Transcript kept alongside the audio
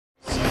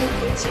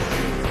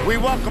We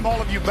welcome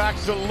all of you back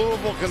to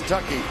Louisville,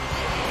 Kentucky.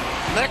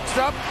 Next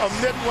up, a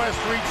Midwest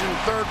region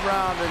third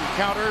round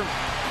encounter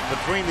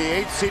between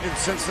the 8th-seeded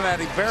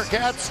Cincinnati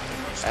Bearcats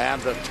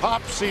and the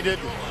top-seeded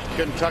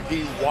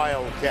Kentucky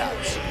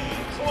Wildcats.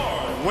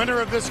 Winner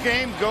of this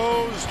game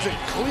goes to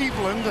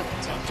Cleveland.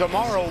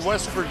 Tomorrow,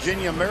 West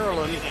Virginia,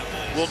 Maryland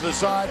will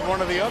decide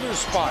one of the other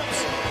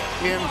spots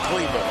in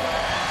Cleveland.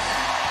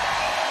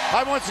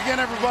 Hi once again,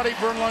 everybody.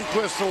 Vern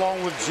Lundquist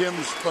along with Jim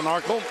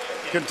Spanarkel.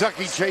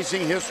 Kentucky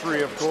chasing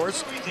history, of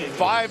course.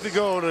 5 to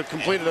go to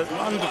complete an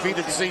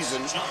undefeated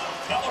season.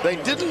 They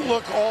didn't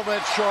look all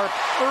that sharp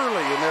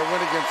early in their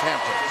win against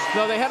Hampton.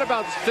 No, they had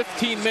about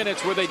 15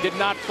 minutes where they did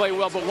not play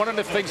well, but one of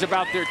the things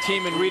about their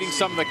team, and reading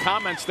some of the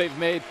comments they've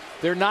made,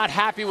 they're not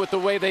happy with the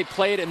way they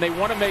played, and they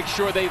want to make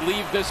sure they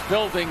leave this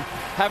building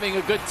having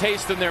a good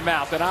taste in their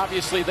mouth. And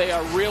obviously they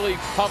are really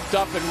pumped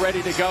up and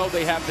ready to go.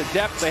 They have the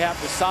depth, they have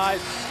the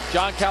size.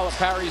 John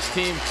Calipari's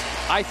team,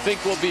 I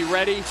think, will be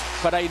ready,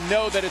 but I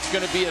know that it's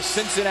going to be a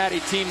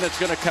Cincinnati team that's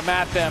going to come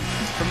at them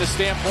from the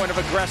standpoint of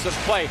aggressive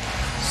play.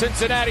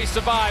 Cincinnati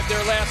survived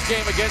their last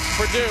game against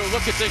Purdue.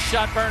 Look at this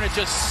shot, Vern. It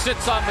just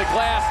sits on the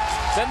glass.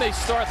 Then they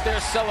start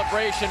their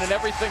celebration and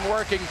everything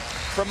working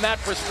from that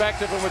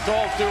perspective. And with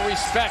all due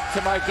respect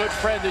to my good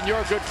friend and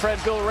your good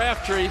friend, Bill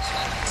Raftery,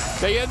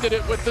 they ended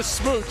it with the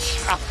smooch.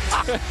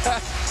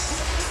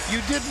 You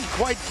didn't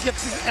quite get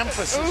the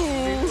emphasis.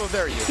 Oh,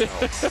 there you go.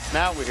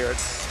 Now we hear it.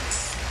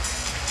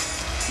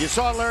 You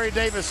saw Larry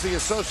Davis, the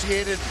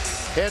Associated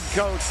head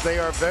coach. They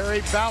are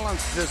very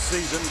balanced this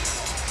season.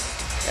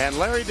 And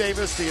Larry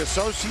Davis, the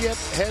Associate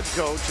head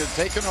coach, had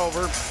taken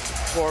over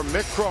for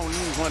Mick Cronin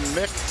when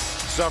Mick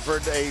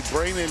suffered a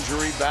brain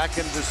injury back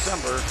in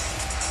December.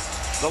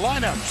 The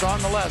lineups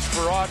on the left: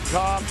 Farrod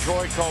Cobb,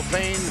 Troy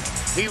Culpane,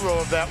 hero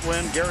of that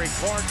win, Gary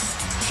Clark,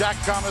 Shaq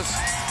Thomas,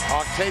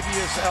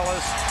 Octavius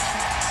Ellis.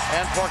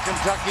 And for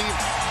Kentucky,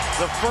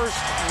 the first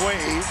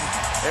wave: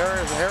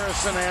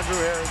 Harrison, Andrew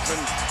Harrison,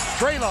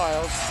 Trey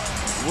Lyles,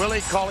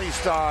 Willie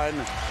Cauley-Stein,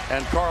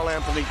 and Karl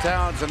Anthony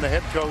Towns, and the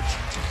head coach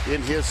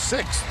in his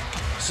 6th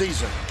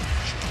season,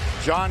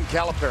 John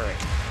Calipari.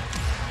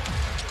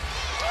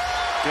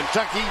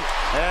 Kentucky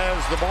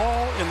has the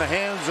ball in the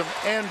hands of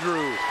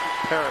Andrew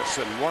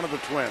Harrison, one of the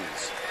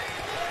twins.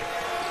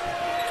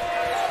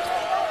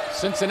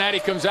 Cincinnati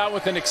comes out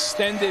with an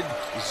extended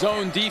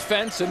zone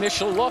defense.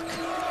 Initial look.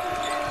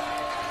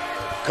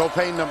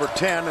 Culpane, number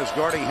 10, is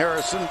guarding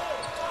Harrison.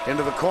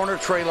 Into the corner,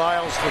 Trey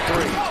Lyles for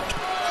 3.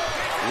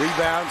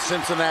 Rebound,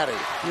 Cincinnati.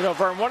 You know,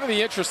 Vern, one of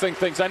the interesting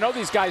things, I know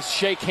these guys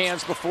shake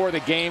hands before the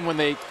game when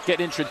they get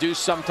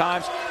introduced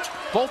sometimes.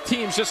 Both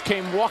teams just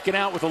came walking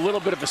out with a little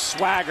bit of a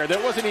swagger.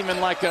 There wasn't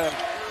even like a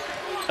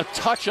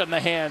touch on the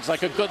hands,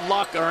 like a good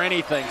luck or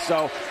anything.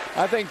 So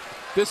I think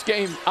this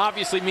game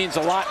obviously means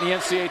a lot in the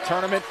NCAA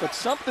tournament, but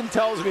something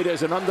tells me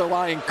there's an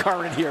underlying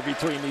current here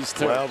between these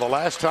two. Well, the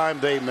last time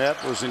they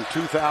met was in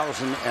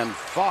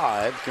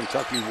 2005.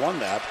 Kentucky won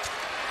that.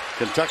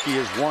 Kentucky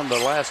has won the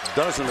last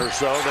dozen or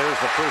so. There's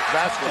the first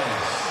basket.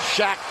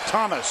 Shaq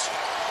Thomas,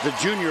 the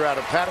junior out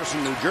of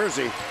Paterson, New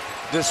Jersey.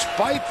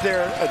 Despite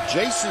their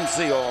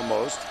adjacency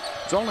almost,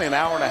 it's only an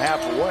hour and a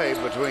half away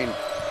between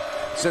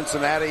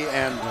Cincinnati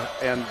and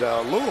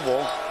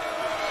Louisville.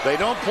 They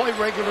don't play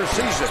regular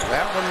season.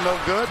 That one no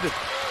good.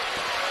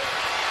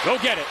 Go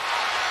get it.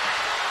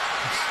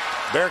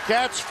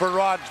 Bearcats,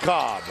 Farrod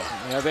Cobb.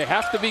 Yeah, they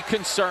have to be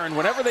concerned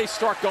whenever they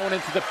start going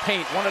into the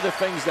paint. One of the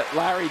things that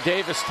Larry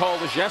Davis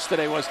told us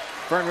yesterday was,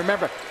 Vern,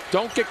 remember,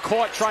 don't get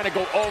caught trying to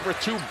go over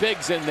 2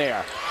 bigs in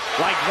there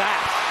like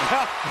that.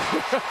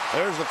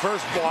 There's the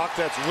first block.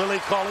 That's Willie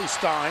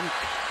Cauley-Stein.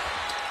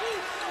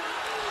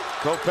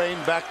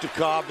 Culpane back to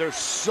Cobb. They're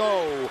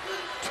so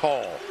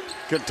tall,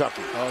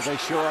 Kentucky. Oh, they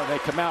sure are. They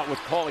come out with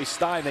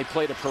Cauley-Stein. They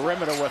played a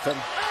perimeter with him.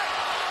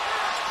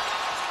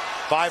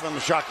 5 on the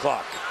shot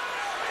clock.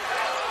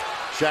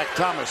 Shaq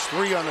Thomas,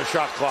 3 on the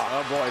shot clock.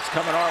 Oh, boy, it's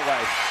coming our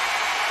way.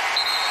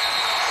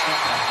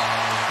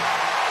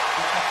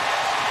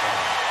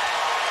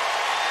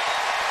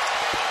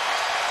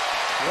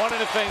 One of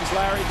the things,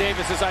 Larry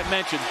Davis, as I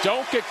mentioned,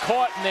 don't get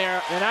caught in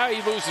there, and now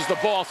he loses the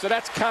ball, so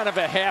that's kind of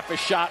a half a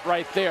shot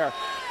right there.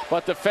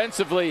 But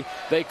defensively,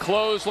 they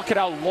close. Look at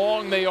how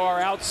long they are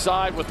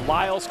outside with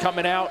Lyles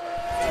coming out.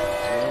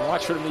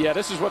 Watch for them. Yeah,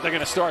 this is what they're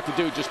going to start to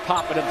do, just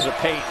pop it into the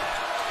paint.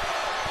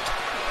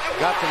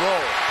 Got the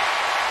roll.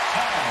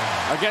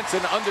 Against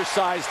an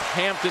undersized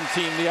Hampton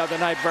team the other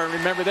night, Vern.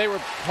 Remember, they were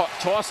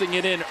tossing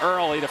it in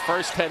early the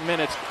first 10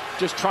 minutes,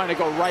 just trying to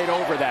go right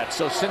over that.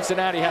 So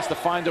Cincinnati has to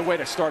find a way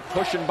to start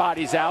pushing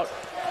bodies out,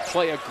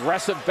 play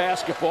aggressive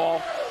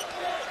basketball.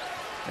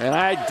 And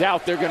I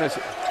doubt they're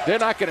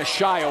not going to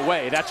shy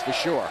away, that's for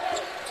sure.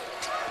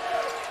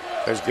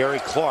 There's Gary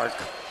Clark.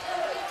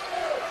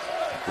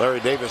 Larry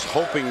Davis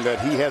hoping that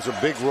he has a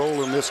big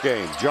role in this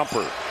game.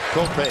 Jumper,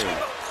 Culpane,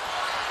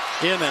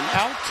 in and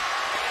out.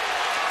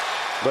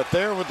 But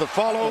there with the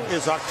follow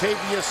is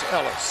Octavius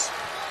Ellis.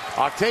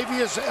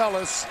 Octavius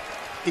Ellis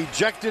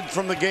ejected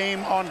from the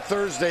game on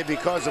Thursday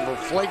because of a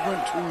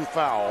flagrant 2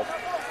 foul.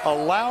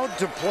 Allowed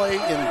to play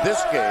in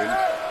this game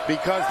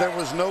because there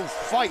was no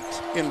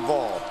fight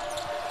involved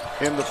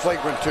in the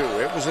flagrant 2.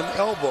 It was an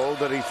elbow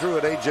that he threw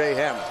at A.J.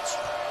 Hammonds.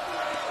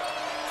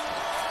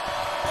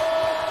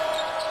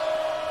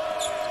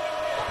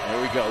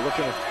 There we go.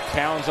 Looking at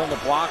Towns on the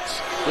blocks.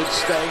 Good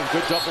stay and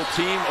good double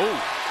team. Ooh.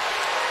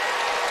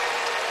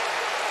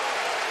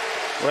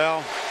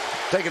 Well,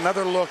 take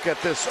another look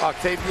at this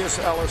Octavius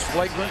Ellis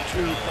flagrant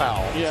 2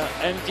 foul. Yeah,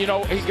 and you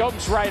know, he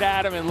goes right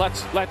at him and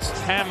lets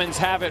Hammonds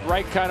have it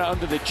right kind of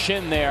under the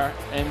chin there,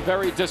 and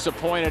very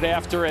disappointed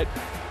after it.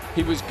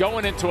 He was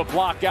going into a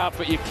block out,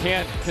 but you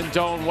can't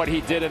condone what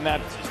he did in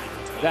that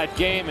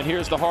game. And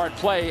here's the hard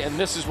play, and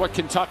this is what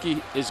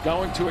Kentucky is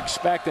going to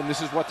expect, and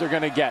this is what they're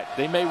going to get.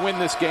 They may win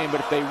this game, but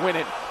if they win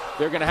it,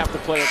 they're going to have to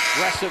play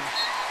aggressive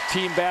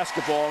team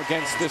basketball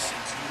against this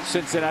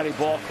Cincinnati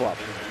ball club.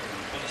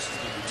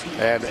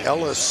 And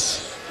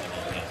Ellis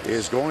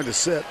is going to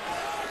sit.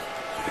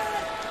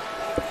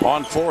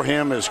 On for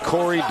him is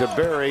Corey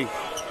DeBerry,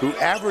 who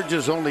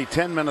averages only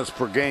 10 minutes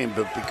per game,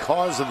 but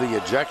because of the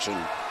ejection,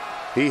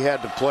 he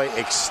had to play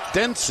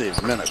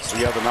extensive minutes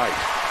the other night.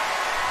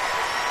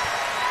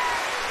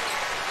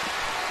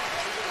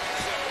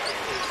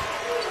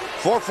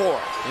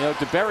 You know,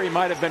 DeBerry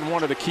might have been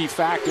one of the key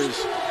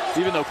factors,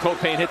 even though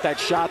Copain hit that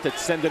shot that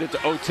sent it into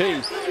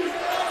OT.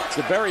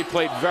 DeBerry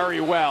played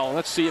very well.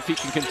 Let's see if he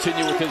can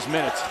continue with his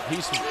minutes.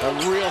 He's a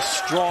real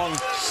strong,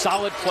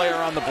 solid player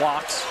on the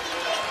blocks.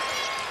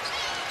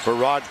 For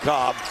Rod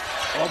Cobb.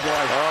 Oh,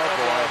 boy. Oh,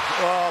 boy.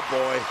 Oh,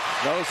 boy.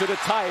 Those are the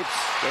types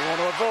they want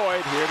to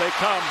avoid. Here they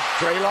come.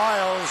 Trey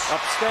Lyles.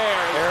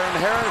 Upstairs. Aaron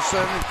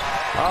Harrison.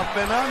 Up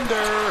and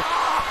under.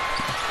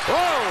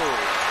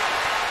 Whoa.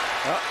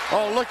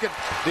 Oh, look at,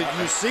 did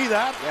you see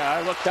that? Yeah,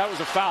 I looked. That was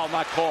a foul,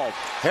 not called.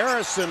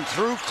 Harrison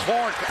threw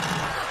Clark,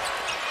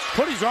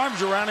 put his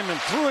arms around him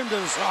and threw him to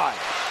the side.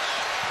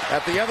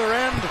 At the other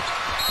end,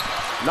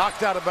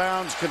 knocked out of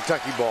bounds,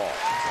 Kentucky ball.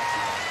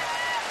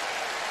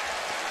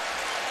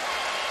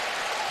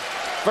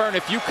 Vern,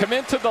 if you come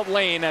into the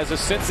lane as a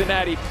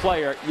Cincinnati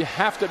player, you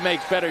have to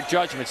make better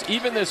judgments.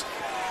 Even this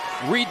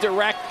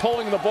redirect,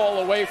 pulling the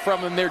ball away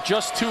from them, they're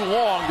just too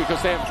long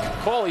because they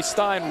have Cauley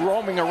Stein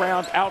roaming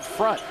around out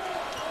front.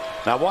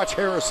 Now watch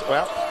Harris.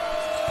 Well,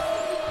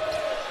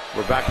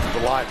 we're back to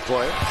the live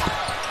play.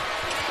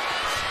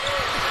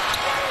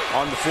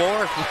 On the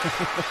floor,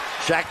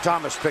 Shaq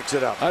Thomas picks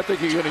it up. I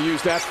think you're going to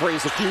use that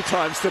phrase a few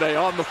times today,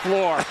 on the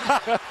floor.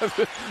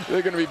 There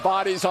are going to be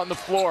bodies on the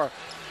floor.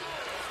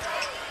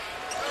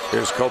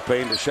 Here's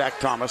Copain to Shaq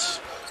Thomas.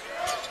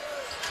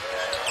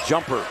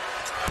 Jumper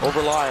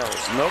over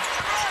Lyles. Nope.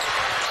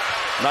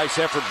 Nice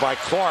effort by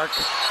Clark,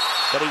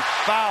 but he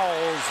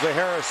fouls the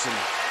Harrison.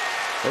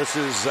 This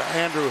is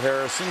Andrew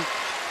Harrison.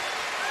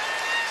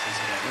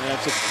 And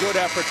that's a good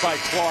effort by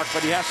Clark,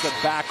 but he has to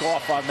back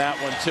off on that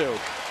one too.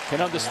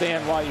 Can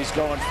understand why he's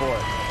going for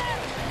it.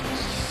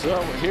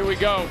 So here we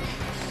go.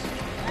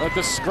 Let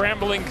the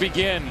scrambling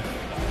begin.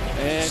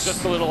 And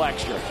just a little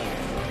extra.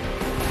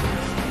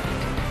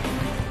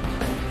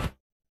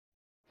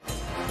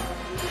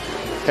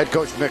 Head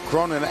coach Mick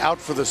Cronin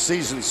out for the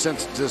season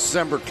since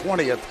December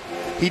 20th.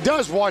 He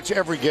does watch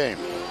every game.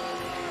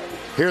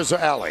 Here's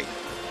Allie.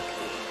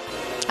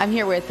 I'm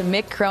here with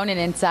Mick Cronin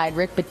inside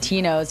Rick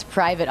Pitino's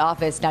private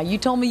office. Now, you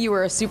told me you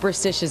were a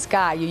superstitious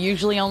guy. You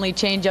usually only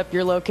change up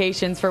your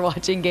locations for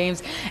watching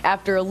games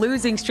after a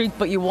losing streak,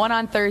 but you won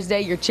on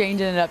Thursday. You're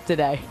changing it up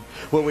today.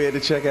 Well, we had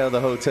to check out of the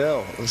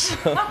hotel.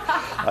 So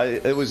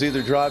it was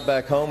either drive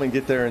back home and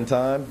get there in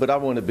time, but I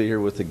wanted to be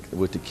here with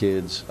the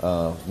kids,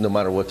 no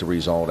matter what the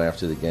result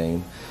after the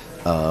game.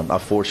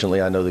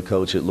 Fortunately, I know the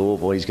coach at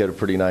Louisville. He's got a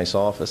pretty nice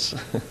office.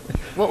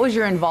 What was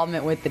your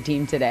involvement with the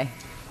team today?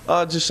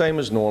 Just same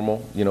as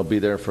normal. You know, be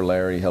there for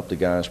Larry, help the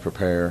guys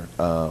prepare.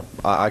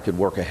 I could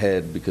work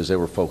ahead because they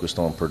were focused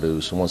on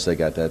Purdue. So once they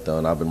got that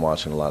done, I've been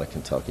watching a lot of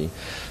Kentucky.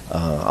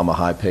 I'm a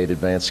high-paid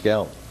advanced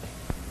scout.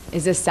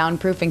 Is this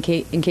soundproof in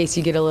case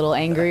you get a little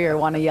angry or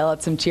want to yell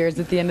out some cheers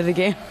at the end of the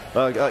game?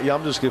 Yeah,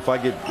 I'm just, if I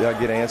get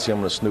antsy, I'm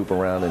going to snoop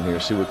around in here,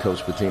 see what Coach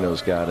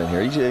Pitino's got in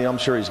here. I'm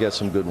sure he's got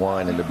some good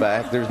wine in the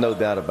back. There's no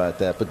doubt about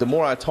that. But the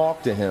more I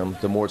talk to him,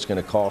 the more it's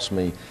going to cost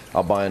me.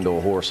 I'll buy into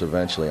a horse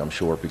eventually, I'm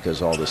sure,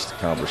 because of all this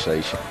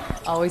conversation.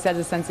 Always has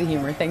a sense of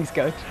humor. Thanks,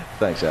 Coach.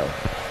 Thanks, Allie.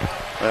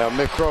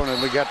 Mick Cronin,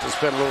 we got to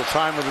spend a little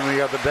time with him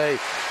the other day.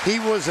 He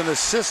was an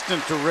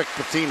assistant to Rick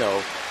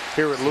Pitino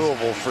here at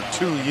Louisville for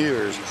 2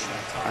 years.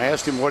 I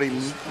asked him what he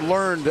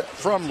learned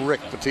from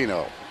Rick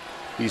Pitino.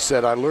 He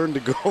said, I learned to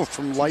go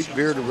from light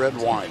beer to red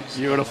wine.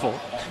 Beautiful.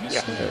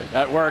 Yeah.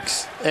 That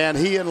works. And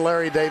he and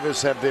Larry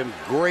Davis have been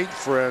great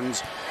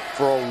friends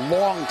for a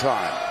long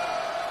time.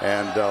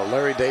 And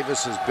Larry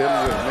Davis has been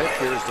with Mick.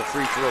 Here's the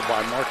free throw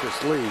by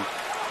Marcus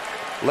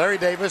Lee. Larry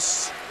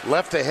Davis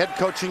left a head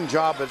coaching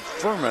job at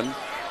Furman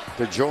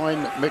to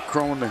join Mick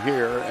Cronin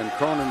here. And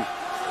Cronin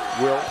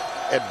will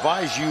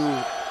advise you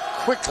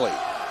quickly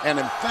and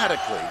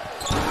emphatically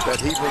that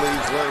he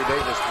believes Larry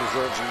Davis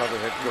deserves another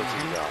head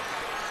coaching job.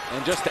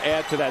 And just to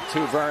add to that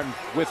too, Vern,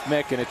 with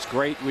Mick, and it's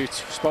great, we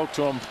spoke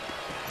to him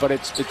but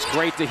it's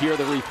great to hear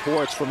the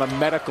reports from a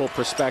medical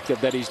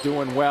perspective that he's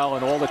doing well,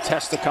 and all the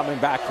tests are coming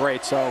back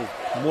great. So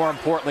more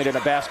importantly than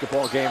a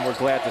basketball game, we're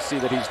glad to see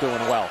that he's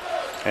doing well.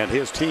 And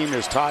his team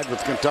is tied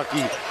with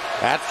Kentucky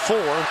at 4.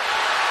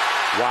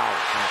 Wow.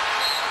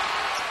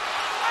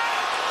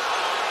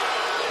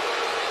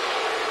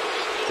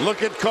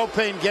 Look at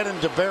Copain get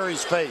into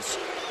Barry's face.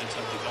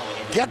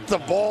 Get the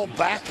ball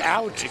back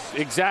out.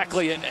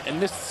 Exactly,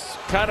 and this is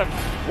kind of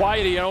why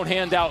you don't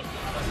hand out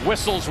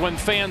whistles when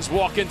fans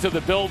walk into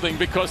the building,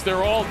 because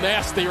they're all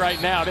nasty right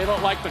now. They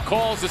don't like the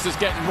calls. This is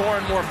getting more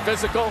and more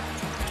physical.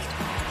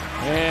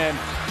 And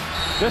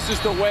this is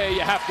the way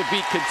you have to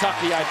beat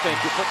Kentucky, I think.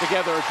 You put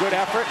together a good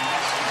effort,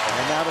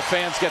 and now the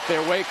fans get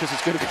their way because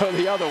it's going to go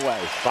the other way.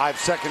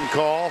 5-second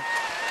call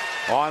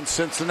on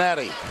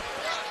Cincinnati.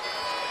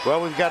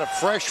 Well, we've got a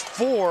fresh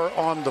 4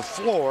 on the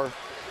floor.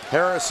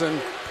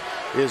 Harrison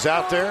is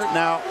out there.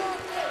 Now,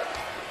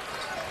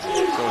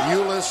 so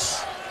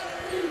Ulis,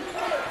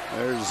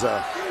 there's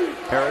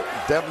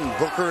Devin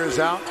Booker is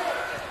out.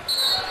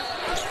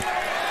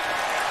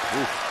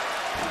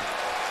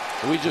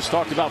 We just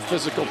talked about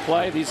physical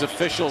play. These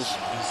officials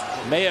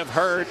may have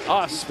heard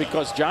us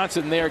because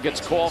Johnson there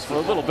gets called for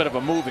a little bit of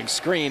a moving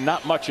screen.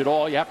 Not much at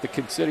all. You have to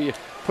consider you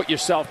put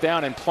yourself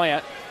down and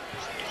plant.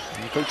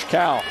 And Coach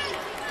Cal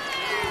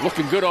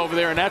looking good over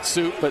there in that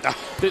suit, but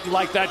didn't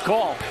like that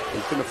call.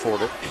 He can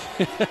afford it.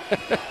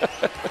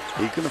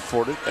 He can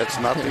afford it. That's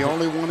not the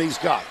only one he's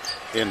got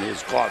in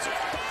his closet.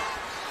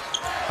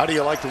 How do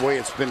you like the way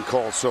it's been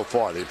called so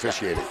far, the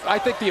officiating? I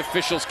think the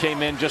officials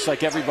came in just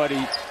like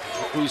everybody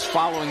who's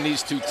following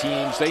these two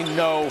teams. They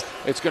know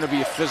it's going to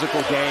be a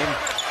physical game.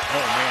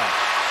 Oh, man.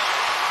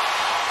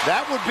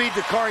 That would be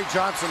Dakari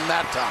Johnson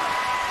that time.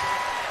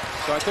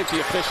 So I think the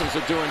officials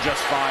are doing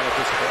just fine at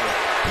this point.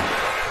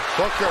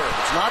 Booker,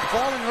 it's not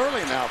falling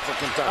early now for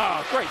Kentucky.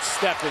 Oh, great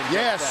step in.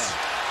 Yes.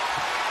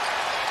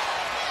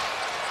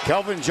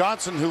 Kelvin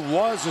Johnson, who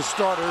was a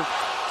starter,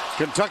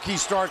 Kentucky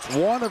starts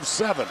 1 of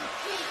 7.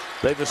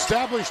 They've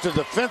established a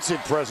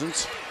defensive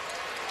presence,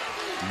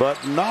 but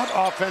not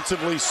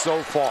offensively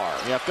so far.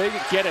 Yeah, if they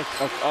get a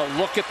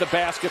look at the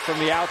basket from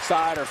the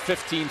outside or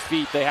 15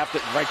 feet, they have to,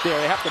 right there,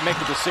 they have to make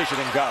a decision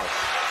and go.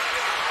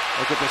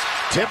 Look at this.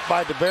 Tip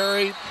by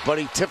DeBerry, but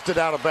he tipped it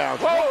out of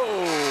bounds.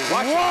 Whoa!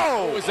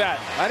 Whoa! Who was that?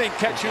 I didn't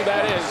catch who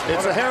that is.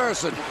 It's a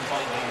Harrison.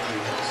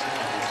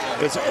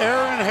 It's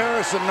Aaron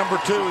Harrison, number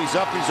 2. He's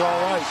up, he's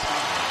all right.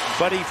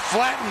 But he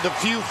flattened a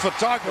few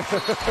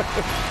photographers.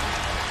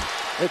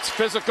 It's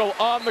physical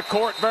on the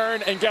court,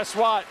 Vern, and guess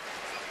what?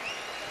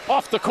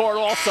 Off the court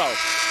also.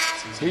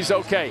 He's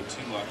okay.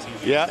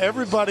 Yeah,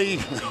 everybody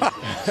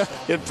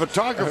in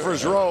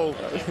photographer's row,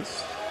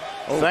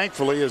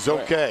 thankfully, is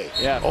okay.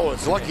 Yeah. Oh,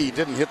 it's lucky he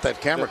didn't hit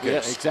that camera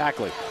case. Yeah,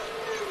 exactly.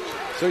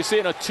 So you're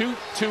seeing a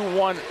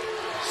 2-2-1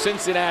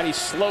 Cincinnati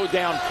slow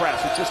down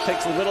press. It just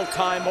takes a little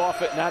time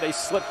off it. Now they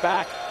slip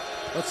back.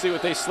 Let's see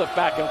what they slip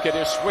back. Okay,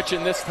 they're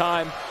switching this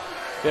time.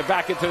 They're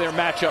back into their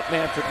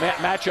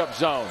matchup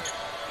zone.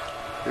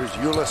 Here's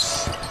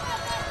Ulis,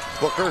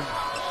 Booker,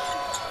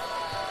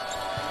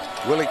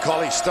 Willie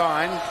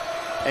Cauley-Stein,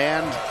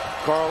 and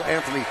Karl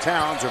Anthony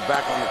Towns are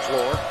back on the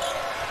floor.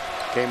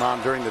 Came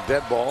on during the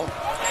dead ball.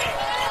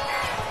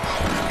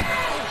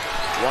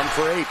 1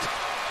 for 8.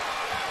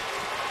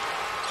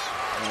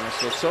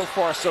 So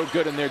far, so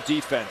good in their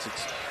defense.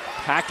 It's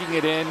packing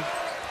it in.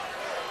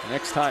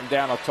 Next time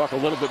down, I'll talk a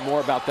little bit more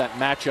about that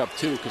matchup,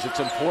 too, because it's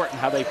important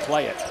how they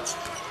play it.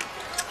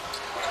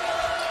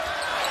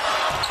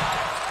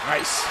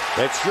 Nice.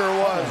 That sure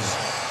was.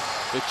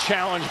 The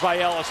challenge by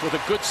Ellis with a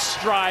good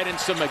stride and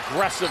some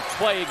aggressive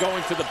play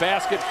going to the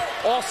basket,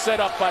 all set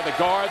up by the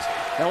guards.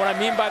 Now, what I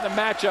mean by the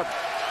matchup,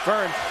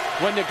 Vern,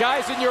 when the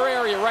guy's in your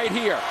area right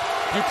here,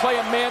 you play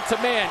a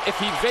man-to-man. If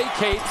he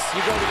vacates,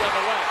 you go the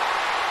other way.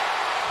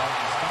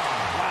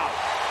 Wow.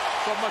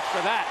 So much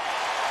for that.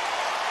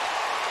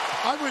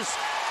 I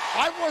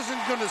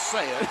wasn't going to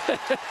say it,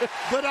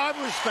 but I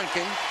was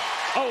thinking,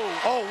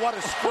 oh, what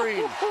a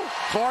screen.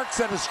 Clark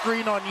set a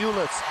screen on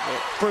Ulis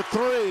for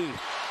 3.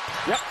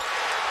 Yep.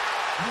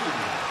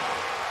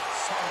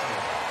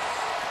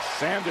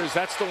 Sanders,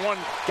 that's the one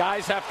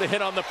guys have to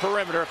hit on the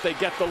perimeter if they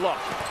get the look.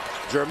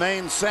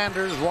 Jermaine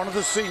Sanders, one of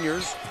the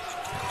seniors.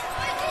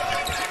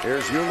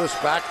 Here's Ulis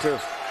back to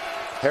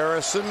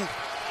Harrison.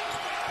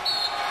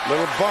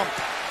 Little bump.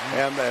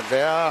 And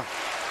yeah.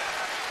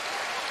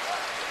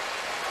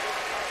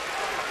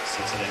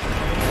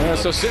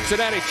 So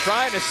Cincinnati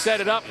trying to set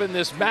it up in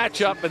this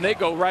matchup, and they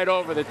go right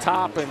over the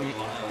top. And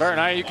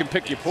Vern, you can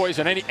pick your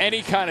poison.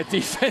 Any kind of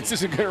defense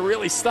isn't going to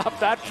really stop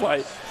that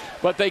play.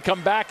 But they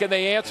come back and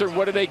they answer.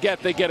 What do they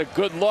get? They get a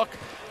good look.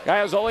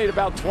 Guy was only at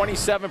about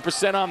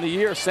 27% on the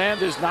year.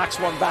 Sanders knocks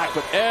one back,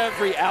 but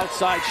every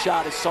outside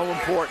shot is so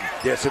important.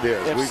 Yes, it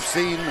is. We've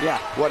seen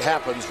what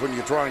happens when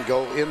you try and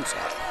go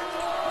inside.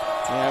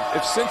 Yeah,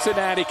 if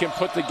Cincinnati can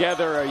put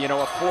together a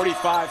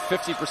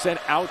 45-50%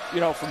 out,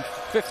 from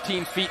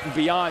 15 feet and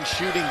beyond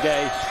shooting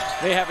day,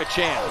 they have a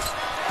chance.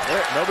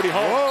 Nobody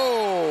home.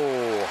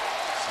 Whoa!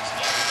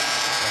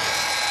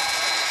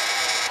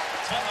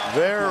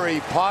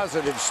 Very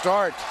positive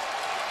start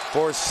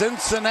for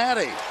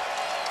Cincinnati.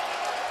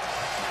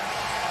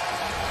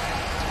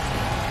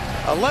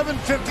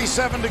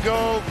 11:57 to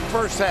go,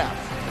 first half.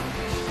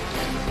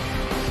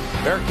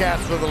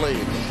 Bearcats with the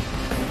lead.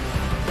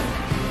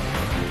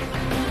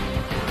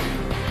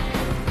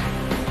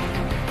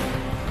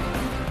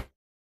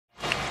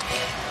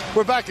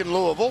 We're back in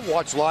Louisville.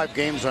 Watch live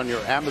games on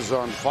your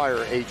Amazon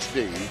Fire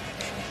HD,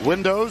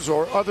 Windows,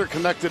 or other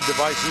connected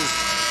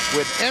devices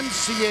with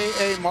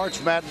NCAA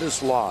March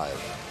Madness Live.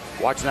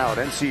 Watch now at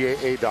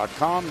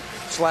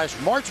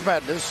ncaa.com/March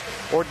Madness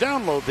or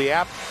download the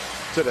app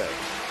today.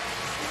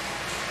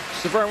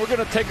 So, Vern, we're going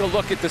to take a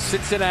look at the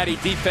Cincinnati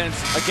defense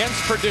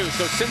against Purdue.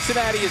 So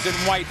Cincinnati is in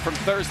white from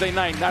Thursday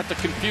night, not to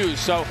confuse.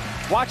 So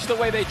watch the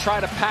way they try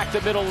to pack the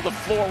middle of the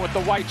floor with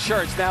the white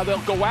shirts. Now they'll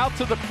go out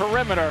to the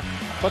perimeter,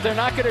 but they're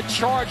not going to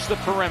charge the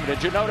perimeter.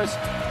 Did you notice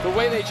the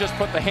way they just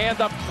put the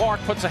hand up?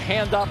 Clark puts a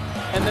hand up,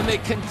 and then they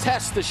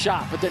contest the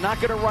shot, but they're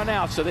not going to run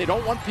out. So they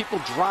don't want people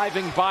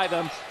driving by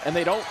them, and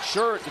they don't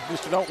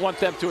want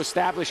them to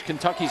establish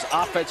Kentucky's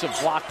offensive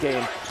block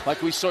game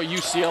like we saw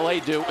UCLA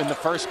do in the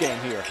first game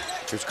here.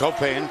 Here's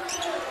Copain,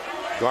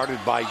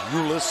 guarded by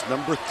Ulis,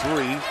 number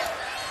 3.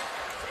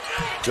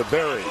 To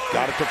Berry,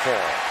 got it to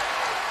fall.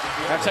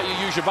 That's how you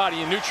use your body.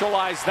 You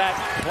neutralize that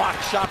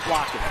shot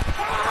blocking.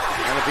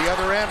 And at the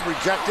other end,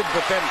 rejected,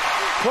 but then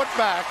put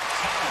back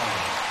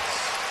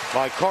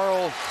by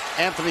Karl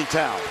Anthony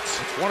Towns.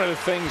 It's one of the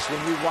things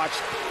when we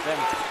watched them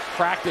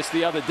practice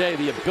the other day,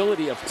 the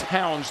ability of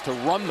Towns to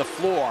run the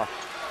floor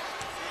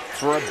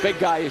for a big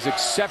guy is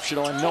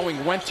exceptional, and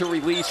knowing when to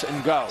release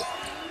and go.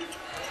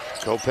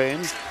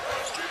 Copain.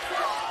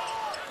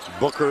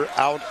 Booker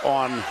out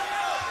on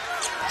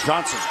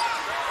Johnson.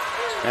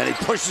 And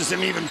he pushes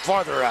him even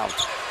farther out.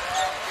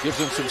 Gives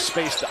him some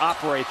space to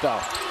operate, though.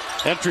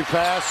 Entry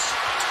pass,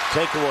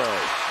 take away.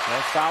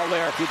 No foul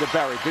there to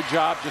Berry. Good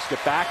job. Just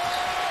get back.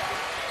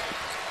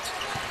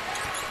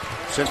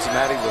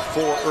 Cincinnati with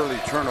 4 early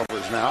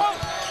turnovers now.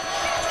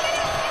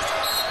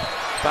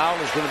 Foul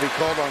is going to be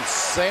called on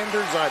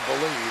Sanders, I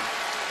believe.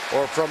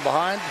 Or from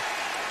behind.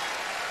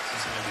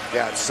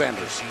 Yeah, it's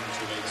Sanders.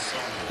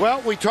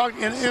 Well, we talked,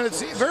 and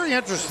it's very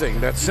interesting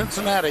that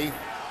Cincinnati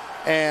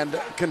and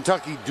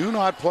Kentucky do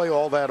not play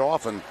all that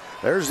often.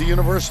 There's the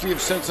University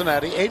of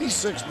Cincinnati,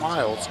 86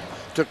 miles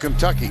to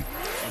Kentucky,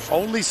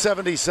 only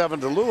 77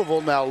 to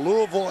Louisville. Now,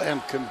 Louisville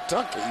and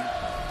Kentucky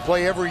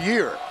play every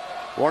year.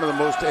 One of the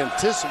most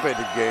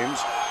anticipated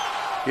games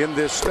in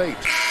this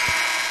state.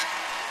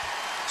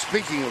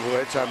 Speaking of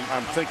which,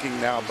 I'm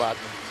thinking now about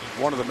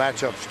one of the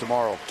matchups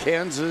tomorrow.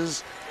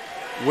 Kansas,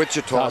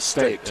 Wichita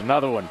State.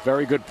 Another one.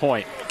 Very good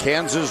point.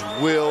 Kansas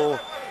will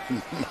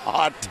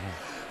not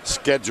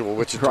schedule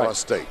Wichita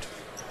State.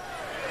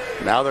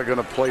 Now they're going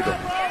to play them.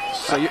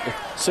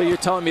 So you're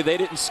telling me they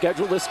didn't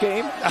schedule this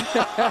game?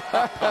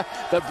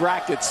 The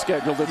bracket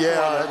scheduled it.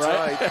 Yeah, that's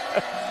right.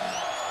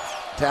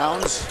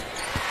 Towns.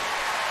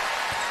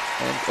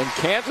 And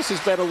Kansas has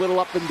been a little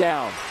up and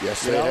down.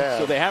 Yes, they have.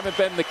 So they haven't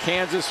been the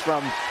Kansas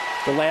from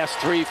the last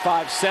 3,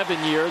 5,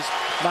 7 years.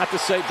 Not to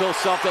say Bill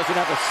Self doesn't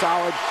have a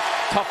solid,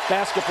 tough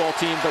basketball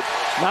team, but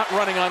not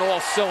running on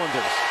all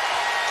cylinders.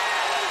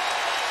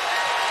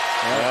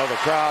 Well, the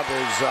crowd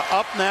is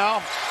up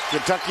now.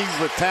 Kentucky,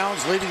 with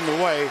Towns leading the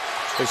way,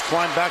 has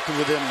climbed back to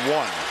within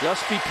 1.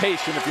 Just be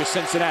patient if you're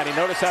Cincinnati.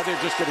 Notice how they're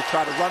just going to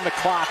try to run the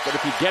clock, but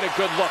if you get a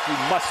good look, you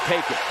must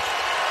take it.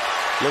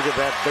 Look at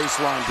that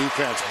baseline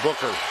defense.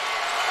 Booker,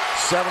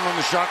 7 on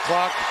the shot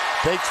clock,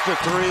 takes the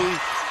 3.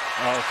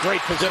 Oh,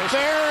 great position.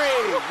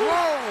 Berry!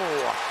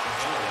 Whoa!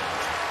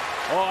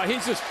 Oh,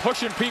 he's just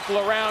pushing people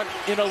around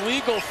in a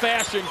legal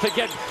fashion to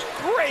get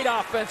great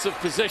offensive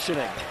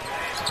positioning.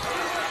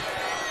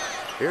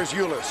 Here's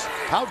Ulis.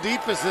 How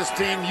deep is this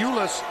team?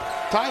 Ulis,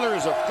 Tyler,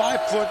 is a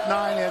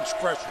 5'9"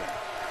 freshman.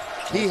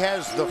 He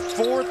has the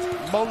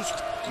 4th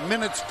most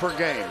minutes per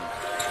game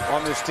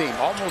on this team,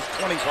 almost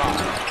 25.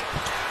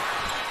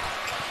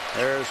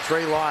 There's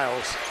Trey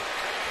Lyles.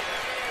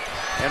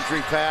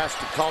 Entry pass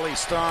to Cauley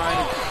Stein.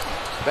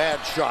 Bad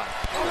shot.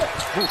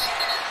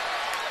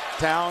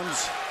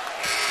 Towns.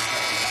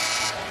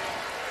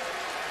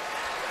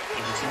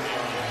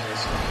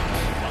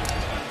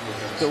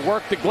 To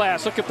work the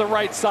glass. Look at the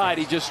right side.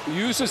 He just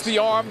uses the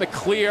arm to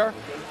clear.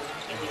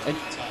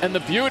 And the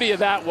beauty of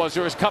that was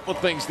there was a couple of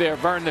things there,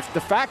 Vern. The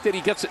fact that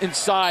he gets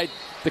inside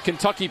the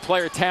Kentucky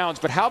player Towns,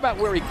 but how about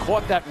where he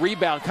caught that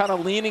rebound, kind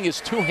of leaning his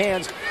 2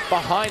 hands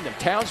behind him.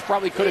 Towns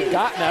probably could have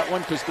gotten that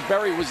one because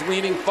DeBerry was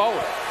leaning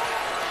forward.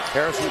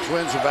 Harrison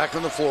twins are back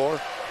on the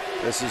floor.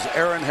 This is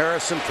Aaron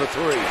Harrison for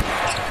 3.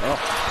 Oh.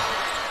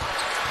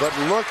 But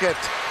look at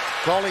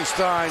Cauley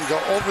Stein go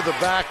over the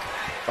back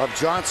of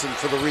Johnson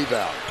for the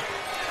rebound.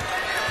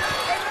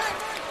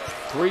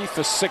 3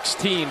 for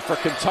 16 for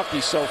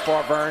Kentucky so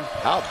far, Vern.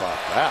 How about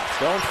that?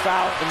 Don't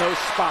foul in those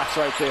spots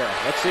right there.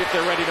 Let's see if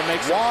they're ready to make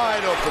some.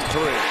 Wide open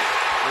 3.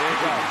 There you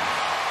go.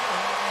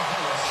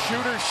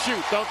 Shooters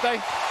shoot, don't they?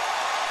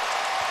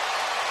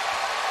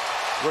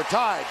 We're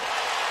tied.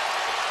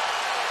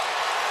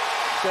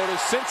 So to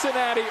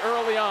Cincinnati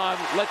early on,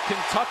 let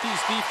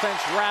Kentucky's defense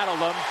rattle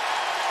them.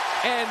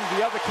 And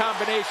the other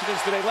combination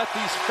is, do they let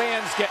these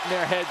fans get in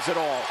their heads at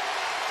all?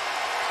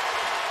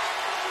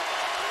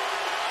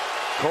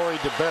 Corey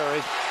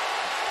DeBerry.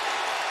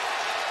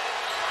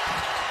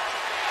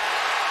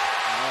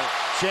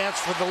 Chance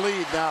for the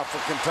lead now for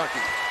Kentucky.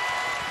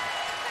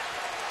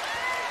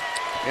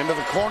 Into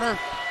the corner,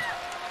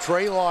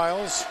 Trey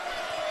Lyles.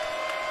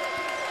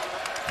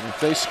 And if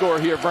they score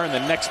here, Vern, the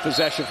next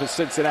possession for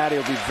Cincinnati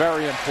will be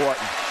very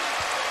important.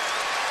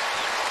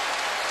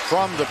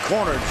 From the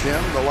corner,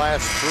 Jim, the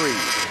last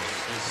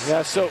three.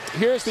 Yeah, so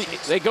here's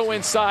they go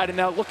inside, and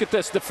now look at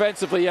this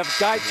defensively. You have a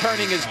guy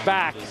turning his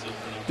back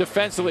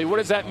defensively. What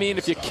does that mean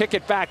if you kick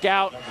it back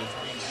out?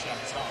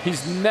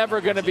 He's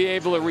never going to be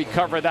able to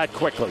recover that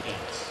quickly.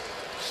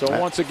 So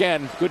once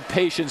again, good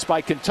patience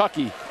by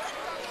Kentucky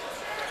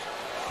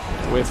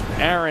with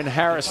Aaron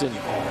Harrison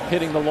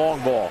hitting the long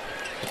ball.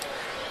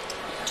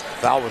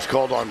 Foul was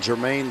called on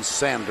Jermaine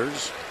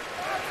Sanders.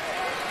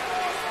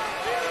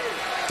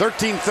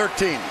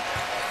 13-13.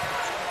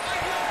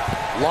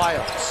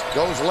 Lyles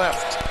goes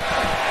left.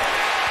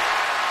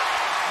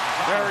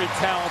 Very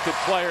talented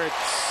player at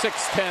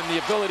 6'10",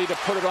 the ability to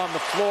put it on the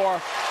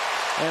floor.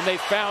 And they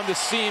found the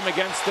seam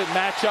against the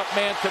matchup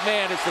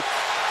man-to-man. It's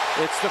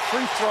the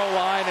free throw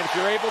line, and if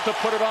you're able to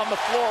put it on the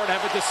floor and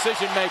have a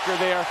decision maker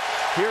there,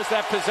 here's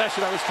that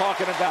possession I was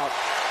talking about.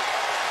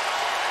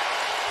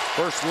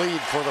 First lead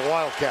for the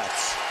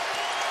Wildcats.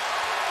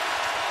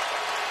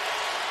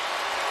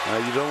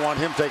 You don't want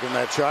him taking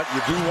that shot.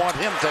 You do want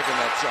him taking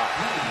that shot.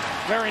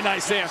 Very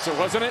nice answer,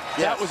 wasn't it? Yes.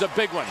 That was a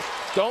big one.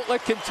 Don't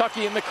let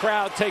Kentucky in the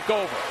crowd take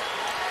over.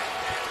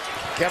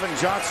 Kevin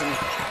Johnson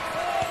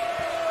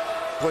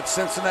puts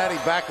Cincinnati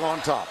back on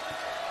top.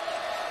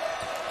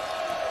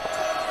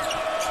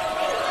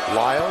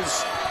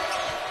 Lyles.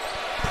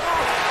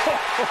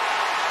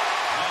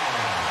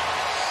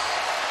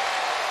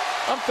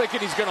 I'm thinking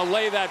he's going to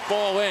lay that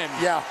ball in.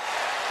 Yeah.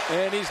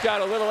 And he's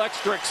got a little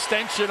extra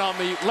extension on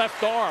the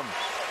left arm.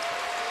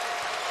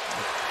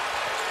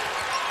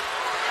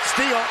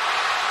 Steal.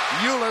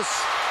 Ulis,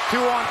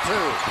 2-on-2.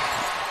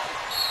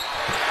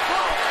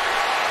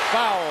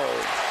 Foul.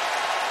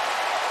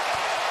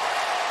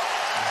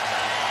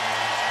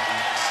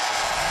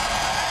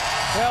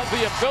 Well,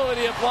 the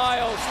ability of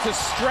Lyles to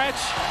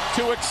stretch,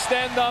 to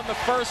extend on the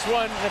first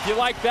one. And if you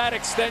like that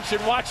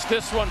extension, watch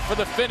this one for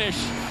the finish.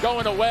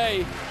 Going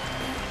away.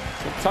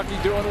 Kentucky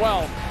doing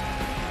well.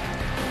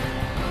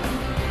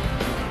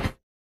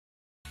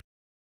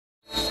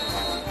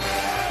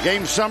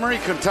 Game summary,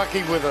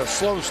 Kentucky with a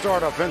slow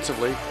start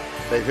offensively.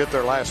 They've hit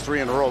their last three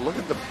in a row. Look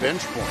at the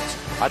bench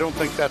points. I don't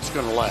think that's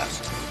going to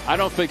last. I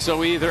don't think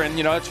so either. And,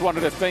 that's one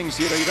of the things,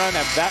 you don't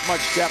have that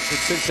much depth at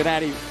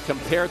Cincinnati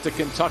compared to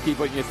Kentucky.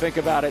 But when you think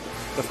about it,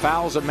 the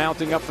fouls are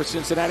mounting up for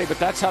Cincinnati. But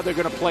that's how they're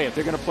going to play it.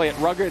 They're going to play it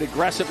rugged,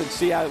 aggressive, and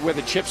see where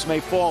the chips may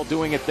fall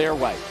doing it their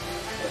way.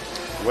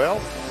 Well,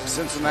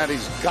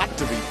 Cincinnati's got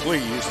to be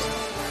pleased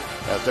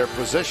at their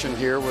position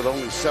here with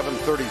only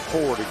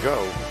 7:34 to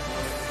go.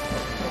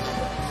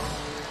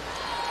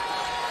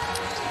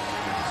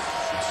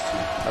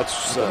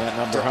 That's to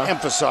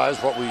emphasize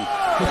what we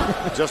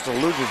just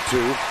alluded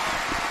to.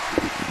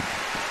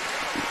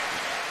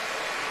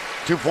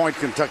 2-point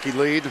Kentucky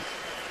lead.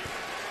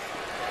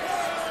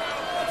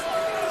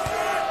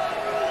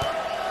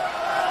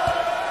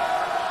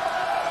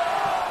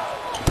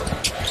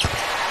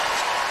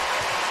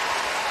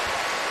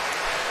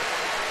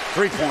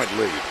 Three-point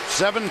lead.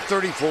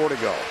 7:34 to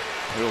go.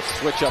 We'll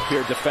switch up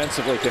here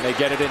defensively. Can they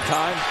get it in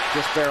time?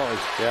 Just barely.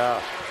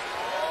 Yeah.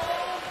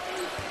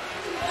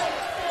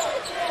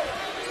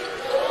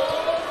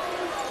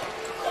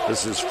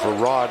 This is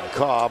Farad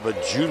Cobb, a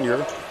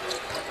junior.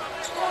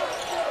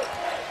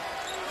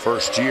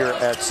 First year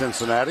at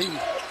Cincinnati.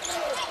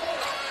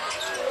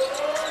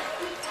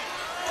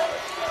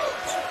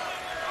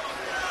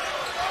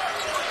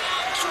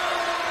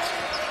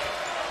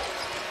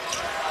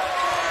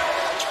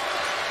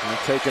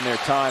 They're taking their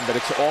time, but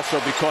it's also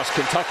because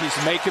Kentucky's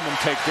making them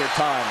take their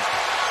time.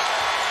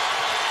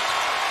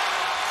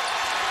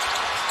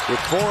 With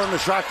 4 on the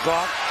shot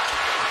clock.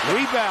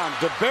 Rebound,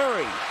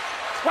 DeBerry.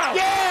 Wow.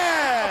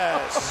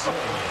 Yes!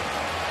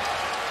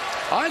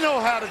 I know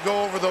how to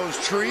go over those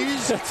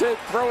trees. That's it.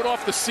 Throw it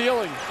off the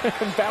ceiling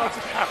and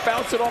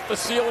bounce it off the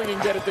ceiling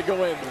and get it to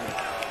go in.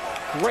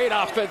 Great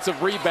offensive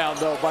rebound,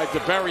 though, by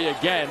DeBerry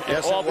again.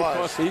 Yes, and all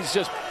because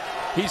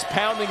he's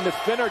pounding the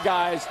thinner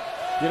guys.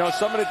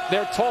 Some of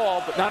they're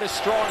tall, but not as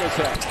strong as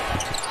him.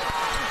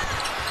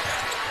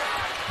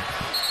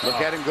 Look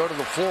at him go to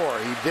the floor.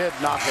 He did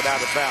knock it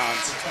out of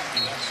bounds.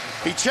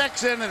 He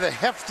checks in at a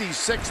hefty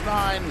 6'9",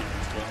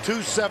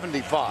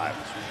 275.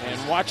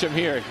 And watch him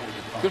here.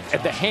 Good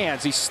at the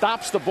hands. He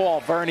stops the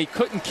ball, Vern. He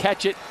couldn't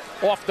catch it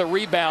off the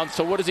rebound.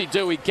 So what does he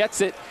do? He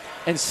gets it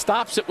and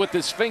stops it with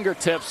his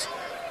fingertips.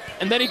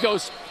 And then he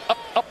goes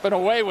up and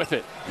away with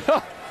it.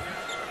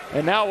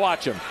 And now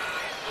watch him.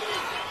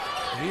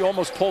 He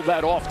almost pulled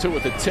that off, too,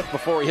 with the tip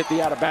before he hit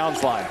the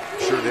out-of-bounds line.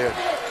 Sure did.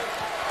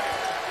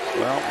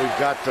 Well, we've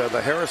got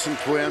the Harrison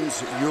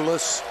twins,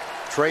 Ulis,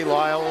 Trey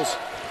Lyles,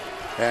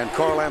 and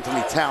Karl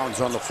Anthony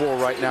Towns on the floor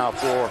right now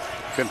for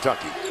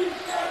Kentucky.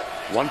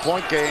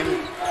 1-point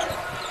game.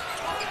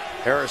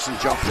 Harrison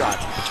jump shot.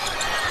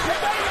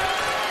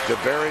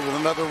 DeBerry with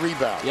another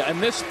rebound. Yeah,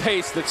 and this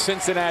pace that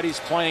Cincinnati's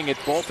playing at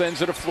both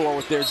ends of the floor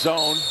with their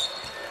zone.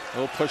 A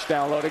little push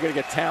down low. They're going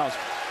to get Towns.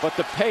 But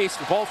the pace,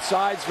 both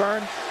sides,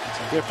 Vern,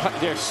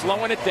 they're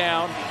slowing it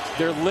down.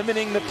 They're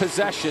limiting the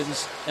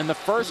possessions. And the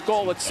first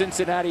goal that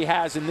Cincinnati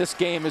has in this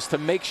game is to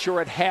make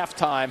sure at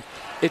halftime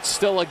it's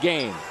still a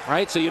game,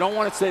 right? So you don't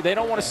want to say, they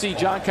don't want to see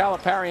John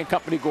Calipari and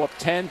company go up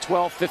 10,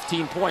 12,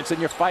 15 points, and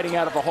you're fighting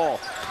out of a hole.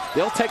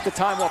 They'll take the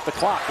time off the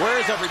clock. Where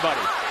is everybody?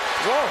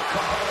 Whoa.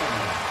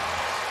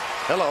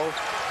 Hello.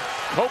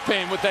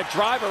 Copain with that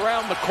drive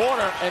around the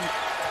corner, and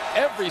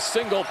every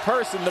single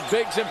person, the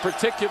bigs in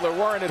particular,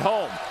 weren't at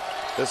home.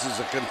 This is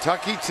a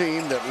Kentucky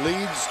team that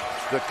leads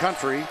the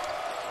country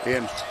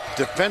in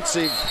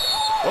defensive.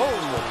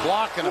 Oh, a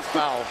block and a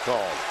foul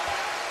called.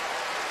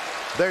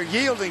 They're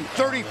yielding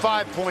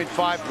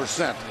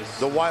 35.5%,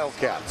 the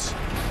Wildcats.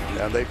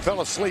 And they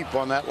fell asleep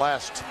on that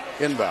last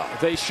inbound.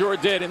 They sure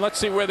did, and let's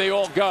see where they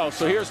all go.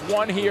 So here's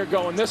one here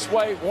going this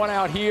way, one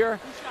out here,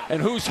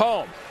 and who's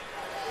home?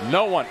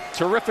 No one.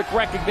 Terrific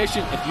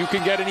recognition. If you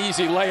can get an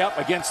easy layup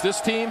against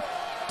this team,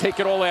 take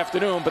it all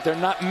afternoon, but there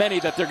are not many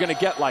that they're going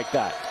to get like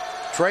that.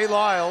 Trey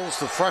Lyles,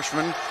 the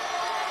freshman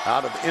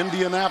out of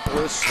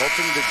Indianapolis,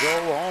 hoping to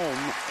go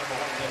home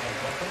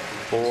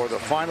for the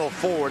Final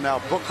Four. Now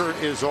Booker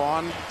is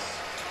on,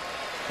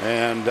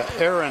 and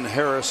Aaron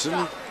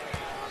Harrison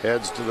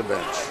heads to the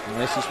bench.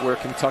 And this is where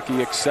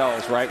Kentucky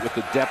excels, right, with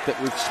the depth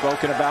that we've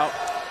spoken about.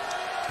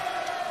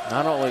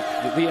 Not only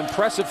the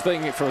impressive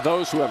thing for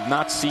those who have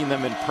not seen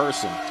them in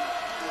person,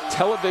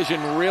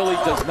 television really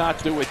does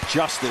not do it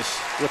justice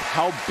with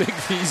how big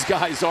these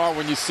guys are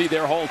when you see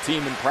their whole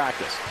team in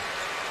practice.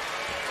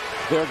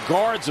 Their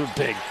guards are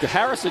big. The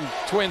Harrison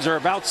twins are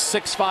about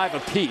 6'5"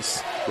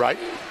 apiece. Right.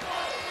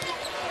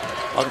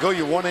 I'll go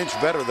you 1 inch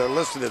better. They're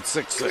listed at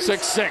 6'6".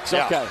 6'6",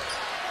 yeah. okay.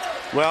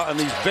 Well, and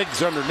these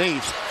bigs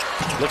underneath,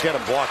 look at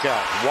him block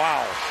out.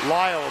 Wow.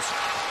 Lyles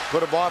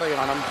put a body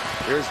on him.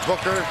 Here's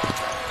Booker.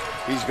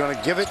 He's going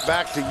to give it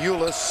back to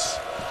Ulis.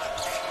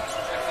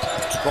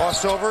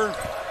 Crossover.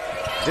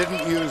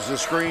 Didn't use the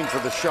screen for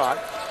the shot.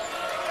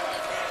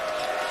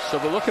 So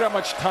but look at how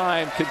much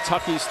time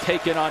Kentucky's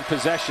taken on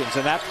possessions,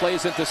 and that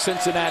plays into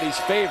Cincinnati's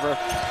favor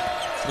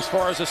as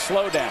far as a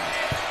slowdown.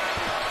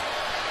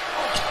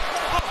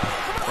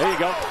 There you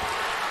go.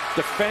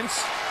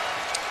 Defense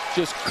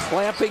just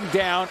clamping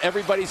down.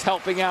 Everybody's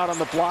helping out on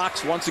the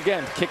blocks. Once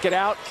again, kick it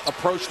out,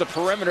 approach the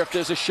perimeter if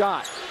there's a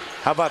shot.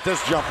 How about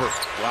this jumper?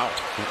 Wow.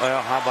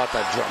 Well, how about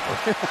that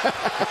jumper?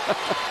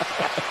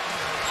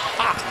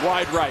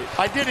 Wide right.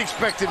 I did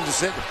expect him to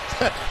sit.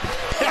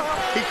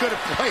 He could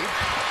have played.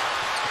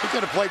 He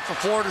could have played for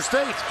Florida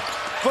State.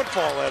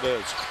 Football, that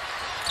is.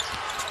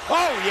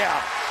 Oh,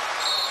 yeah.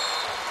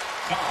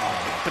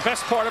 The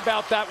best part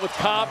about that with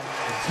Cobb,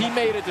 he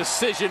made a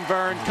decision,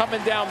 Vern,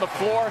 coming down the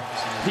floor.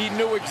 He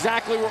knew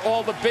exactly where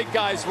all the big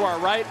guys were,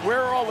 right?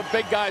 Where are all the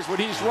big guys when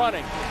he's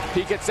running?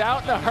 He gets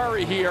out in a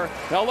hurry here.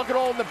 Now look at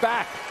all in the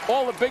back.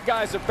 All the big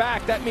guys are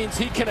back. That means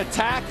he can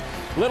attack.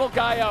 Little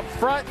guy up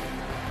front,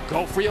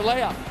 go for your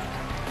layup.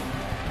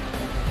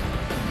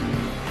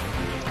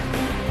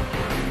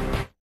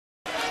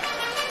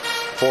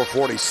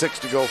 .446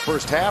 to go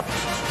first half.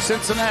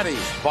 Cincinnati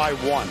by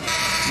 1.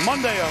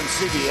 Monday on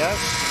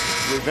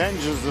CBS,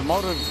 revenge is the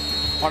motive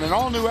on an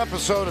all-new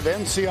episode of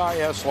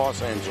NCIS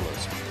Los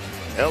Angeles.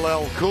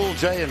 LL Cool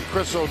J and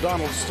Chris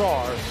O'Donnell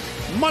star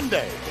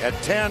Monday at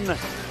 10,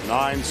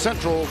 9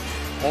 Central,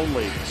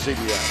 only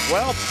CBS.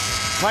 Well,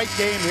 tight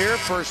game here,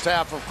 first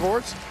half, of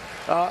course.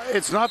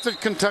 It's not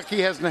that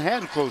Kentucky hasn't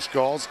had close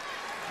calls.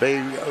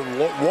 They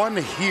won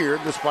here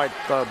despite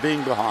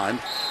being behind.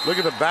 Look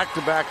at the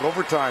back-to-back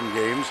overtime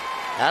games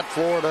at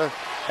Florida,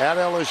 at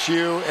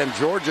LSU, and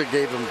Georgia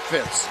gave them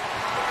fits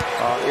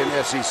in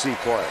SEC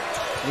play.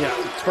 Yeah,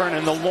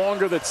 Vernon, the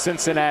longer that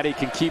Cincinnati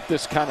can keep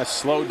this kind of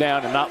slow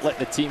down and not letting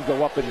the team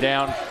go up and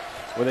down,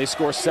 where they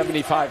score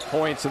 75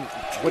 points, and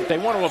what they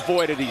want to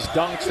avoid are these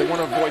dunks. They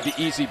want to avoid the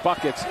easy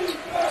buckets.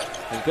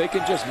 If they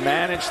can just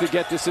manage to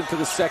get this into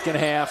the second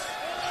half,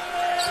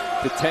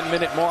 the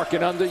 10-minute mark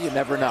and under, you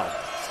never know.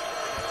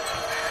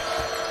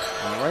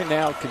 And right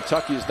now,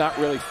 Kentucky is not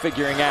really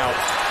figuring out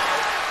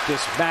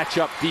this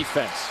matchup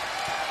defense.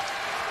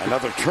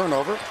 Another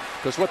turnover.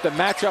 Because what the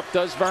matchup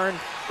does, Vern,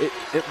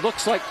 it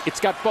looks like it's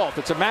got both.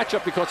 It's a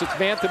matchup because it's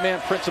man-to-man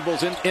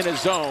principles in a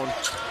zone,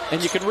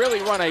 and you can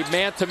really run a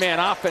man-to-man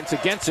offense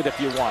against it if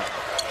you want.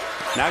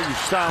 Now you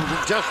sound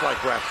just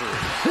like referee.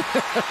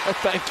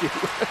 Thank you.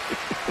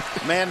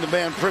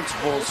 Man-to-man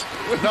principles.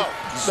 No,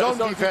 zone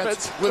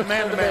defense with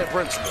man-to-man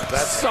principles.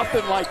 That's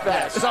something like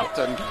that. Yeah,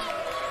 something.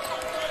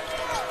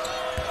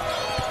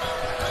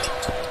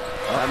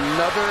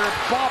 Another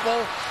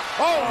bobble.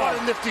 Oh, what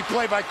a nifty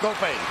play by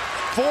Copain.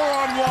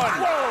 4-on-1.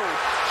 Whoa.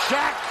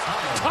 Shaq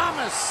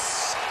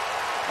Thomas.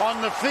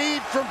 on the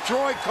feed from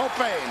Troy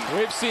Copain.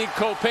 We've seen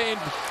Copain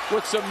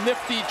with some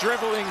nifty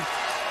dribbling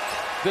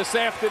this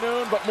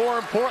afternoon, but more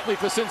importantly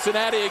for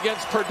Cincinnati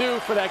against Purdue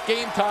for that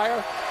game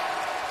tire.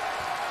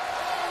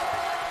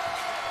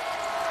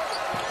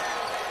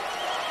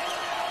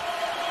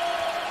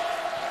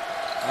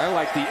 I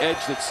like the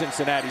edge that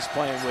Cincinnati's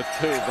playing with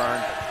too,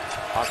 Vern.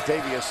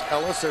 Octavius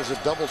Ellis, there's a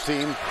double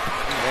team,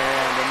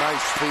 and a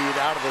nice feed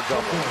out of the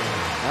double.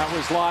 That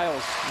was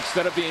Lyles.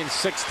 Instead of being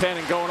 6'10"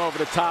 and going over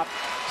the top,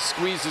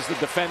 squeezes the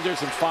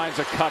defenders and finds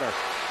a cutter.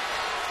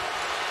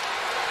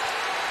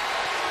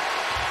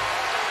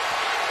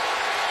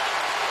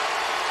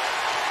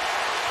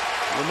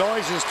 The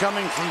noise is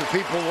coming from the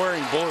people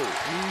wearing blue.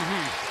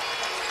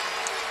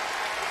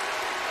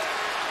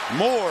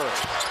 Moore.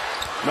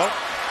 Nope.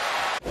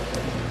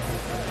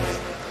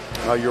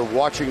 Now you're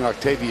watching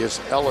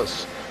Octavius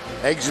Ellis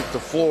exit the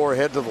floor,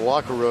 head to the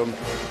locker room,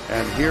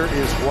 and here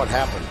is what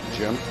happened,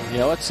 Jim.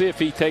 Yeah, let's see if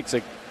he takes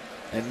a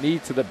knee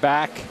to the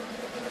back.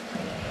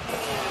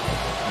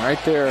 Right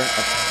there,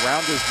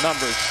 around his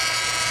numbers.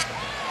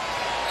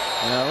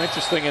 You know,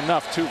 interesting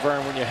enough too,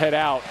 Vern, when you head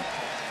out.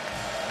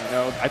 You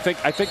know, I think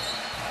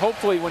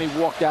hopefully when he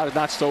walked out, it's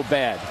not so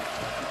bad.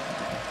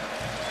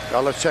 Now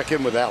let's check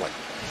in with Alec.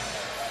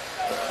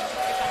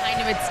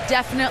 It's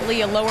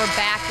definitely a lower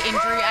back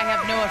injury. I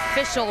have no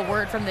official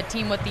word from the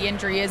team what the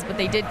injury is, but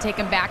they did take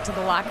him back to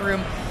the locker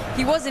room.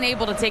 He wasn't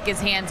able to take his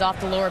hands off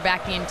the lower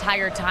back the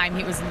entire time.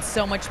 He was in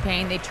so much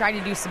pain. They tried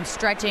to do some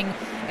stretching,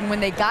 and when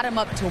they got him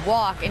up to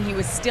walk and he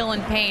was still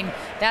in pain,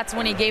 that's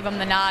when he gave him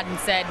the nod and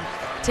said,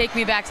 take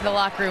me back to the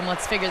locker room.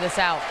 Let's figure this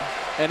out.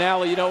 And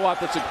Allie, you know what?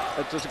 That's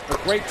a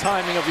great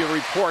timing of your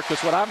report,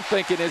 because what I'm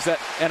thinking is that,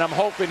 and I'm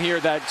hoping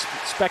here that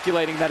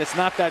speculating that it's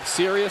not that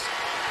serious,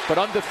 but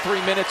under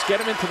 3 minutes,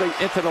 get him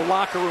into the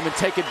locker room and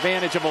take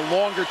advantage of a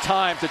longer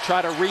time to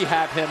try to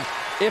rehab him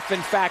if,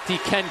 in fact, he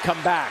can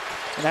come back.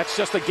 And that's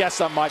just a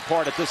guess on my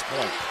part at this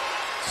point.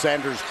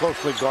 Sanders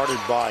closely guarded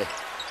by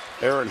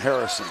Aaron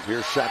Harrison.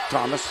 Here's Shaq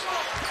Thomas.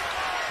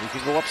 He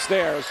can go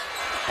upstairs.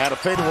 And a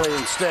fadeaway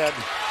instead.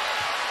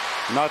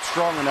 Not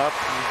strong enough.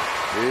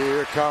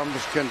 Here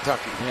comes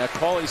Kentucky. Yeah,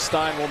 Cauley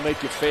Stein will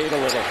make you fade a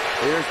little.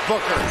 Here's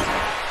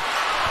Booker.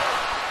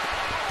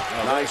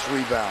 Nice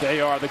rebound. They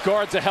are. The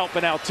guards are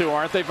helping out too,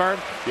 aren't they, Vern?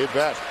 You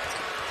bet.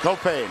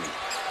 Copain.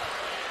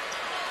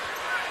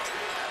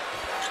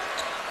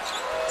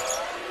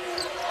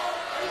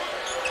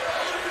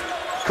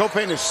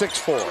 Copain is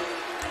 6'4".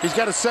 He's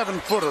got a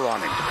 7-footer on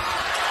him.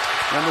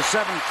 And the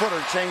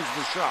 7-footer changed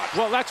the shot.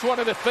 Well, that's one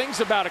of the things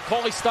about it.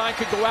 Cauley Stein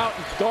could go out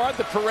and guard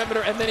the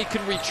perimeter, and then he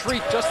can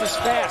retreat just as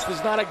fast.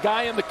 There's not a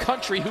guy in the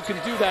country who can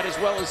do that as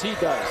well as he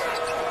does.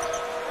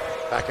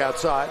 Back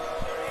outside.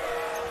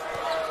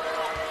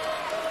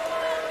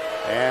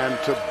 And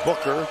to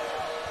Booker.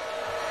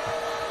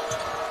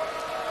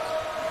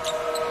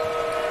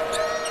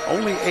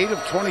 Only 8 of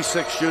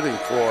 26 shooting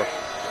for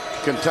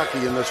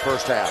Kentucky in this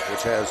first half,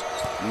 which has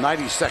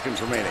 90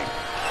 seconds remaining.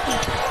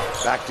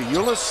 Back to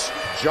Ulis.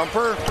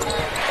 Jumper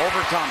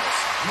over Thomas.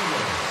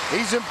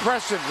 He's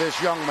impressive, this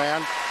young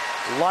man.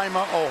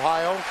 Lima,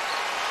 Ohio.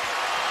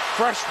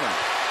 Freshman.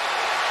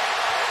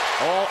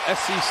 All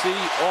SEC,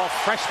 all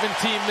freshman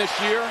team this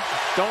year.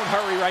 Don't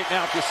hurry right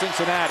now if you're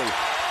Cincinnati.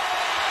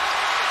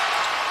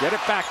 Get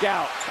it back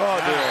out. Oh,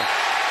 dear.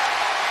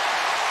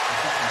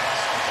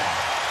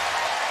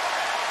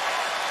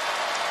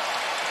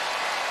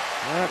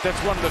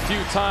 That's one of the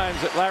few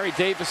times that Larry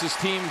Davis's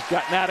team's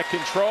gotten out of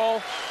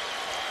control.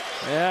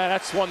 Yeah,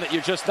 that's one that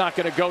you're just not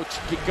going to go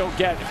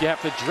get. If you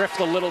have to drift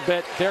a little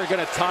bit, they're going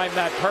to time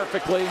that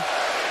perfectly.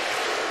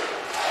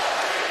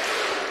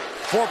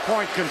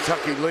 4-point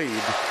Kentucky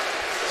lead.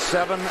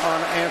 7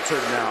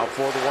 unanswered now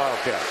for the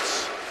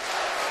Wildcats.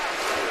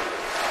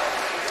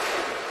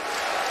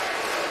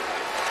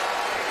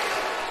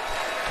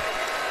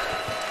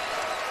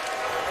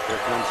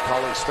 Here comes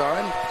Cauley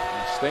Stein.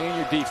 Stay in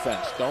your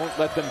defense. Don't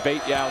let them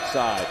bait you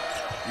outside.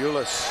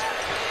 Ulis.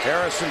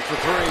 Harrison for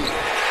 3.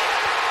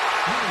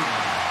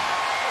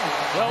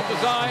 Well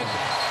designed.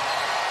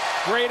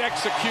 Great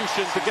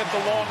execution to get the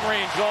long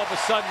range. All of a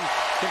sudden,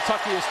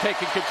 Kentucky is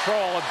taking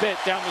control a bit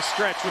down the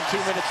stretch with 2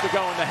 minutes to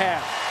go in the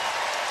half.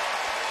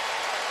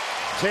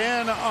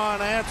 10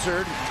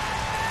 unanswered.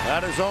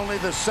 That is only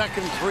the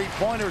second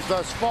 3-pointers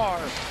thus far.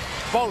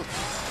 Both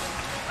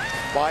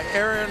by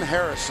Aaron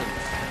Harrison.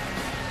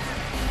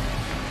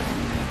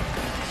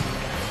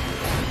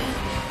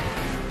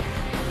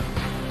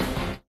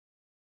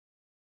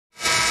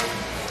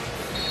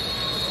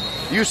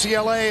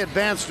 UCLA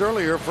advanced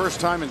earlier,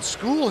 first time in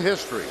school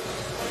history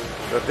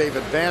that they've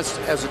advanced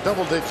as a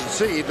double-digit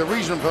seed. The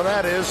reason for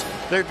that is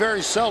they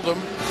very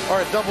seldom are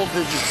a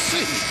double-digit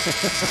seed.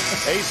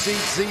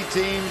 ACC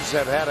teams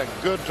have had a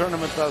good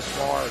tournament thus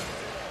far.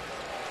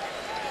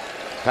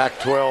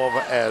 Pac-12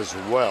 as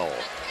well.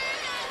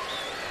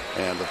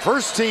 And the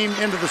first team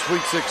into the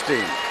Sweet 16,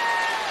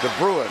 the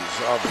Bruins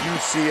of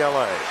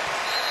UCLA.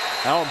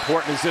 How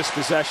important is this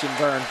possession,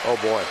 Vern? Oh,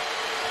 boy.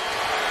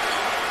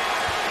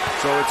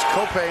 So it's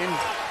Copain.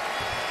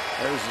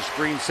 There's the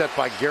screen set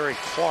by Gary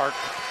Clark.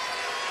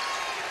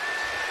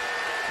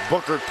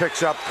 Booker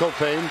picks up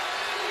Copain.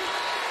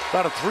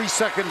 About a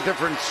 3-second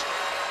difference.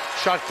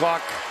 Shot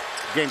clock,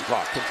 game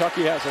clock.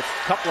 Kentucky has a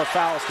couple of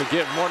fouls to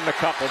give, more than a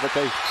couple, but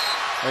they're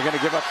going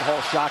to give up the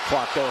whole shot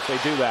clock, though, if they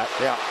do that.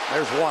 Yeah,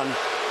 there's one.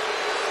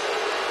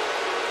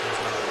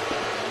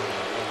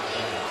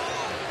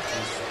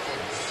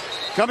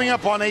 Coming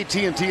up on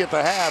AT&T at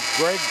the half,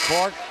 Greg,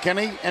 Clark,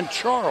 Kenny, and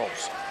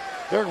Charles.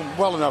 They're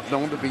well enough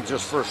known to be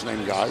just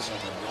first-name guys.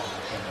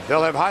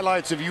 They'll have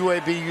highlights of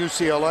UAB,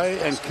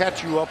 UCLA, and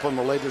catch you up on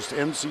the latest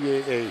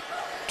NCAA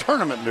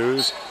tournament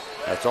news.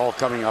 That's all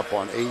coming up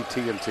on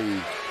AT&T at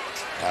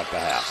the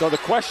half. So the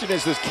question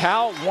is, does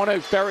Cal want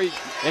to bury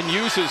and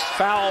use his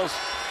fouls,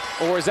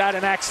 or is that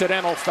an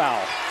accidental foul?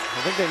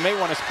 I think they may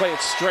want to play it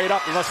straight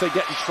up unless they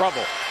get in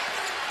trouble.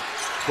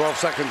 12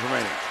 seconds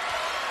remaining.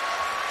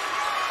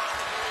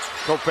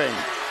 Copain.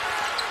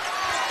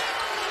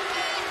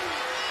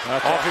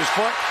 Off his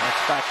foot.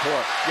 That's back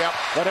court. Yep.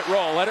 Let it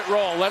roll, let it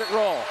roll, let it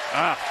roll.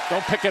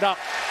 Don't pick it up.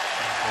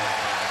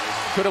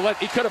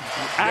 He could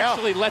have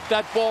actually let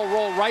that ball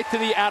roll right to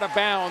the out of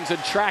bounds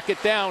and track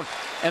it down,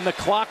 and the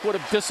clock would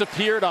have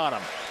disappeared on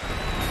him.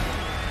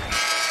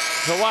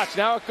 So watch,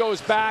 now it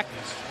goes back.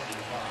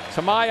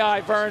 To my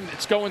eye, Vern,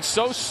 it's going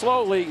so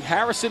slowly.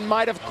 Harrison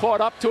might have caught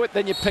up to it,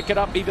 then you pick it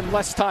up even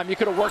less time. You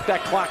could have worked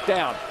that clock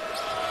down.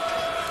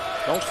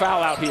 Don't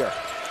foul out here.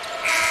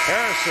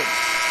 Harrison.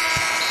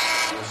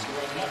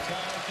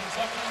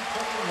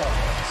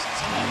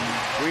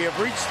 We have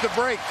reached the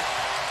break.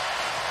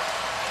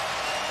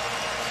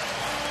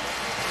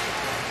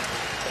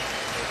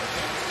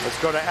 Let's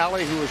go to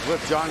Allie, who is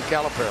with John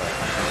Calipari.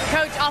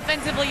 Coach,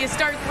 offensively, you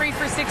start 3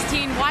 for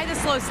 16. Why the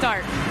slow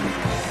start?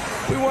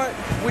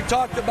 We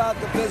talked about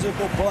the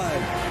physical play.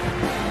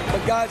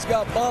 The guys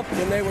got bumped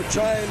and they were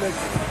trying to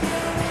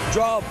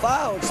draw a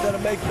foul instead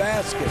of make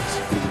baskets.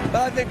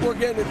 But I think we're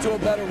getting into a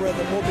better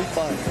rhythm. We'll be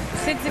fine.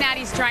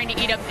 Cincinnati's trying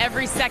to eat up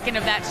every second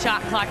of that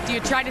shot clock. Do you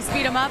try to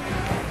speed them up?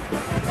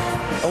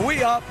 Are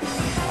we up?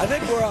 I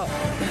think we're up.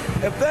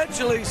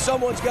 Eventually,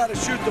 someone's got to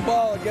shoot the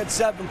ball against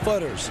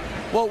 7-footers.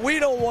 What we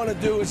don't want to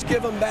do is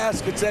give them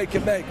baskets they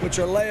can make, which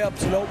are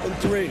layups and open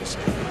threes.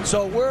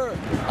 So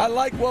I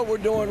like what we're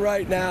doing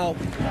right now.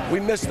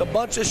 We missed a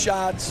bunch of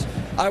shots.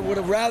 I would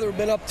have rather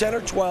been up 10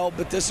 or 12,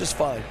 but this is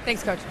fine.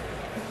 Thanks, Coach.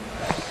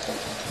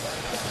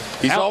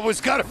 He's always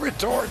got a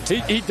retort.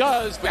 He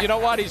does, but you know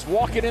what? He's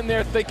walking in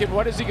there thinking,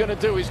 what is he going to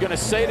do? He's going to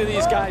say to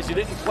these guys, you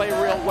didn't play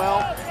real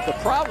well. The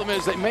problem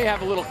is they may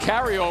have a little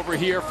carryover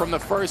here from the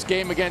first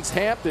game against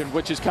Hampton,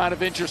 which is kind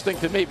of interesting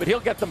to me, but he'll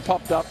get them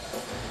pumped up.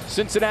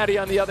 Cincinnati,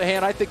 on the other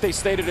hand, I think they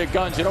stay to their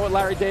guns. You know what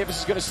Larry Davis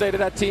is going to say to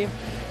that team?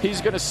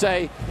 He's going to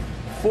say,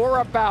 for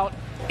about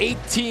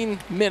 18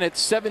 minutes,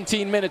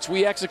 17 minutes,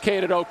 we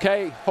executed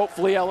okay.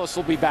 Hopefully Ellis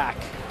will be back.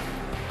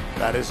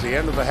 That is the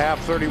end of the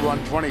half,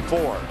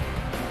 31-24.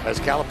 As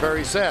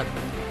Calipari said,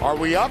 are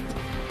we up?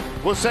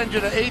 We'll send you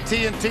to AT&T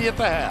at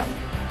the half.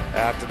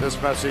 After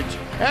this message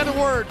and a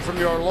word from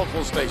your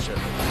local station.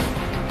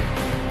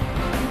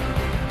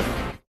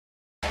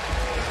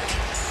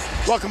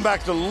 Welcome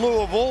back to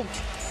Louisville.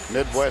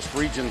 Midwest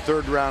Region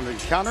third-round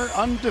encounter.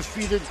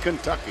 Undefeated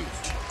Kentucky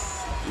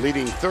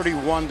leading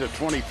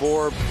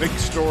 31-24. Big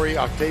story,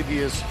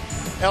 Octavius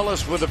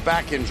Ellis with a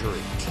back injury.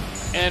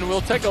 And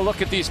we'll take a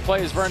look at these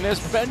plays, Vern.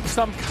 There's been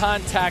some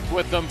contact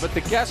with them, but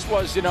the guess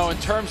was, you know, in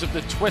terms of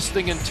the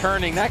twisting and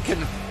turning, that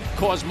can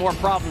cause more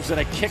problems than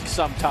a kick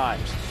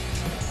sometimes.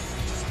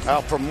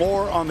 For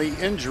more on the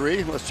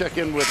injury, let's check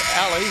in with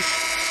Allie.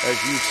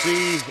 As you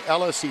see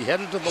Ellis, he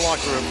headed to the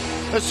locker room.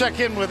 Let's check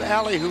in with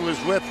Allie, who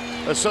is with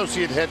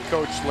Associate Head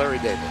Coach Larry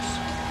Davis.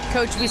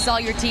 Coach, we saw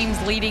your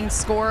team's leading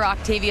scorer,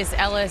 Octavius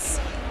Ellis,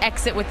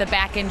 exit with the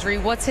back injury.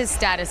 What's his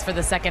status for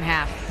the second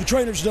half? The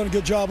trainer's done a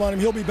good job on him.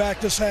 He'll be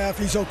back this half.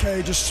 He's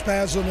okay, just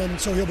spasm, and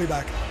so he'll be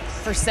back.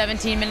 For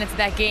 17 minutes of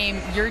that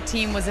game, your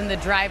team was in the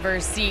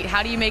driver's seat.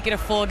 How do you make it a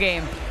full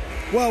game?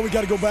 Well, we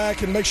got to go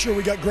back and make sure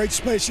we got great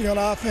spacing on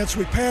offense.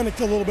 We panicked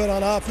a little bit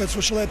on offense,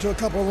 which led to a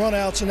couple of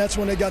runouts, and that's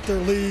when they got their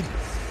lead.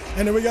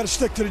 And then we got to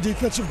stick to the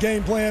defensive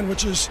game plan,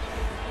 which is,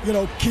 you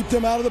know, keep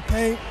them out of the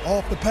paint,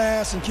 off the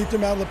pass, and keep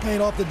them out of the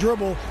paint, off the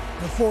dribble,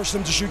 and force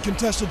them to shoot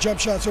contested jump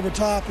shots over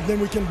top, and then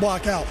we can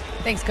block out.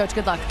 Thanks, Coach.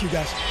 Good luck. Thank you,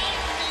 guys.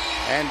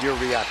 And your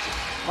reaction?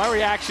 My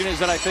reaction is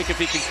that I think if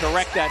he can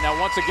correct that. Now,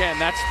 once again,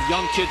 that's the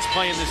young kids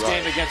playing this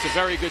game against a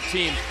very good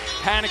team.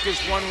 Panic is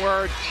one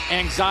word,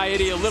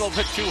 anxiety a little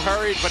bit too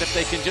hurried, but if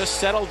they can just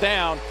settle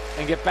down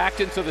and get back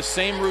into the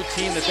same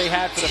routine that they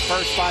had for the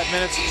first 5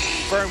 minutes,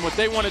 Vern, what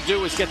they want to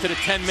do is get to the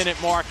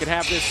 10-minute mark and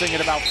have this thing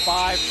at about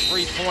 5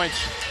 3-points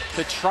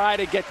to try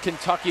to get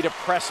Kentucky to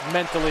press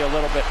mentally a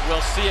little bit.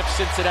 We'll see if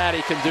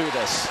Cincinnati can do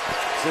this.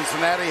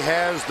 Cincinnati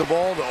has the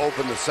ball to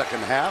open the second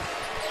half.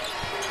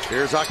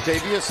 Here's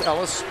Octavius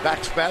Ellis,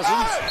 back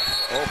spasms.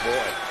 Oh,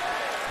 boy.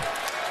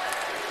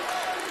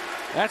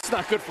 That's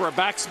not good for a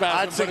back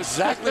spasm. That's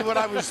exactly what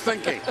I was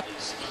thinking.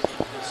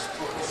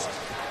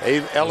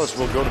 Ellis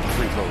will go to the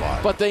free throw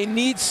line. But they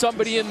need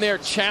somebody in there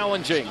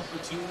challenging.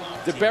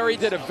 DeBerry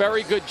did a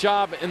very good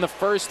job in the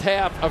first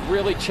half of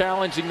really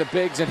challenging the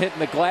bigs and hitting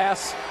the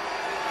glass.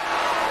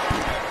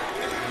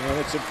 And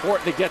it's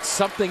important to get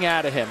something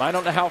out of him. I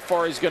don't know how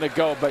far he's going to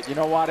go, but you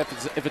know what?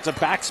 If it's a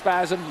back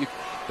spasm,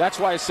 that's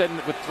why I said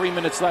with 3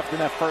 minutes left in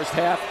that first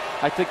half,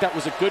 I think that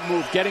was a good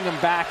move, getting him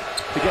back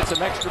to get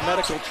some extra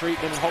medical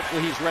treatment, and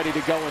hopefully he's ready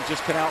to go and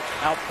just can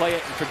outplay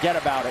it and forget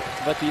about it.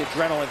 Let the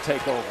adrenaline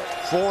take over.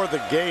 For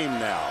the game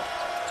now,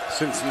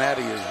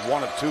 Cincinnati is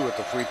 1 of 2 at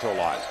the free throw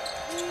line.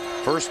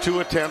 First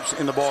 2 attempts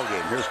in the ball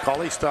game. Here's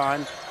Cauley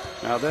Stein.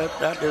 Now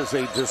that is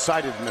a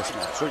decided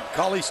mismatch. So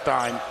Cauley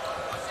Stein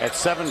at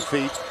 7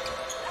 feet,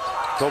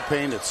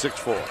 Copain at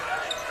 6'4".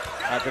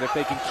 But if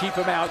they can keep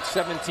him out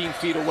 17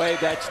 feet away,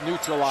 that's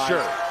neutralized.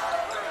 Sure.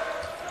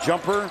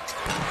 Jumper,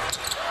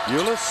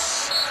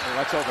 Ulis. Well,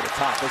 that's over the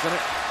top, isn't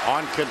it?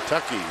 On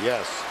Kentucky,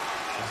 yes.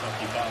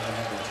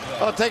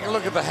 Well, take a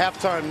look at the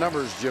halftime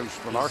numbers, Jim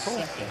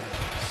Spanarkel.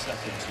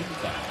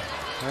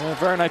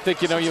 Vern, I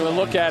think, you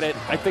look at it,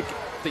 I think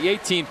the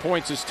 18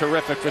 points is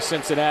terrific for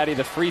Cincinnati,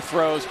 the free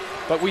throws.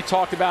 But we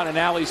talked about, in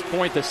Allie's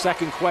point, the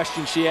second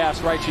question she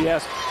asked, right? She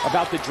asked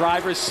about the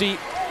driver's seat.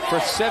 For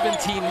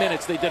 17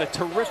 minutes, they did a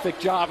terrific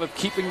job of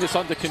keeping this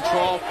under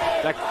control.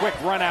 That quick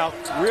run out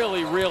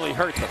really, really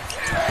hurt them.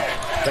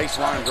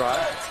 Baseline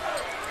drive.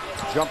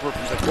 Jumper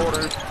from the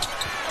quarter.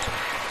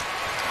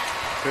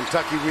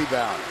 Kentucky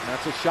rebound.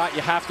 That's a shot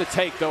you have to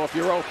take, though, if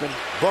you're open.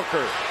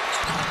 Booker.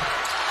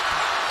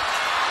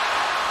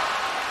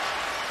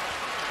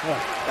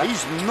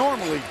 He's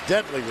normally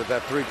deadly with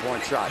that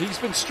three-point shot. He's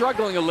been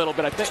struggling a little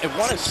bit. I think it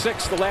 1 of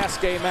 6 the last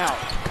game out.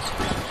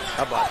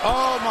 How about?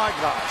 Oh my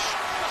gosh.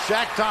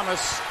 Shaq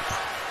Thomas,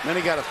 then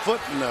he got a foot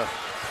in the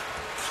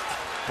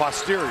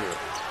posterior.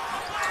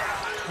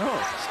 Oh,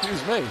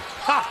 excuse me.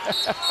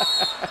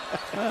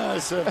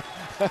 It's a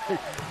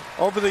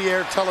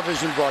over-the-air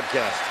television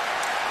broadcast.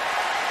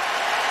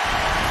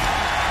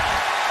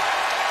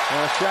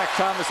 Well, Shaq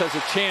Thomas has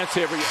a chance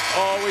here, but you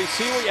always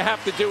see what you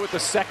have to do with the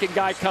second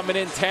guy coming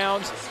in,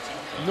 Towns.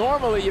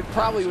 Normally, you'd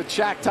probably, with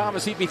Shaq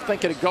Thomas, he'd be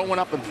thinking of going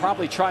up and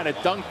probably trying to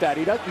dunk that.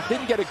 He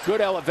didn't get a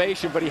good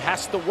elevation, but he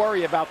has to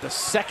worry about the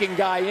second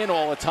guy in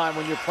all the time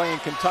when you're playing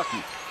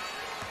Kentucky.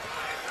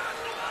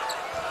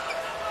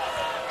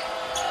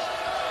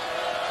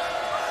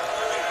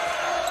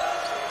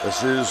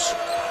 This is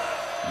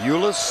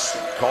Ulis,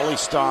 Cauley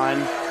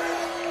Stein,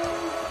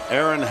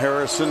 Aaron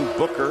Harrison,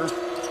 Booker,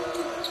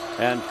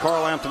 and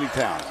Karl Anthony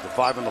Towns, the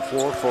 5 on the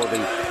floor for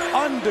the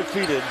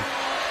undefeated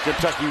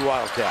Kentucky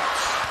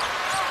Wildcats.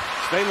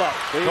 Stay low.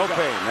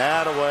 Copain,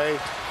 that away.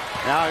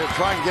 Now he'll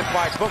try and get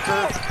by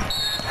Booker.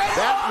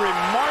 That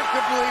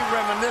remarkably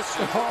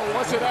reminiscent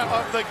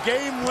of the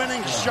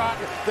game-winning shot,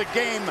 the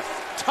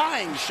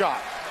game-tying shot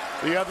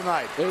the other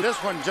night. This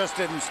one just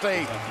didn't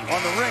stay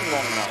on the ring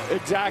long enough.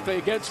 Exactly.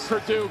 Against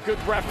Purdue, good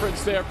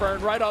reference there,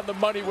 Byrne. Right on the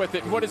money with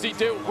it. And what does he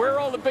do? Where are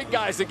all the big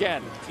guys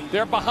again?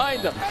 They're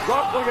behind him.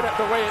 Well, look at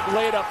the way it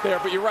laid up there.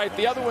 But you're right.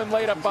 The other one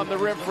laid up on the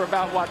rim for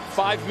about, what,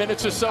 5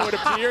 minutes or so, it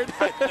appeared?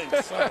 I think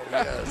so,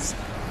 yes.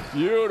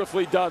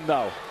 Beautifully done,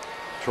 though.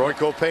 Troy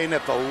Copain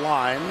at the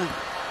line.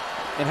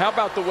 And how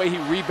about the way he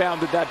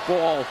rebounded that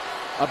ball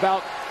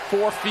about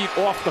 4 feet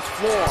off the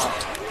floor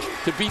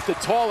to beat the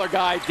taller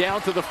guy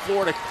down to the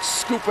floor to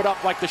scoop it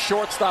up like the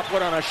shortstop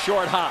would on a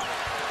short hop.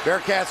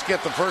 Bearcats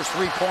get the first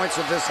 3 points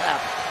of this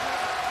half.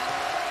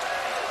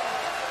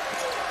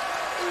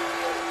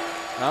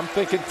 I'm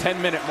thinking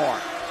 10-minute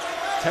mark.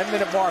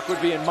 10-minute mark would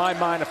be in my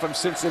mind if I'm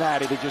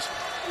Cincinnati, to just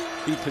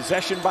be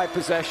possession by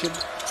possession.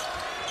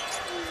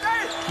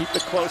 Keep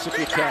it close if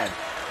you can.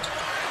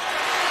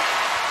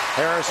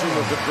 Harrison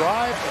with the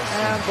drive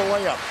and the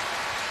layup.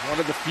 One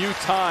of the few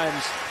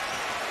times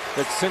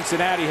that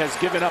Cincinnati has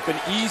given up an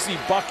easy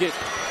bucket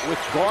with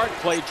guard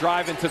play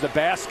driving to the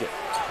basket.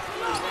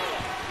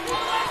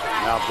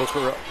 Now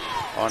Booker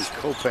on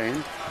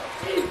Copain.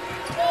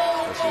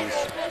 This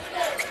is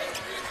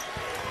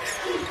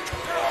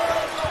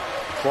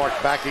Clark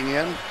backing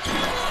in.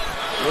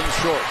 A little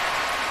short.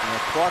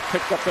 Clark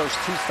picked up those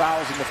 2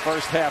 fouls in the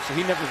first half, so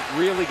he never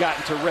really got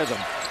into rhythm.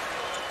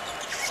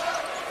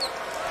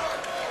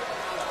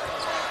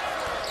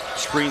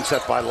 Screen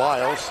set by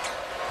Lyles.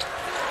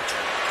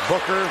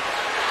 Booker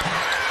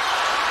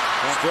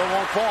still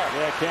won't fall.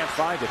 Yeah, can't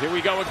find it. Here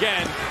we go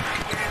again.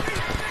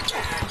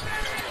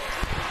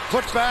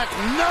 Put back,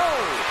 no!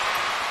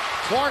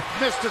 Clark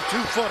missed a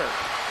 2-footer.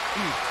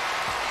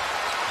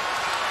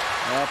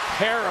 A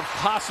pair of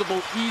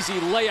possible easy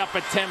layup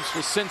attempts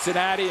for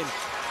Cincinnati, and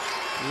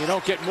you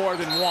don't get more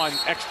than one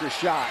extra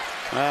shot.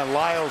 And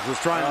Lyles was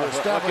trying to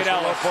establish a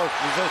low post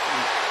position.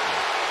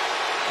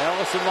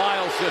 Ellis and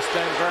Lyles just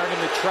then burning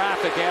the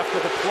traffic after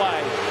the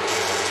play.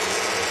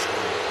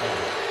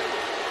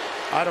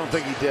 I don't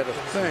think he did a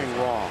thing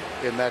wrong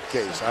in that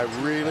case.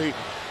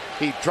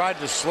 He tried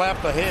to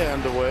slap the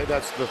hand away.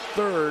 That's the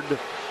 3rd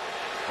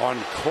on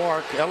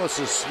Clark. Ellis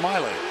is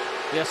smiling.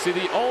 Yeah, see,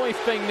 the only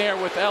thing there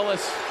with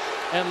Ellis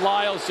and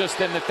Lyles just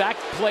then, that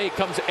play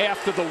comes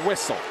after the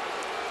whistle.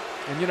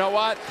 And you know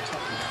what?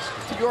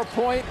 To your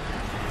point,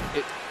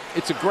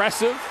 it's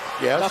aggressive.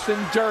 Yes. Nothing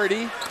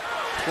dirty.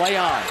 Play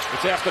on.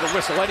 It's after the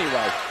whistle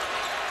anyway.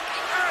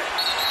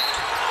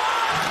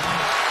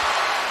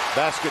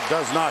 Basket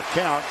does not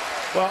count.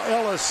 Well,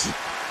 Ellis,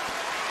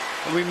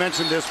 we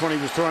mentioned this when he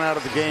was thrown out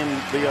of the game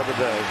the other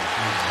day.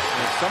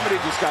 And somebody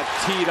just got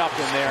teed up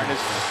in there, and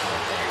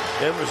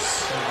it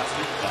was.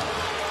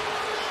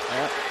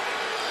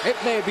 It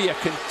may be a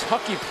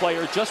Kentucky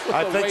player just with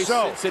the way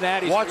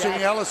Cincinnati's watching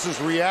reaction. Ellis's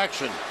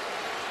reaction.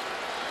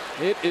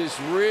 It is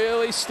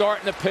really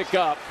starting to pick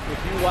up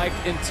if you like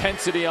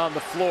intensity on the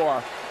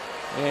floor.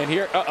 And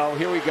here,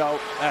 here we go.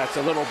 That's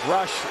a little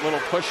brush, a little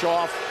push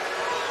off.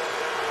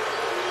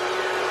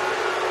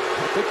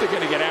 I think they're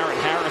going to get Aaron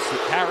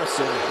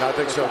Harrison. I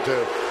think so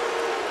too.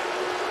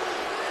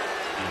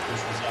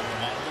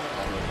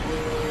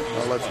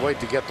 Well, let's wait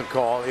to get the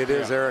call. It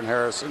is Aaron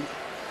Harrison.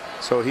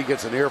 So he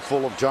gets an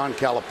earful of John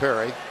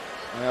Calipari.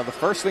 Now, the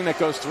first thing that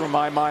goes through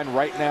my mind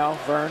right now,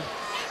 Vern,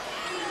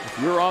 if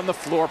you're on the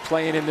floor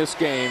playing in this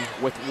game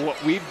with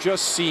what we've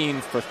just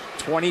seen for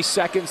 20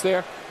 seconds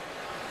there,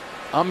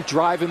 I'm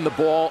driving the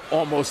ball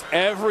almost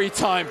every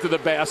time to the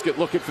basket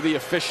looking for the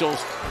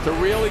officials to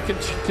really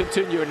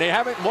continue. And they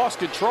haven't lost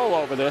control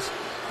over this,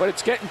 but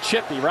it's getting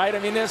chippy, right? I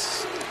mean,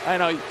 I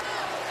know,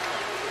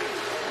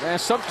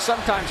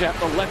 sometimes you have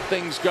to let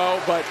things go,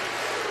 but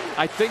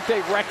I think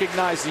they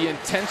recognize the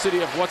intensity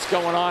of what's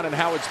going on and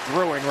how it's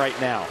brewing right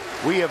now.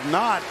 We have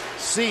not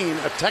seen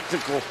a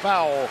technical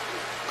foul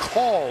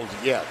called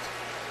yet.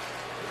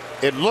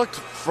 It looked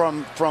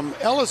from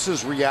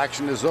Ellis's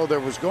reaction as though there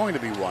was going to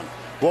be one.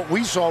 What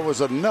we saw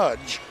was a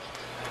nudge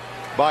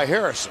by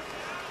Harrison.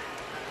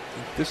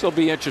 This will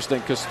be interesting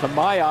because to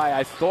my eye,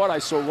 I thought I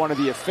saw one of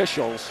the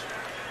officials.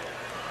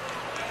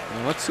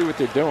 And let's see what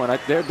they're doing.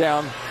 They're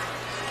down.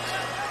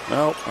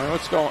 No,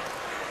 what's going?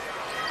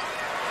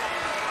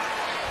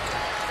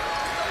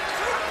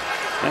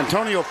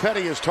 Antonio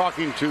Petty is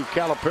talking to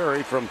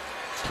Calipari from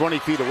 20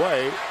 feet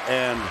away,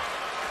 and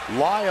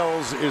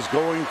Lyles is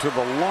going to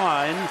the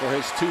line for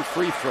his 2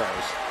 free throws.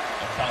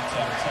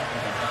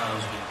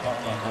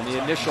 And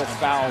the initial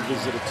foul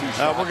gives it a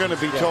 2-shot. We're going to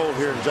be told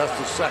here in just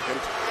a second.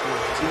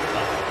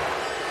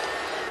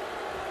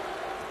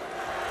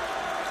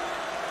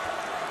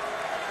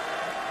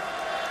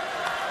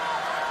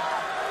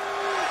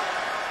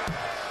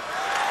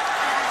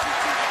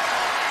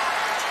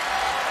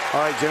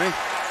 All right, Jimmy.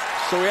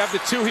 So we have the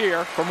 2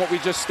 here from what we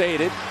just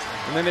stated.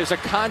 And then there's a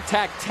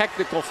contact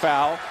technical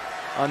foul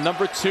on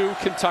number 2,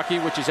 Kentucky,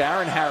 which is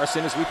Aaron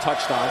Harrison, as we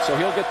touched on. So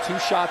he'll get 2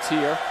 shots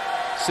here.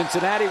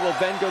 Cincinnati will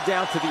then go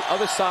down to the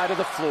other side of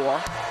the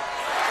floor,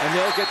 and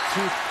they'll get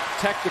 2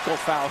 technical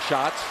foul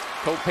shots.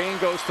 Copain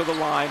goes to the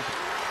line.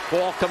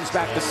 Ball comes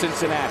back to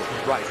Cincinnati.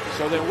 Right.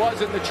 So there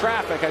was in the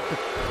traffic. And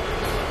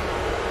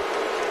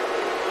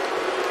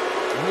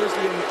here's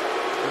the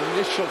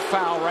initial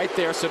foul right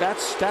there. So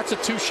that's a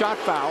 2-shot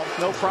foul.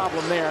 No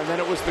problem there. And then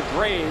it was the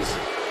Grays.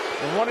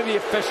 And one of the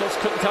officials,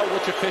 couldn't tell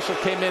which official,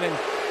 came in and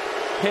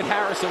hit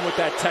Harrison with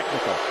that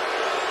technical.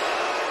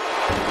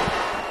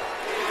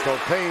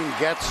 Copain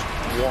gets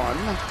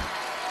 1.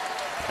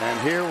 And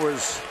here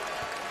was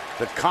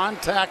the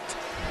contact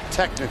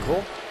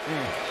technical.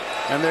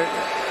 And they're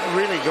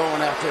really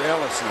going after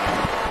Ellis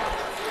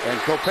now. And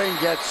Copain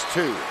gets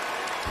 2.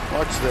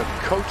 Watch the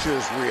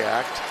coaches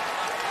react.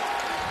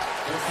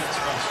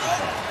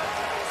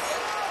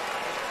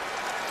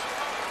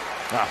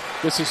 Wow,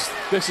 this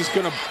is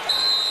gonna.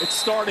 It's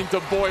starting to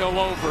boil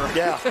over.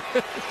 Yeah,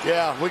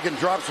 yeah, we can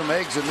drop some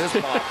eggs in this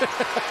pot.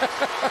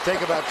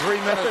 Take about 3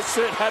 minutes. That's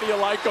it. How do you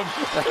like them?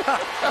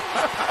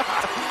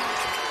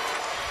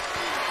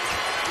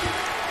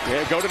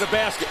 Yeah, go to the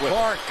basket with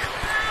Clark.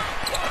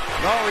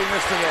 No, he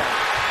missed again.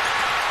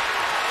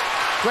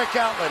 Quick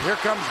outlet. Here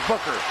comes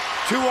Booker.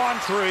 2 on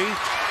 3.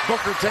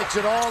 Booker takes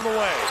it all the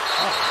way.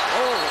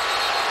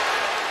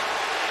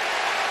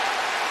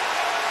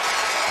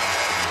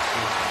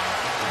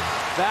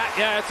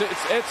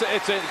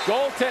 It's a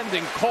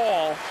goaltending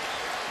call,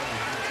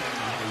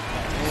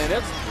 and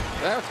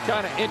that's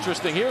kind of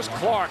interesting. Here's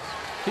Clark.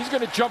 He's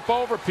going to jump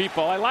over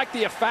people. I like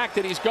the fact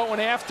that he's going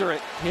after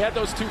it. He had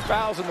those 2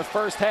 fouls in the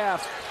first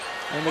half,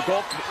 and the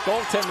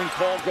goaltending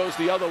call goes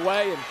the other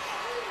way and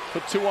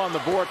put 2 on the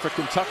board for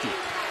Kentucky.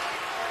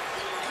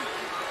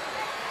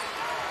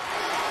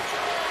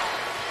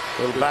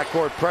 Little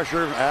backcourt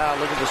pressure. Look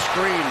at the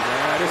screen.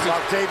 This is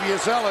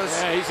Octavius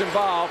Ellis. Yeah, he's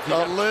involved.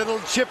 A little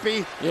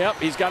chippy. Yep,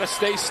 he's got to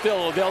stay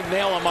still. They'll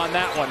nail him on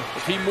that one.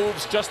 If he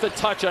moves just a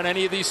touch on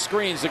any of these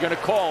screens, they're going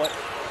to call it.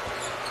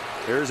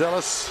 Here's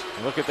Ellis.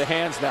 Look at the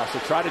hands now. So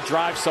try to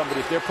drive somebody.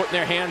 If they're putting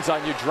their hands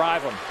on you,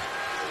 drive them.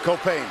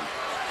 Copain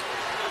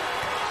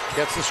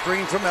gets the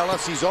screen from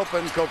Ellis. He's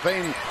open.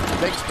 Copain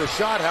takes the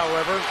shot,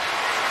 however.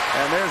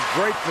 And there's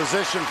great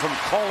position from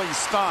Cauley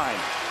Stein.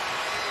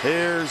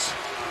 Here's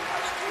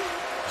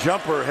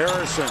jumper,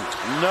 Harrison.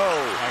 No.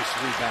 Nice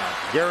rebound.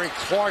 Gary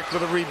Clark for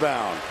the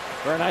rebound.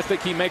 And I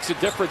think he makes a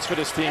difference for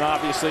this team,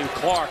 obviously.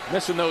 Clark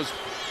missing those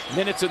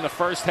minutes in the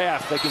first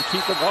half. They can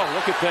keep him. Oh,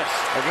 look at this.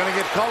 They're going to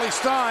get Cauley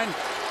Stein.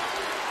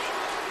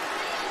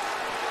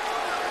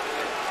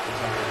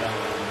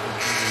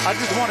 I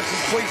just want to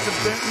complete the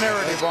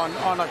narrative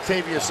on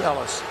Octavius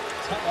Ellis,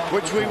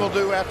 which we will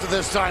do after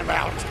this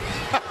timeout.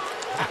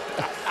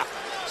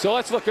 So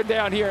let's look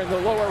down here in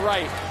the lower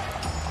right.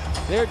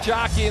 They're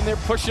jockeying, they're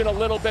pushing a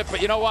little bit,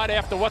 but you know what?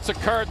 After what's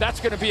occurred, that's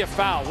going to be a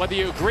foul. Whether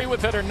you agree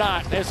with it or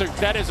not,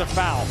 that is a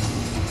foul.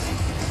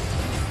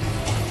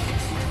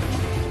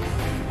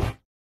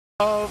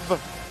 Of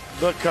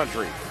the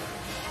country.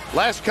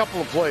 Last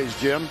couple of plays,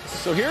 Jim.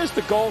 So here's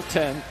the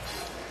goaltend.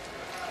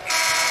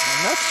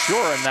 I'm not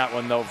sure on that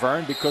one, though,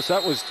 Vern, because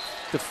that was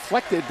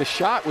deflected. The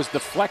shot was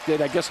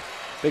deflected. I guess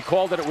they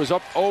called it. It was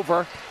up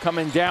over,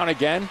 coming down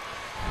again.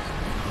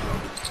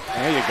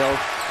 There you go.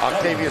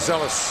 Octavius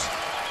Ellis.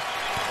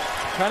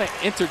 Kind of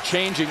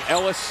interchanging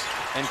Ellis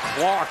and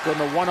Clark on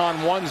the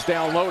one-on-ones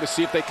down low to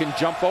see if they can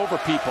jump over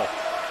people.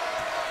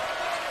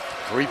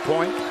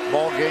 3-point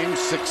ball game,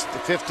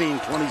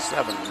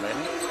 15-27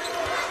 remaining.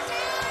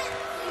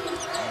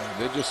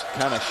 They're just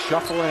kind of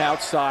shuffling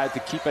outside to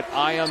keep an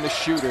eye on the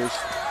shooters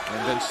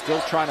and then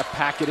still trying to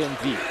pack it in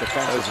deep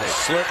defensively. There's a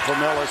slip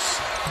from Ellis.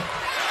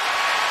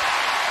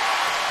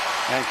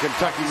 And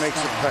Kentucky makes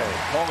it pay.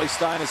 Paulie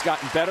Stein has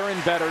gotten better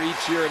and better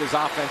each year at his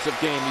offensive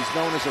game. He's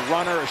known as a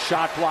runner, a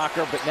shot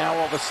blocker, but now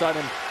all of a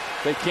sudden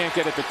they can't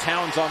get it to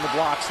Towns on the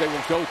blocks. They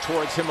will go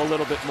towards him a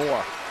little bit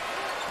more.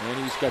 And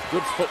he's got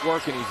good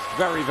footwork, and he's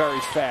very,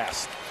 very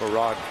fast.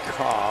 Farad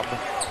Cobb.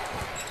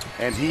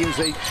 And he is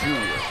a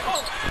junior.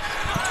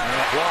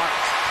 And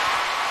blocked.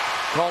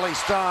 Paulie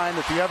Stein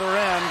at the other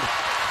end.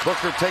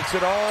 Booker takes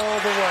it all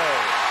the way.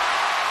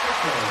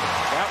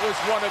 That was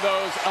one of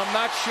those, I'm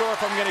not sure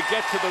if I'm going to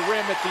get to the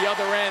rim at the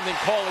other end, and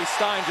Paulie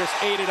Stein just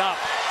ate it up.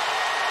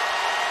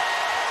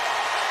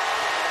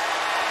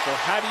 So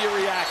how do you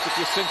react if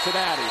you're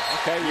Cincinnati?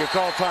 Okay, you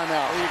call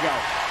timeout. There you go.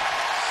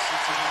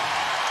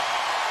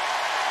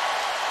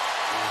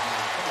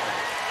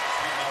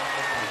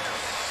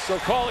 So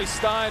Paulie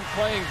Stein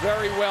playing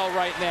very well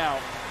right now.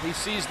 He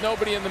sees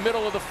nobody in the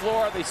middle of the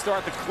floor. They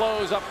start to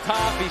close up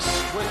top. He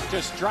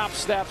just drop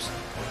steps.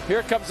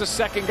 Here comes the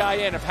second guy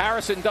in. If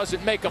Harrison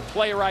doesn't make a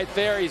play right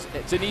there,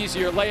 it's an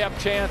easier layup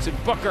chance,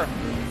 and Booker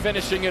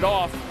finishing it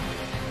off.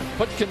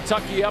 Put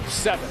Kentucky up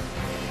 7.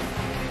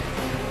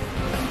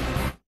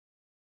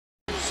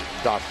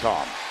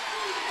 .com.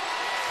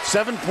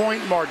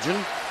 7-point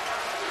margin.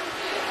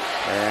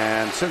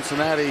 And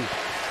Cincinnati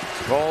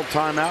called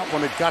timeout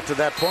when it got to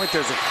that point.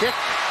 There's a kick.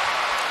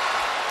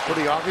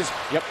 Pretty obvious.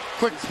 Yep.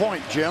 Quick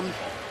point, Jim.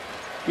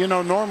 You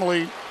know,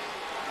 normally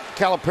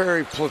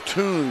Calipari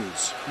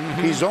platoons.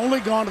 He's only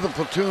gone to the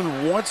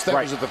platoon once. That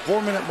was at the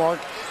 4-minute mark.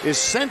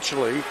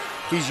 Essentially,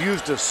 he's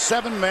used a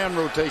 7-man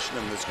rotation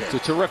in this game. It's a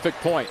terrific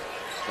point.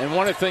 And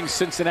one of the things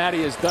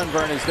Cincinnati has done,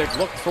 Vern, is they've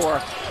looked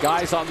for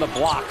guys on the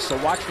block. So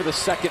watch for the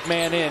second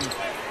man in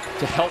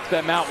to help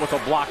them out with a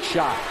block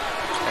shot.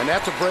 And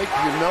at the break,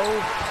 you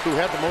know who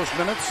had the most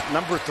minutes?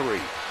 Number 3.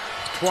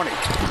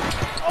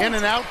 20. In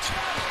and out.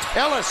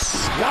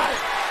 Ellis got it.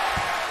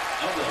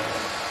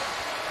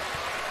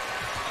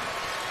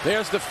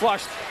 There's the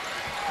flush.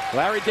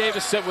 Larry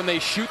Davis said when they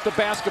shoot the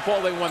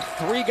basketball, they want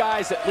 3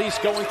 guys at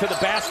least going to the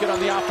basket on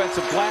the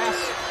offensive glass.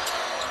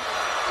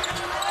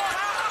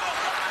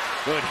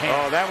 Good hands.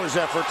 Oh, that was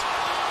effort.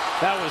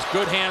 That was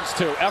good hands,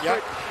 too.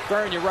 Effort,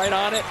 Vern, you're right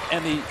on it.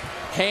 And the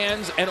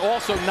hands, and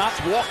also not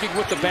walking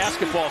with the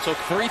basketball. So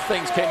 3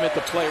 things came into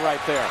play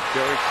right there.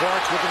 Gary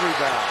Clark with the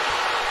rebound.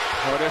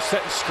 Oh, they're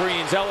setting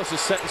screens. Ellis is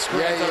setting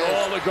screens on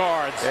all the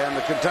guards. And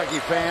the Kentucky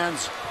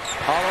fans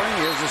hollering.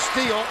 Here's a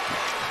steal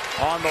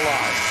on the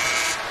line.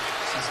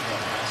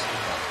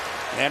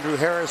 Andrew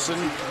Harrison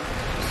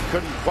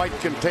couldn't quite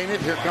contain it.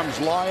 Here comes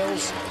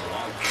Lyles.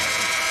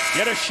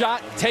 Get a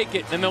shot, take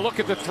it, and then look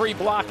at the 3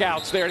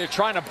 blockouts there. They're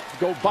trying to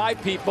go by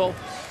people,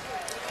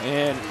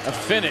 and a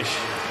finish.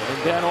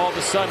 And then all of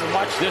a sudden,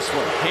 watch this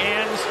one.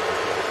 Hands,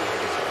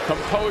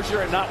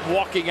 composure, and not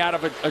walking out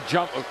of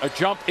a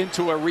jump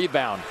into a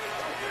rebound.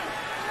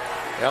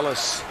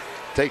 Ellis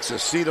takes a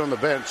seat on the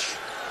bench.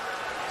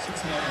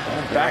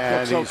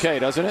 Back looks okay,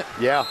 doesn't it?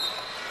 Yeah.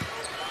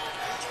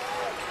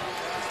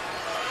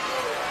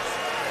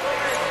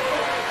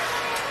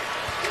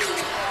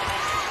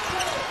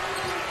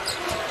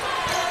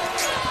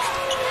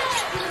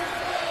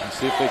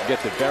 See if they can get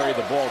to bury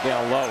the ball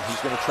down low. He's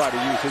going to try to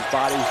use his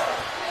body.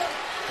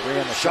 3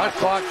 on the shot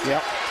clock.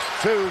 Yep.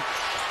 2.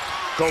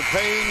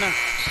 Copain.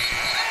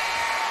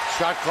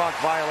 Shot clock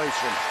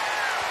violation.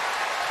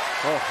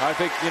 Oh, I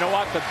think, you know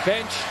what? The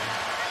bench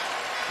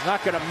is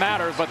not going to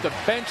matter, but the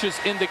bench is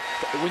in the...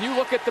 When you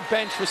look at the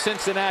bench for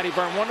Cincinnati,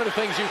 Vern, one of the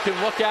things you can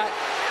look at,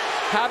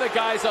 how the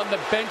guys on the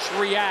bench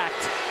react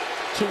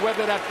to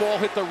whether that ball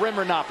hit the rim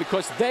or not,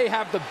 because they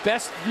have the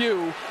best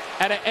view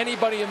out of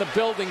anybody in the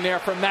building there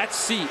from that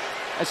seat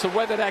as to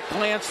whether that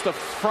glanced the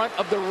front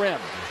of the rim.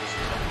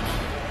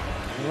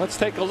 Let's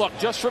take a look.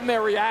 Just from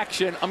their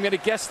reaction, I'm going to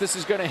guess this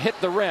is going to hit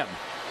the rim.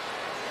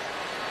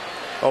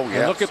 Oh, yes.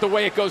 And look at the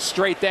way it goes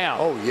straight down.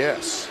 Oh,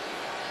 yes.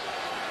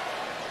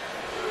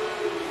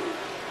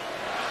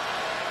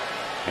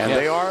 And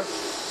they are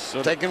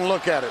taking a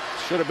look at it.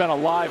 Should have been a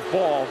live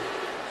ball.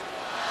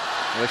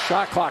 The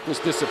shot clock was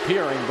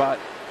disappearing, but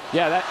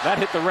yeah, that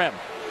hit the rim.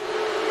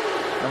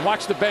 And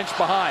watch the bench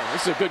behind.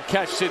 This is a good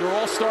catch. See, they're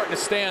all starting to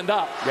stand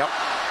up. Yep.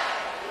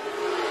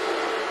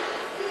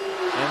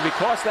 And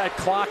because that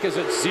clock is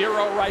at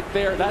 0 right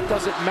there, that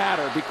doesn't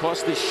matter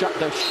because the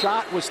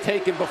shot was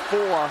taken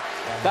before.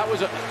 That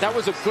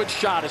was a good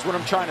shot is what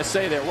I'm trying to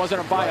say there. It wasn't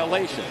a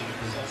violation.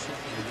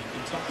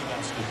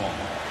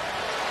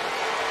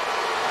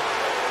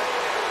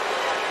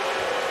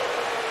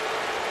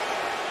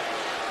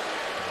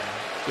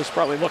 Just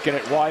probably looking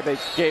at why they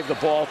gave the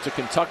ball to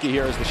Kentucky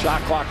here as the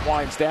shot clock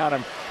winds down. I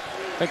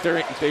think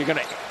they're going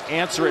to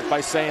answer it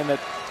by saying that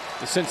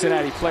the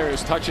Cincinnati player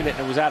is touching it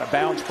and it was out of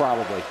bounds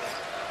probably.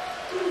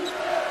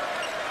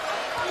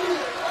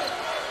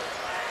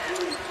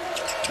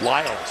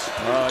 Lyles.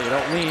 Oh, you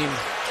don't mean.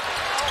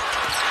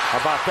 How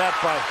about that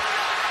by,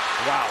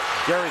 wow,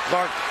 Gary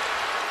Clark.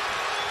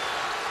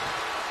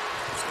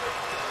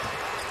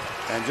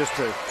 And just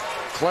to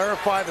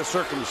clarify the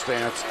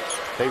circumstance,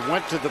 they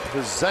went to the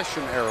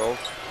possession arrow,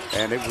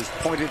 and it was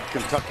pointed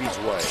Kentucky's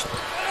way.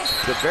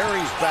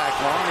 DeBerry's back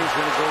on. He's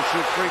going to go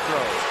shoot free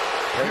throws.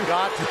 They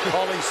got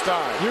Cauley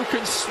Stein. You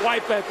can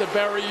swipe at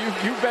DeBerry.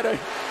 You better.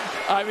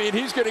 I mean,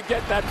 he's going to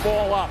get that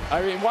ball up.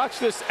 I mean, watch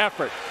this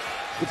effort.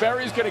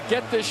 DeBerry's going to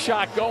get this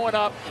shot going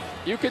up.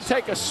 You can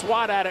take a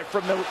swat at it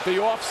from the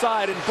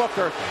offside in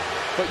Booker,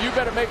 but you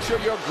better make sure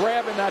you're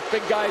grabbing that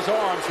big guy's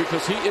arms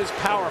because he is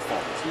powerful.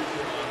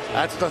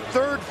 That's the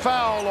third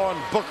foul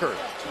on Booker.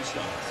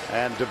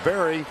 And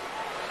DeBerry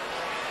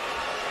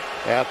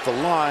at the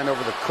line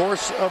over the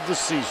course of the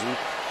season,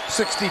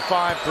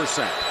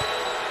 65%.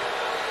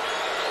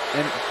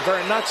 And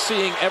they're not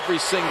seeing every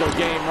single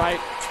game, right,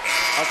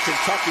 of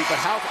Kentucky, but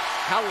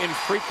how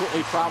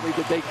infrequently probably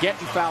did they get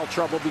in foul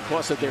trouble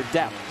because of their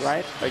depth,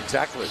 right?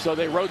 Exactly. So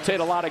they rotate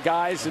a lot of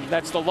guys, and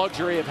that's the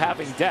luxury of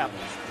having depth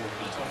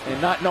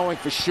and not knowing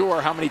for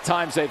sure how many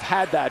times they've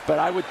had that, but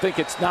I would think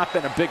it's not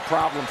been a big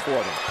problem for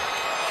them.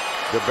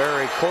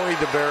 DeBerry, Corey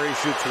DeBerry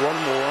shoots one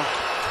more.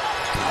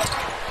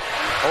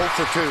 0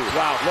 for 2.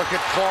 Wow, look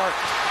at Clark.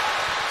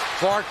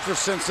 Clark for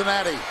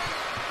Cincinnati.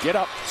 Get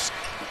up.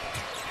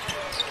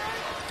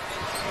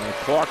 And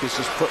Clark is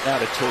just putting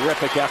out a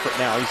terrific effort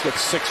now. He's got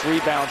 6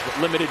 rebounds, but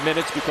limited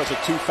minutes because of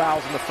 2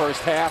 fouls in the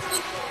first half.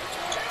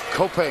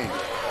 Copain.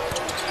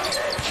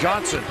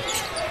 Johnson.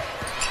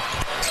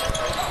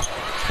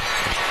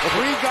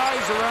 3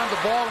 guys around the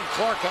ball, and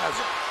Clark has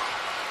it.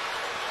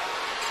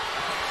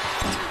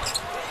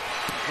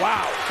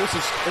 Wow, this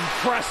is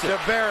impressive.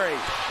 DeBerry.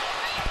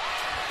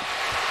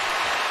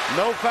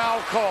 No foul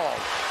called.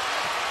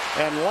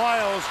 And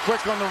Lyles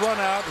quick on the run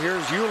out.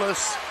 Here's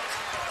Ulis.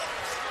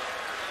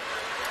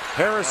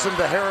 Harrison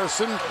to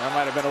Harrison. That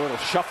might have been a little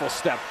shuffle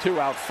step,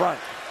 too, out front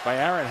by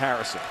Aaron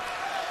Harrison.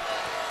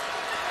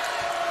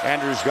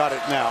 Andrews got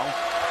it now.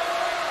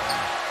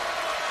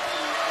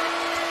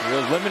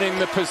 You're limiting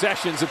the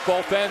possessions at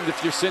both ends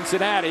if you're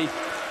Cincinnati.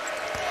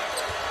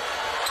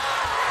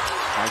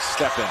 Nice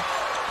step in.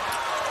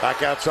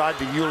 Back outside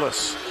to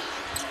Ulis.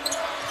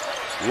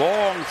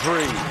 Long 3.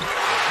 Good 3.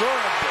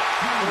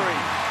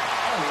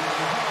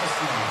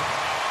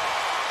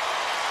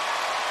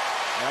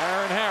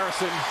 Aaron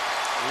Harrison,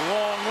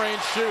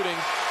 long-range shooting.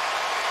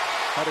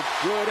 Had a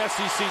good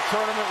SEC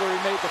tournament where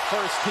he made the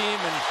first team,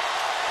 and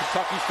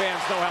Kentucky fans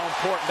know how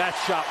important that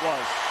shot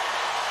was.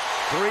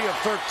 3 of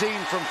 13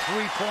 from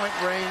three-point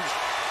range.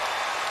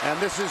 And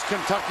this is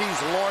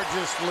Kentucky's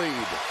largest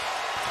lead.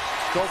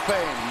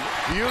 Copain,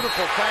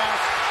 beautiful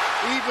pass.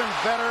 Even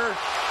better,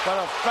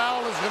 but a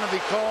foul is going to be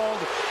called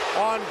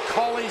on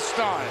Cauley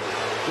Stein.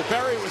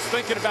 DeBerry was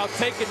thinking about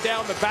taking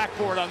down the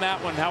backboard on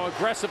that one, how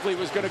aggressively he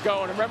was going to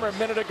go. And remember a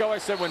minute ago I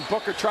said when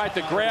Booker tried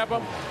to grab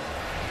him,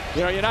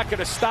 you know, you're not going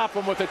to stop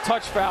him with a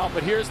touch foul,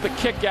 but here's the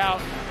kick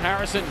out.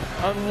 Harrison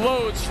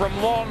unloads from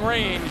long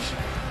range.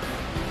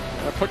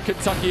 Gonna put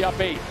Kentucky up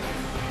 8.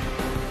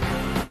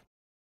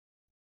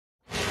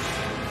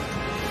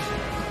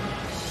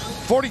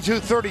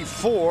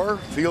 .42-34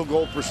 field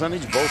goal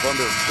percentage, both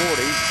under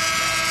 40.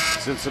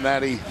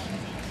 Cincinnati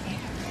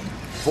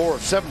 4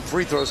 of 7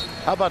 free throws.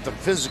 How about the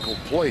physical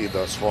play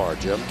thus far,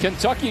 Jim?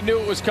 Kentucky knew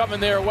it was coming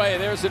their way.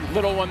 There's a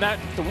little one,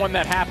 the one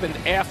that happened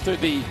after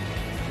the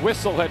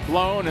whistle had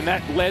blown, and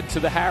that led to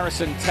the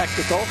Harrison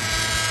technical.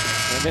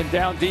 And then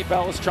down deep,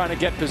 Ellis trying to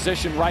get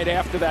position right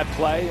after that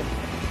play.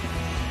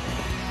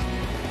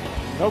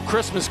 No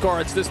Christmas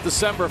cards this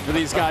December for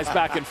these guys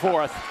back and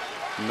forth.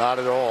 Not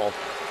at all.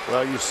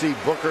 Well, you see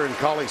Booker and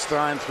Cauley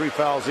Stein, 3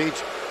 fouls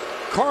each.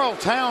 Karl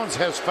Towns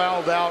has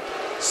fouled out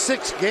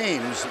 6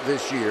 games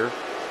this year,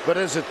 but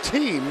as a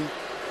team,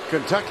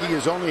 Kentucky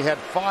has only had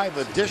 5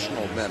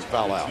 additional men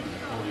foul out.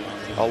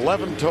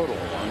 11 total,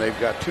 and they've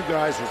got 2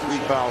 guys with 3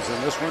 fouls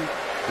in this one.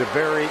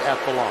 DeBerry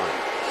at the line.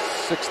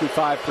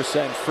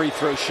 65% free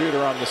throw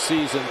shooter on the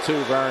season,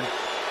 too, Vern.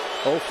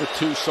 0 for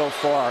 2 so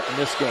far in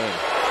this game.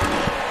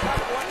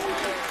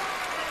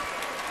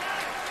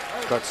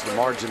 Cuts the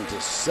margin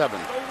to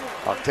 7.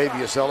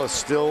 Octavius Ellis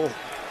still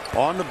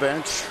on the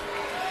bench.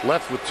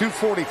 Left with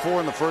 2:44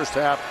 in the first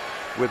half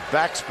with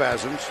back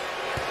spasms.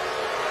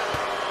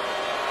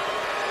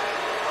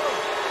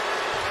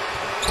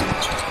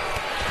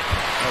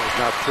 That was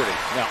not pretty.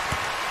 No.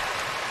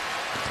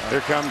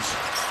 Here comes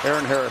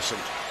Aaron Harrison.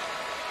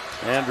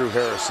 Andrew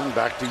Harrison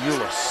back to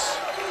Ulis.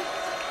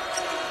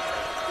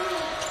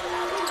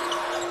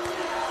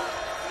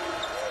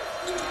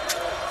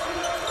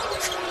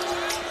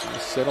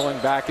 Settling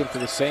back into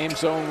the same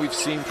zone we've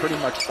seen pretty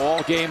much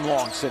all game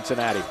long,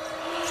 Cincinnati.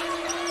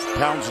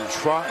 Towns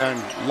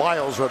and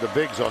Lyles are the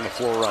bigs on the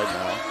floor right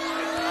now.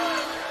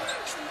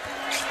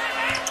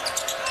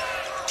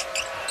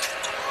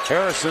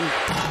 Harrison.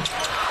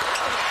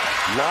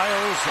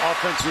 Lyles,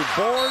 offensive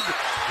board.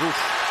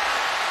 Oof.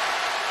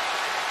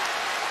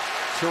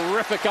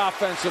 Terrific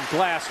offensive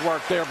glass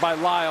work there by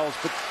Lyles,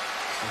 but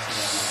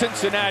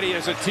Cincinnati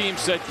as a team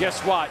said, guess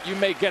what? You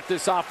may get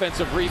this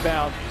offensive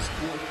rebound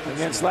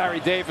against Larry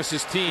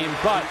Davis's team,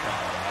 but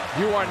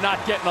you are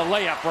not getting a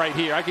layup right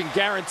here. I can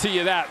guarantee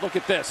you that. Look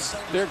at this.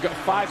 There,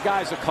 5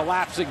 guys are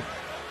collapsing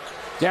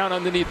down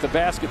underneath the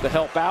basket to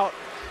help out.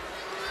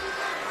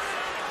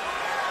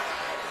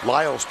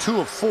 Lyles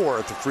 2 of 4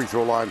 at the free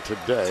throw line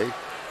today,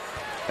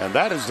 and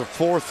that is the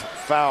 4th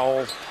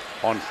foul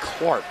on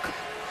Clark.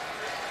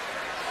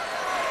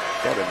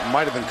 Thought it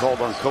might have been called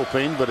on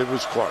Copane, but it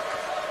was Clark.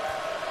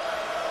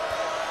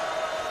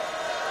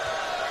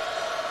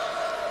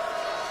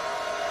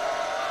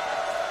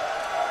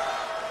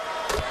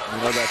 You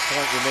know that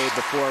point you made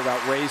before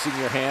about raising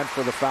your hand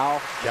for the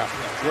foul? Yeah.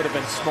 Would have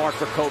been smart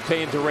for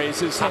Copane to raise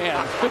his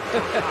hand.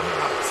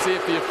 See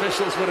if the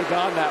officials would have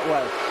gone that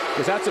way.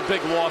 Because that's a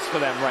big loss for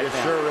them right now.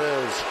 It sure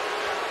is.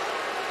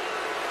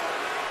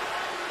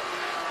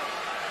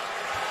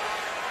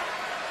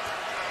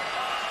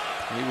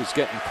 He was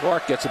getting,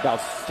 Clark gets about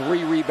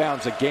 3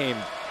 rebounds a game,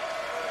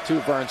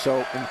 too, Vern.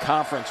 So in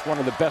conference, one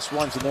of the best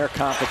ones in their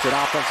conference at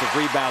offensive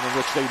rebounding,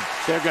 which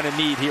they're going to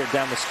need here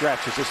down the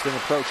stretch as this thing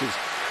approaches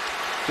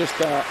just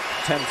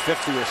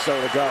 10:50 or so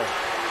to go.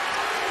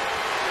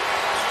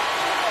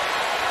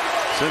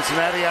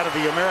 Cincinnati out of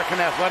the American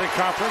Athletic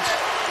Conference.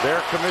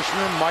 Their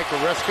commissioner, Mike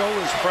Oresco,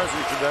 is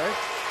present today.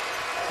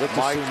 Good to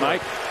see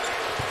Mike.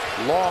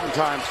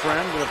 Longtime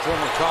friend and a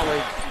former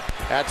colleague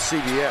at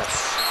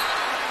CBS.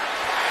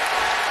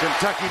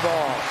 Kentucky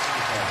ball.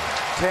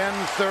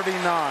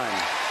 10:39.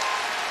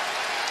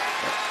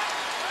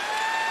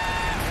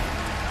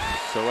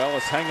 So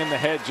Ellis hanging the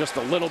head just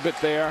a little bit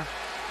there.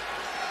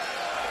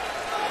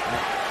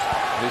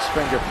 His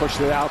finger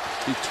pushed it out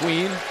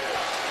between.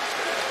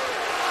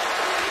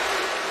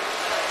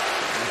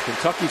 And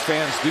Kentucky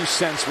fans do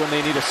sense when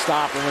they need a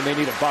stop and when they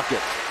need a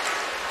bucket.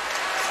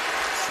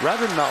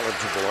 Rather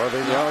knowledgeable, are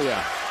they not? Oh,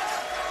 yeah.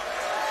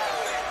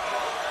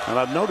 And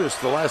I've noticed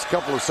the last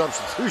couple of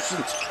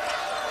substitutions,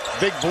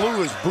 Big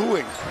Blue is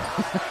booing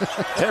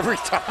every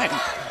time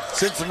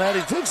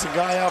Cincinnati takes a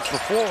guy off the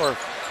floor.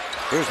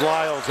 Here's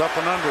Lyles up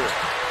and under.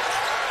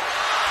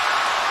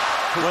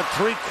 Went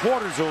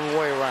 3/4 of the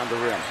way around the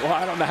rim. Well,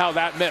 I don't know how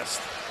that missed.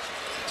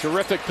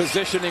 Terrific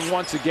positioning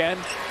once again.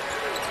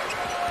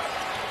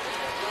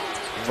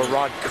 For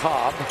Rod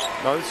Cobb.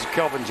 No, this is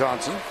Kevin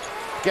Johnson.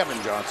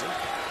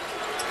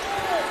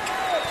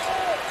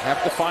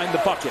 Have to find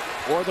the bucket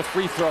or the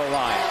free throw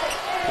line.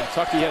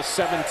 Kentucky has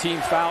 17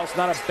 fouls.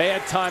 Not a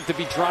bad time to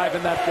be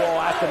driving that ball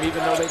at them,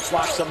 even though they've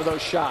blocked some of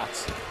those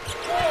shots.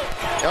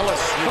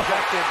 Ellis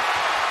rejected.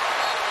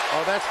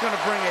 Oh, that's going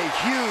to bring a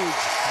huge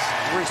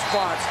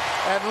response.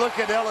 And look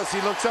at Ellis. He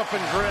looks up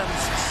and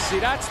grins. See,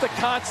 that's the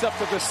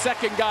concept of the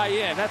second guy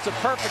in. That's a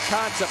perfect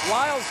concept.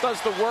 Lyles does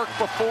the work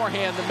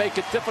beforehand to make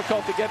it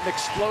difficult to get an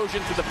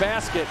explosion to the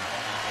basket.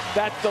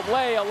 That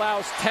delay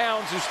allows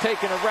Towns, who's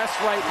taking a rest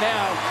right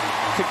now,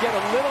 to get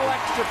a little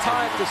extra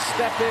time to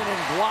step in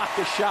and block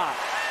the shot.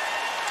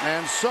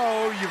 And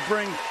so you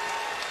bring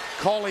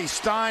Cauley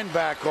Stein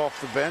back off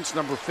the bench,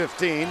 number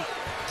 15,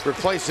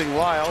 replacing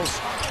Lyles.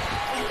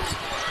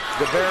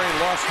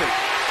 DeBerry lost it.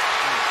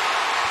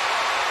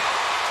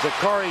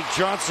 Dakari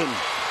Johnson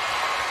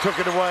took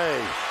it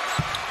away.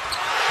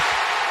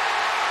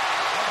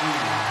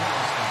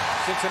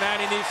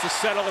 Cincinnati needs to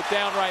settle it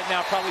down right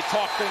now, probably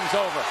talk things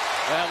over.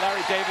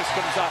 Larry Davis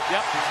comes up.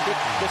 Yep,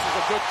 this is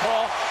a good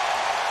call.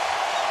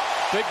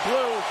 Big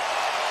Blue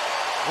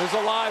is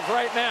alive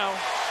right now.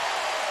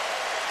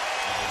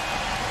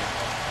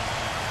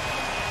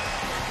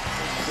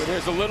 So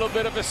there's a little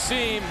bit of a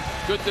seam.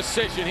 Good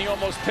decision. He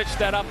almost pitched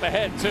that up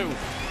ahead, too.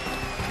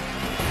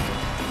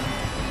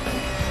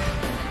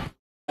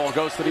 Ball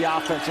goes to the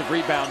offensive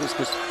rebounders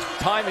because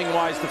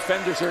timing-wise,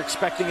 defenders are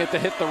expecting it to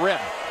hit the rim.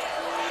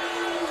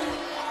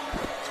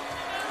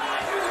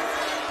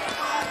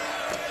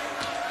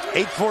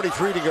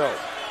 .8:43 to go.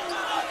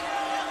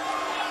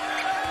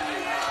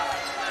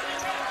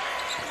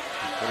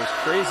 But as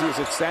crazy as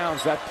it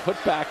sounds, that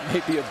putback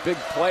may be a big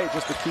play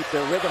just to keep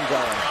their rhythm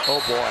going.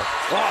 Oh, boy.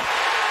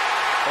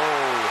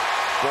 Oh,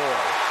 boy.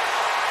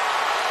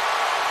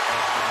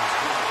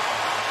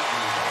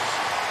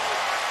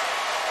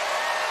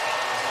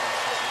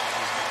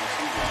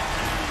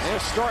 They're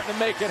starting to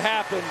make it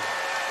happen.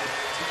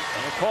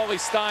 And Cauley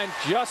Stein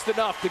just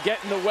enough to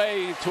get in the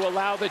way to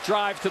allow the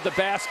drive to the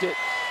basket.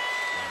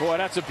 Boy,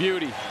 that's a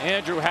beauty.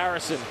 Andrew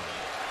Harrison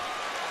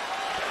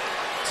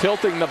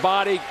tilting the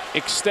body,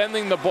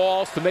 extending the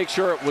balls to make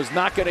sure it was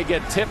not going to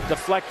get tipped,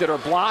 deflected, or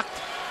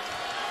blocked.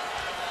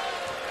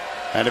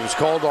 And it was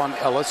called on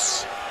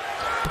Ellis.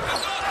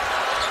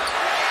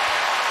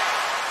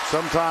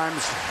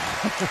 Sometimes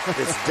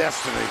it's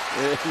destiny.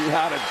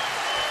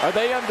 Are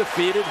they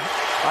undefeated?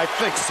 I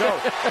think so.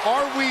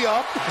 Are we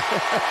up?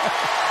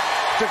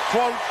 To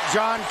quote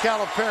John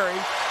Calipari,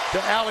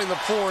 to alley the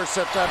force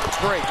at that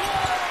break.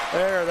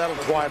 There, that'll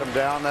quiet them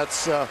down.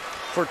 That's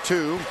for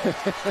 2.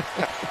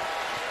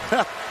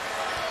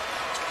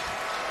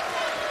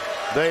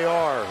 They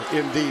are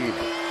indeed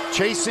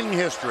chasing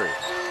history.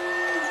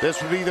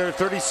 This would be their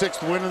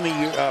 36th win in the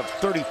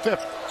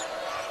 35th.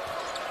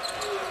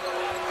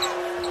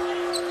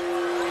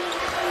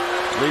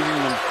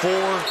 Leaving them 4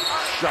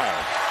 shy.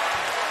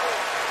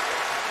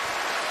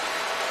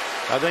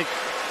 I think,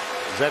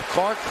 is that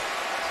Clark?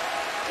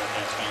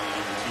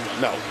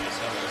 No.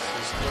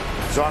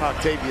 It's on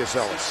Octavius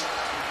Ellis.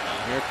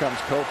 Here comes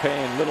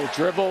Copain, little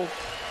dribble.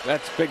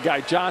 That's big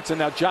guy Johnson.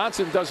 Now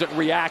Johnson doesn't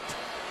react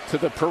to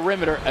the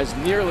perimeter as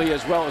nearly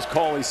as well as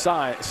Cauley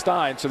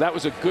Stein. So that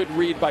was a good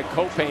read by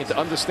Copain to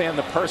understand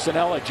the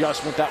personnel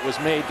adjustment that was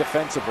made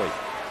defensively.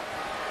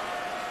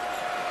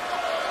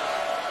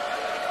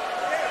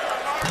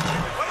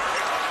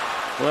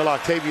 Well,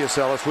 Octavius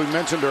Ellis, we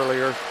mentioned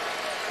earlier,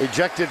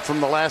 ejected from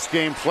the last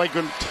game,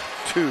 flagrant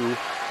 2,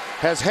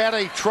 has had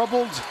a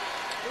troubled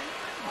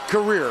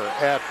career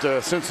at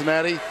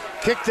Cincinnati.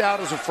 Kicked out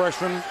as a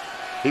freshman.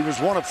 He was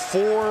one of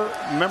 4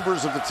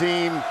 members of the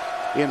team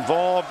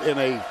involved in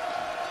a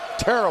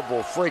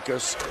terrible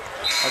fracas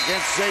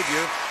against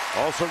Xavier.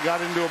 Also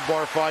got into a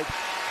bar fight.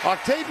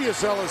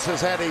 Octavius Ellis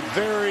has had a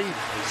very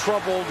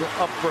troubled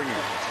upbringing.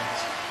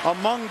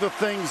 Among the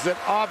things that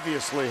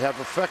obviously have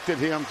affected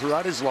him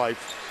throughout his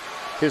life,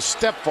 his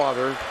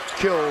stepfather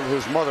killed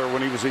his mother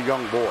when he was a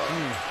young boy.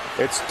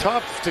 It's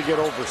tough to get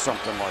over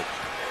something like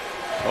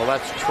that. Well,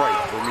 that's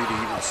trite for me to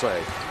even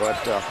say,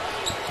 but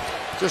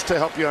just to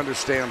help you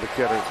understand the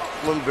kid a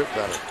little bit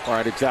better. All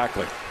right,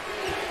 exactly.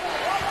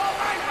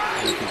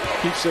 He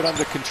keeps it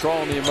under control,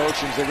 and the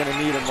emotions, they're going to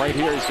need him right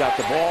here. He's got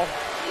the ball.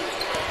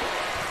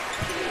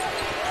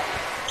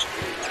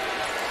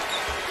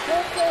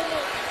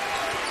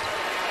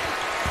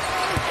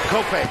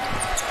 Copain.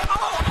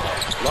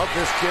 Love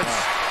this kid's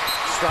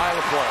style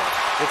of play.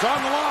 It's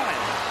on the line.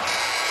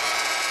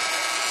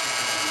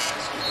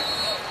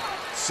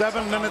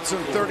 7 minutes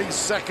and 30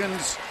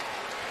 seconds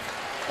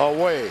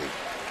away.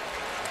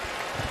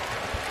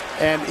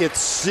 And it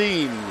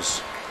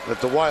seems that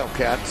the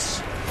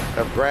Wildcats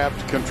have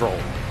grabbed control.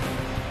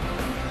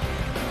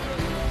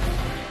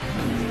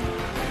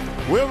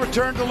 We'll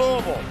return to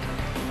Louisville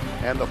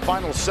and the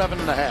final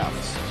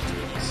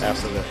 7.5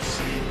 after this.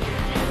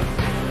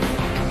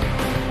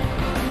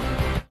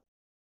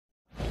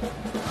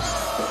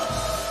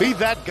 Be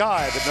that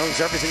guy that knows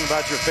everything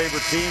about your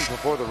favorite teams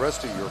before the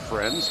rest of your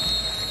friends.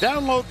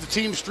 Download the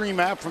Team Stream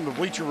app from the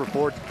Bleacher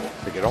Report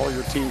to get all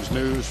your team's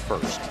news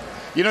first.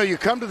 You know, you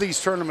come to these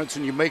tournaments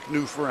and you make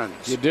new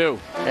friends. You do.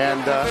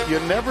 And you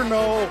never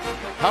know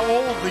how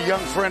old the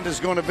young friend is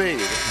going to be.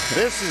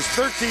 This is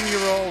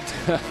 13-year-old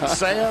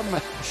Sam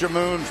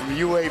Shamoon from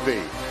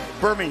UAB.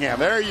 Birmingham,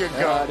 there you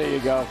go. There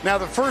you go. Now,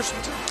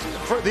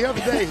 the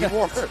other day he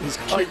wore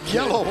a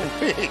yellow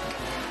wig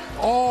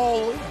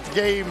all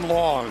game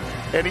long.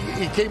 And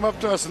he came up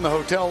to us in the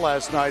hotel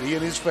last night, he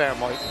and his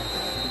family.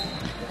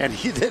 And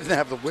he didn't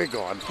have the wig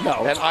on.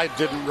 No. And I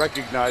didn't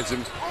recognize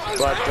him.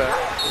 But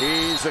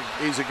he's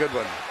a good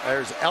one.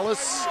 There's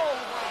Ellis,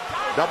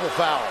 double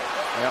foul.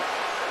 Yep.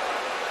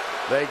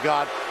 They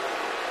got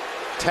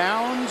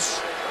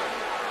Towns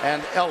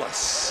and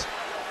Ellis.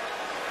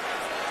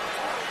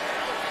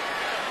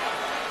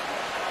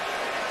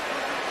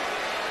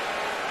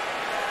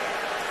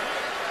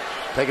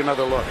 Take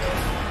another look.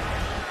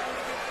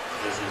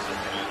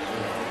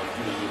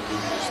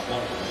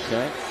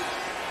 Okay.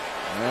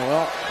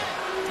 Well,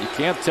 you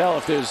can't tell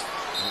if there's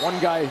one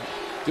guy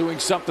doing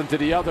something to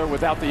the other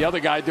without the other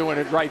guy doing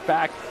it right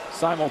back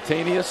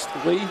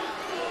simultaneously.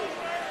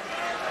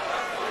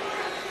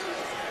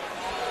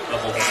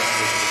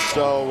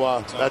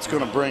 So that's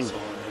going to bring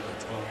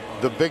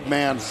the big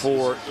man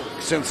for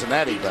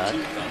Cincinnati back.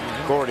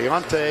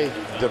 Cordiante,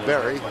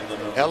 DeBerry.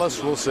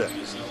 Ellis will sit.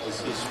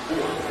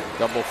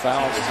 Double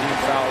fouls, team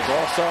fouls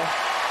also.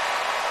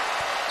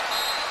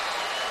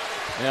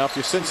 Now, if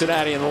you're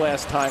Cincinnati in the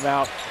last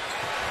timeout,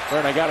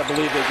 Vern, I got to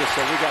believe they just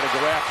said, we got to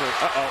go after it.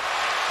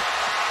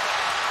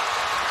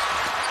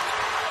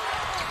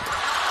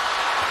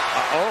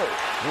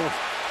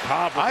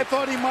 I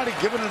thought he might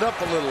have given it up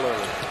a little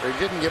earlier. Or he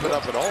didn't give it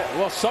up at all.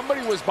 Well,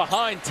 somebody was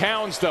behind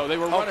Towns, though. They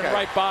were running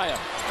right by him.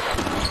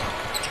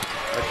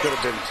 That could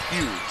have been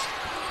huge.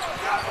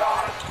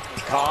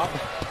 Cobb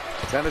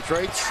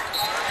penetrates.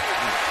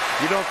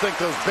 You don't think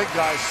those big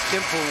guys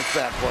influence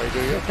that play,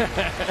 do you?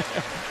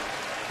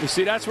 You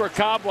see, that's where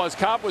Cobb was.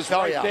 Cobb was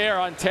right there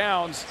on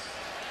Towns.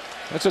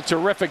 That's a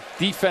terrific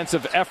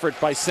defensive effort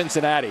by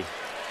Cincinnati.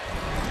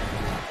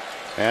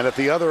 And at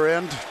the other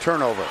end,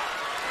 turnover.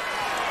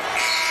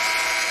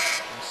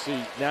 See,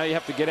 now you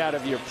have to get out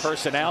of your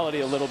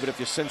personality a little bit if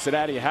you're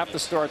Cincinnati. You have to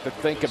start to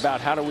think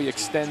about how do we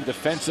extend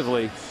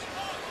defensively.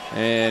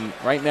 And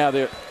right now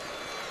they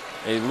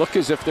look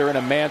as if they're in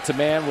a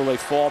man-to-man. Will they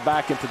fall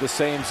back into the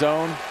same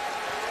zone?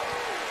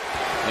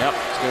 Yep,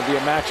 it's going to be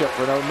a matchup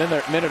for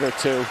another minute or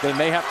two. They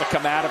may have to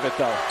come out of it,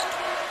 though.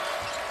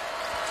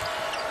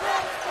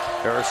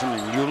 Harrison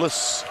and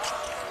Ulis.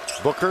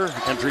 Booker,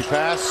 entry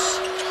pass.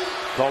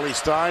 Cauley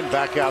Stein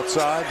back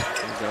outside.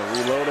 He's going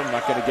to reload him.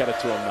 Not going to get it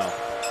to him, though.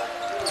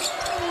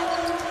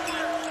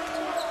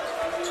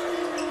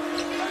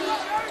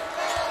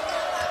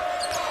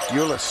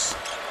 Ulis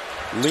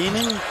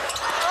leaning.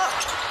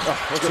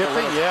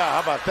 Tipping. Yeah, how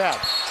about that?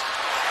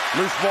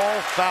 Loose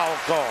ball, foul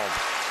called.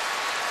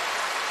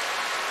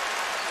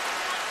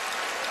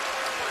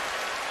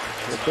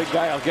 The big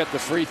guy will get the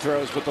free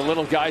throws, but the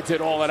little guy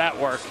did all of that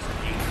work.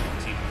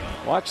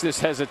 Watch this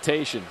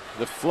hesitation.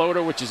 The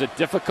floater, which is a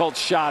difficult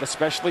shot,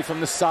 especially from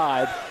the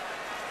side.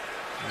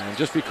 And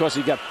just because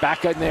he got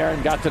back in there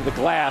and got to the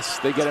glass,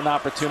 they get an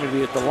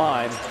opportunity at the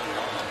line.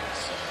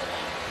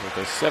 With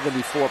a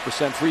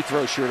 74% free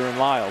throw shooter in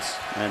Lyles.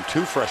 And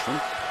two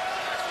freshmen.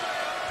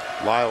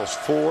 Lyles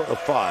 4 of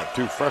 5.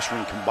 Two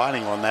freshmen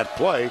combining on that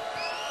play.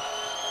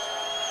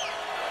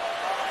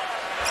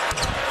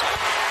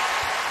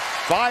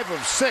 5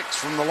 of 6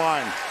 from the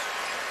line.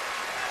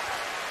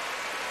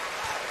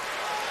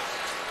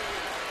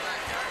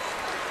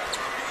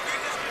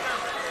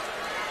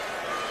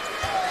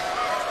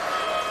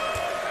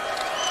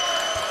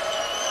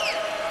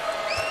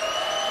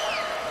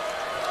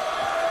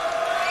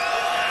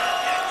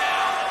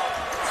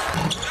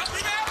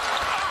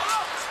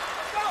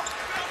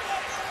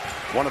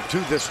 One of 2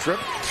 this trip.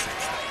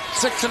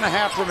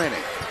 6.5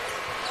 remaining.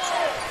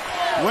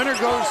 Winner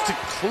goes to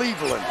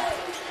Cleveland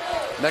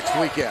next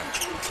weekend.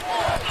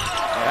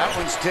 That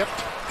one's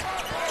tipped,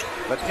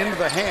 but into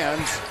the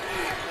hands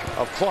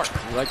of Clark.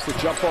 He likes to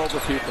jump over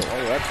people.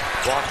 Oh, that's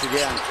blocked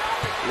again.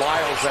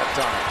 Lyles that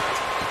time.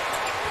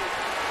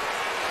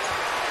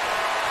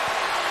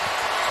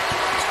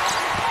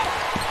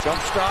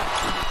 Jump stop.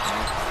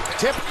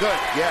 Tip good,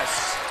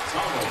 yes.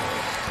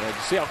 Yeah,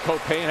 you see how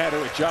Copain had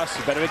to adjust.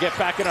 You better get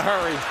back in a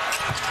hurry.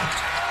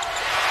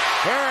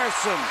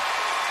 Harrison.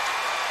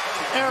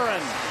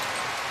 Aaron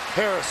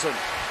Harrison.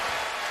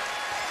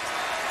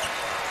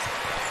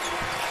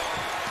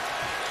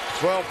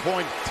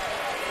 12-point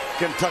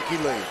Kentucky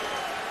lead.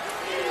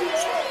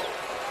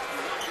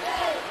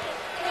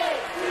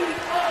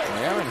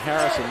 Aaron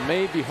Harrison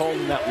may be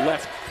holding that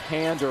left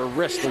hand or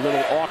wrist a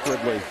little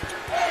awkwardly.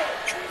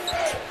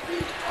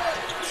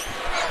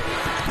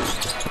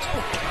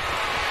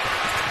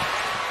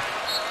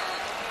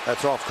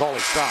 That's off Cauley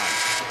Stein.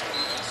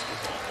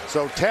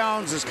 So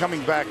Towns is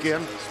coming back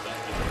in.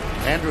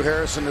 Andrew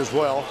Harrison as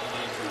well.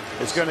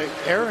 It's going to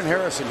Aaron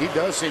Harrison. He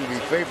does seem to be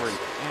favoring.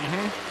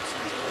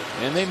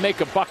 And they make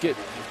a bucket,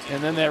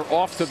 and then they're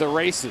off to the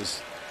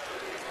races.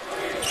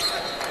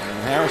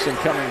 And Harrison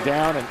coming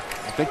down, and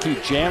I think he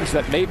jams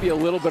that maybe a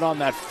little bit on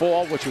that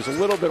fall, which was a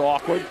little bit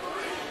awkward.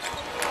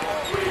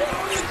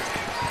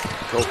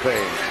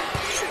 Copain.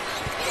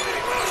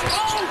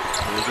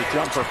 Here's a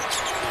jumper.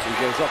 He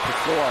goes up the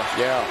floor.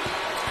 Yeah.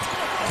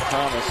 And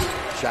Thomas.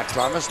 Shaq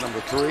Thomas, number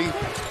 3.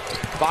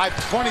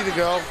 5:20 to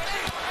go.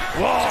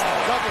 Whoa!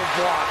 Double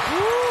block.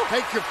 Woo.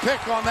 Take your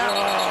pick on that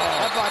one.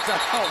 How about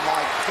that? Oh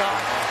my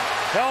God!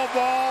 Hell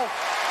ball.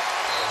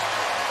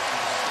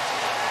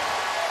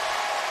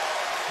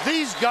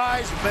 These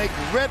guys make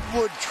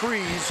redwood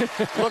trees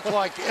look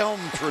like elm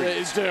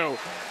trees. They do.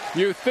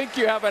 You think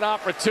you have an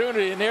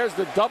opportunity, and there's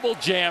the double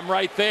jam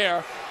right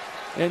there,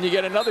 and you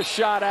get another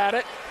shot at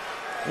it.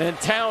 And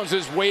Towns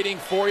is waiting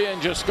for you and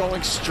just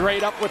going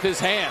straight up with his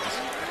hands.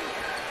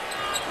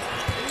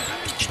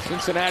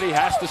 Cincinnati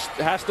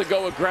has to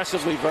go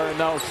aggressively, Vern,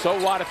 though. So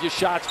what if your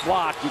shot's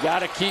blocked? You got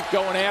to keep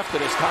going after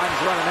this.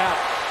 Time's running out.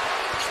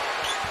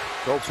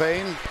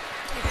 Copain.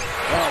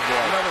 Oh,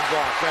 boy. Another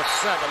block. That's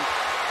 7.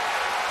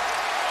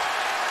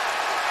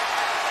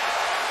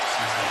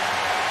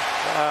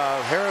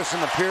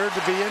 Harrison appeared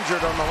to be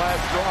injured on the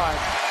last drive.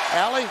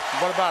 Allie,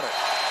 what about it?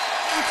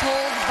 I'm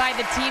told by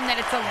the team that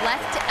it's a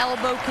left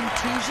elbow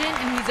contusion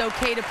and he's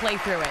okay to play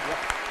through it.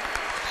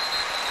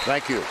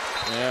 Thank you.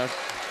 Yeah,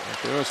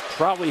 it was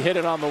probably hit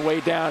it on the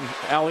way down,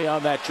 Allie,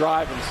 on that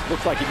drive, and it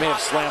looked like he may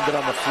have slammed it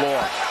on the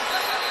floor.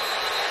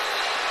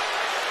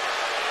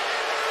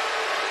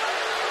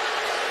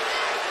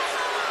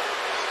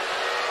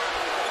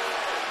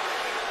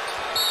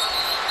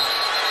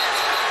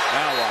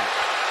 Now what?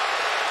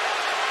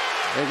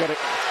 They got it.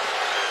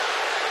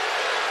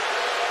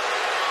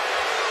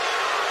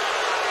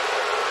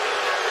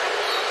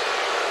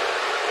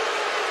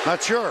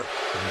 Not sure.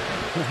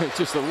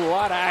 Just a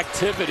lot of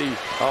activity.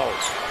 Oh.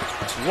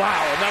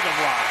 Wow, another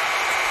block.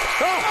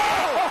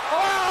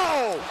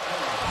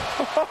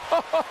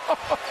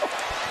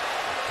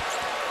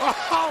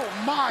 Oh,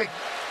 my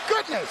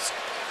goodness.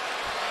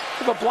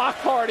 The block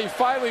party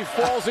finally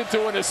falls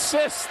into an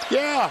assist.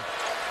 Yeah.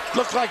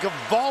 Looks like a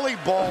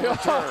volleyball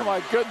return. Oh,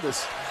 my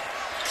goodness.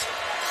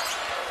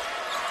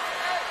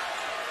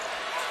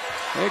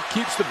 It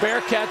keeps the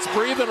Bearcats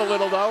breathing a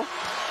little, though.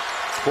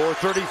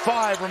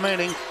 4:35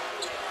 remaining.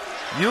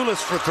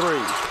 Ulis for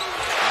three.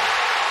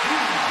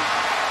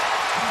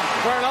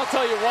 Vern, I'll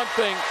tell you one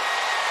thing.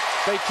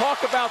 They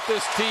talk about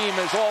this team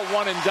as all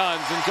one and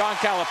dones, and John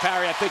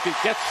Calipari, I think,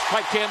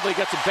 quite candidly,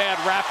 gets a bad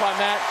rap on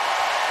that.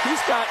 He's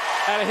got,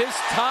 out of his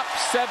top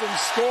 7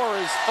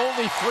 scorers,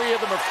 only 3 of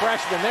them are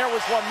freshmen. There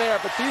was one there,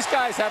 but these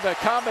guys have a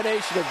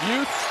combination of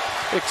youth,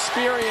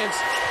 experience,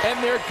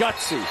 and they're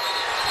gutsy.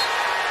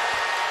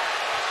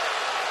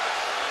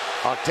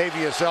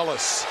 Octavius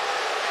Ellis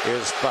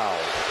is fouled.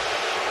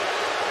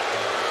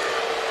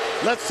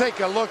 Let's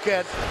take a look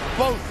at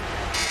both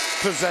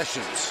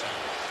possessions.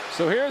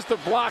 So here's the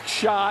block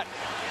shot.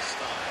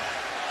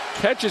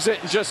 Catches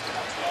it and just,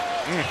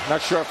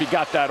 not sure if he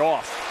got that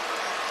off.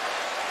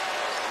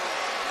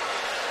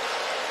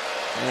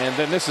 And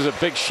then this is a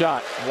big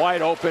shot,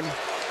 wide open.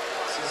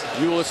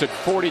 Ulis at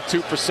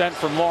 42%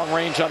 from long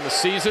range on the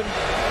season.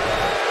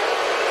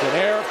 An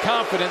air of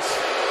confidence.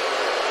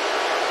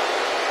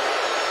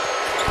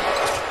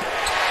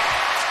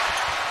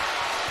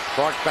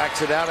 Clark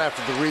backs it out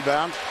after the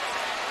rebound.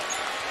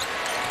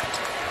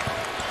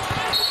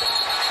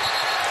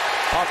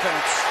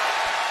 Offense.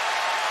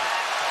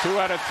 2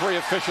 out of 3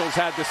 officials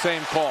had the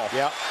same call.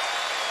 Yep.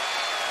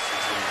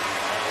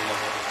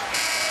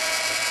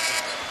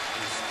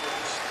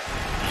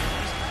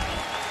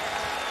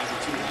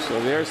 So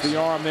there's the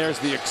arm, there's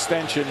the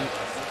extension.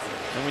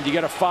 And when you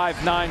get a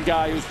 5'9"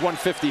 guy who's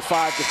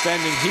 155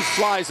 defending, he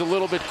flies a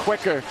little bit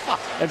quicker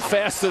and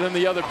faster than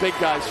the other big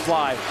guys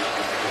fly.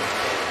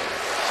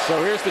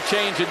 So here's the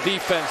change in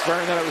defense,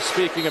 Vern, that I was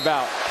speaking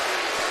about.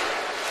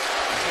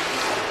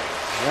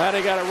 Now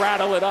they got to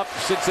rattle it up,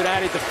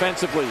 Cincinnati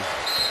defensively.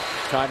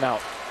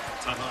 Timeout.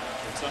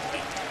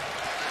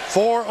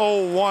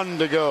 4:01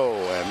 to go,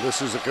 and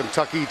this is a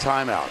Kentucky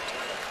timeout.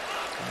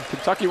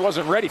 Kentucky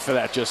wasn't ready for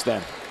that just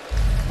then.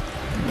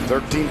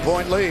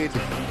 13-point lead.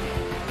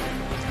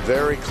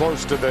 Very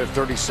close to their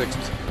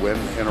 36th win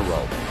in a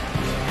row.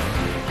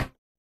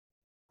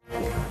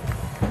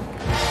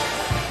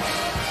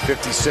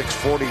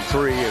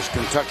 56-43 is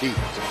Kentucky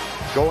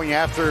going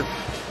after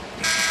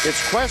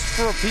its quest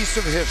for a piece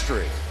of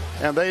history,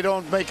 and they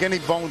don't make any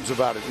bones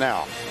about it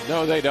now.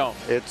 No, they don't.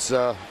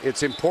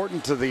 It's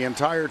important to the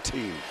entire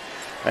team.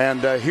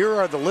 And here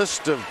are the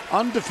list of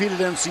undefeated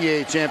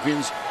NCAA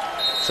champions.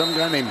 Some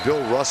guy named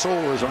Bill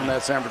Russell was on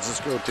that San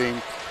Francisco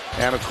team.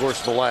 And, of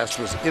course, the last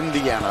was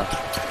Indiana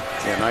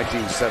in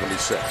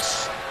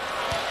 1976.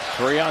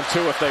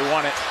 3-on-2 if they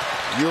want it.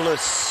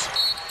 Ulis.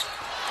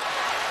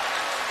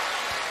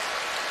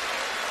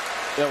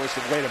 That was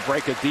the way to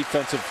break a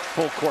defensive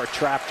full-court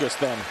trap just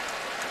then.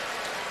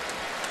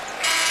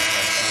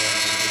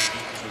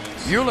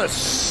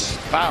 Ulis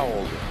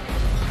fouled.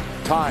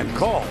 Time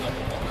called.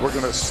 We're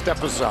going to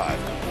step aside.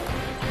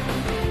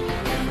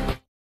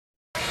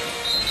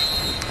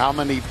 How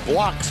many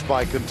blocks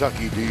by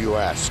Kentucky, do you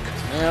ask?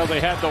 Well, they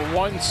had the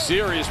one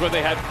series where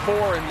they had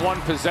 4 in one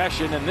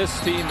possession, and this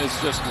team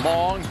is just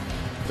long.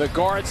 The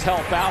guards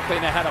help out. They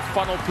know how to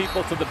funnel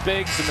people to the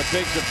bigs, and the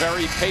bigs are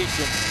very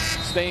patient,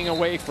 staying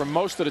away from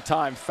most of the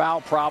time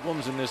foul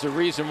problems, and there's a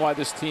reason why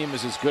this team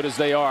is as good as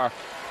they are.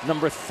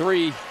 Number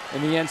 3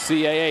 in the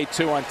NCAA,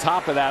 too. On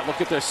top of that, look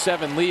at their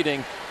 7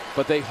 leading,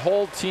 but they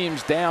hold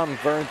teams down,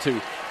 Vern,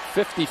 to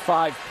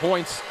 55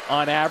 points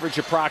on average,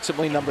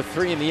 approximately. Number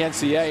 3 in the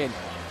NCAA, and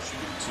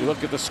you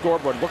look at the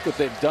scoreboard, look what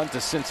they've done to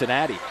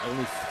Cincinnati.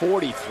 Only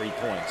 43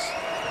 points.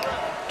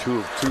 2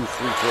 of 2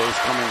 free throws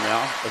coming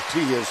now.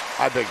 He is,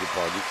 I beg your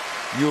pardon,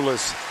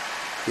 Ulis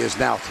is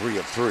now 3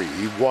 of 3.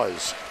 He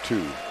was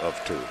 2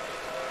 of 2.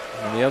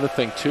 And the other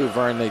thing, too,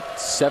 Vern,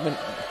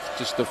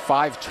 just the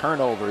 5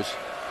 turnovers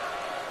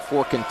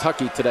for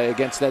Kentucky today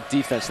against that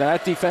defense. Now,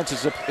 that defense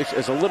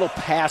is a little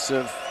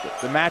passive,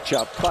 the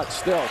matchup, but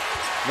still.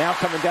 Now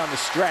coming down the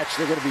stretch,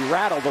 they're going to be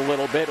rattled a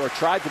little bit, or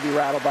tried to be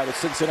rattled by the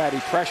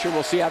Cincinnati pressure.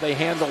 We'll see how they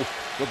handle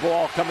the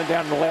ball coming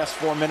down in the last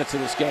 4 minutes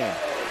of this game.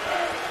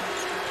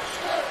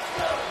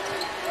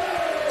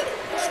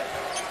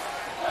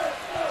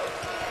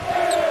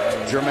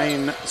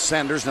 Jermaine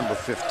Sanders, number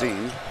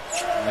 15.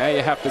 Now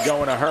you have to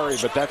go in a hurry,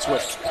 but that's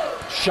what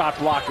shot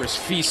blockers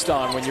feast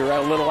on when you're a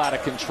little out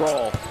of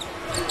control.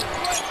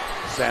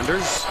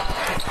 Sanders.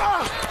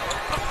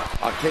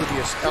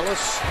 Octavius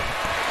Ellis.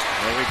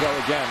 There we go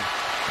again.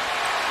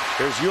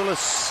 There's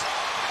Ulis.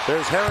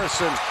 There's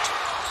Harrison.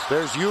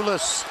 There's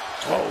Ulis.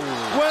 Oh.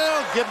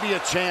 Well, give me a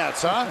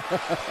chance, huh?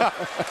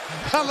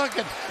 look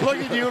at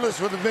Ulis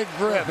with a big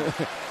grin.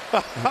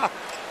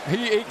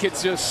 He could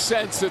just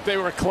sense that they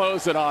were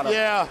closing on him.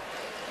 Yeah.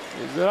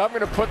 He said, I'm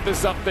going to put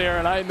this up there,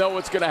 and I know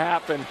what's going to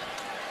happen.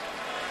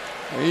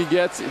 And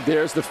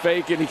there's the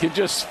fake, and he can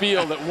just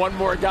feel that one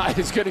more guy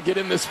is going to get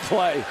in this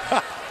play.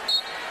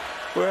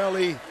 Well,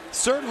 he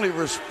certainly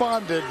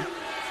responded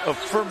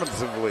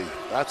affirmatively.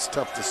 That's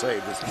tough to say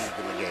this deep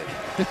in the game.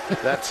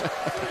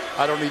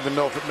 I don't even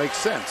know if it makes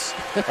sense.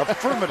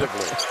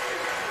 Affirmatively.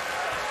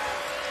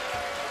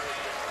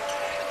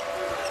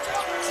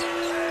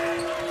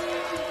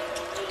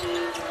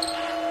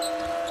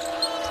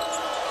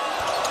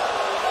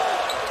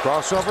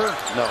 Crossover?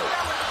 No.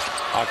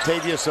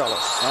 Octavius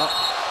Ellis.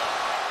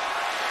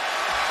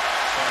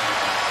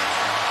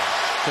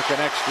 Took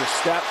an extra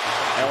step.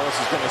 Ellis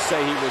is going to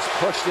say he was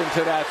pushed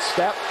into that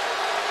step.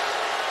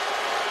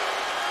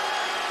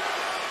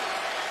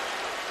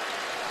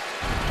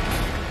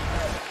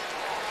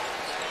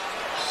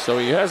 So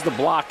he has the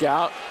block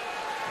out,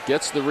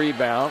 gets the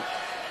rebound.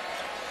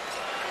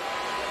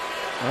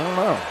 I don't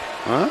know.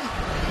 Huh?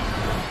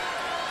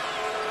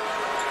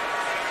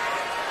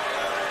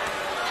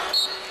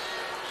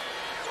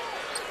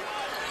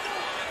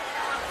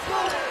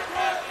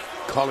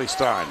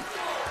 Cauley-Stein.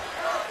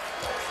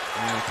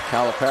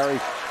 Calipari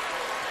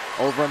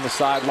over on the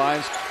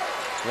sidelines.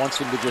 Wants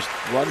him to just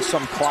run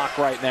some clock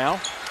right now.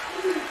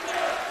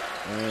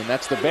 And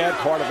that's the bad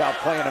part about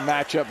playing a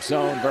matchup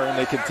zone, Vern.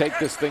 They can take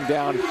this thing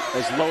down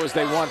as low as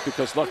they want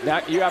because, look,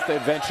 now you have to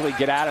eventually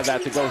get out of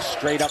that to go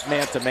straight up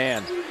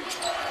man-to-man.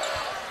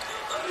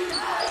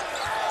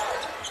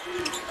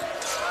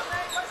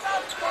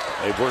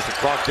 They've worked the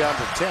clock down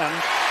to 10.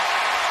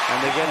 And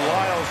they get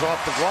Lyles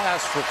off the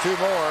glass for 2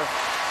 more.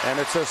 And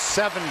it's a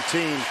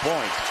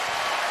 17-point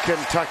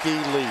Kentucky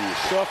lead.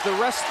 So if the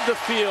rest of the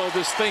field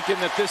is thinking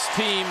that this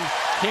team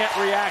can't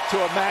react to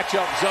a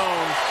matchup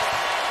zone,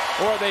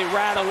 or they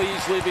rattle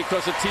easily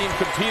because a team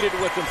competed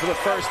with them for the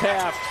first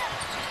half,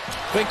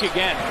 think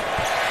again.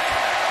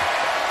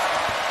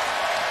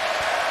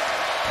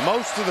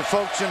 Most of the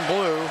folks in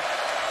blue,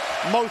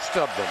 most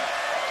of them,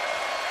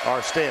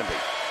 are standing.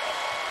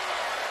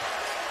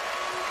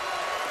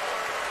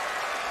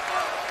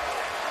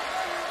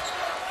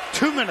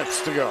 Two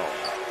minutes to go.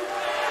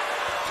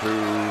 2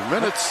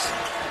 minutes.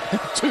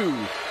 2.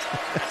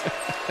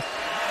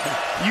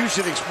 You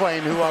should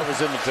explain who I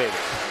was imitating.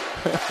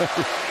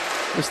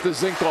 Mr.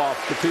 Zinkoff,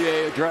 the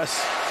PA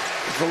address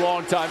the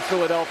longtime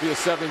Philadelphia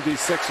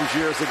 76ers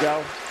years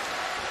ago.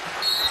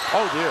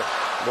 Oh, dear.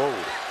 Whoa.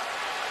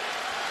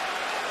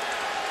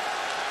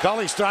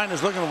 Cauley-Stein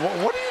is looking,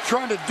 what are you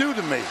trying to do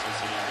to me?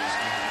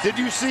 Did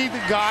you see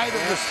the guy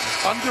that was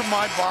under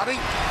my body?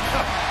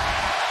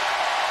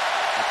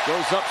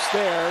 Goes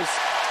upstairs.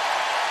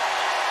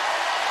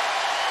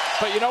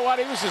 But you know what?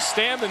 He was just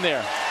standing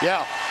there.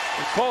 Yeah.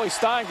 And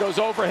Cauley-Stein goes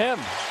over him.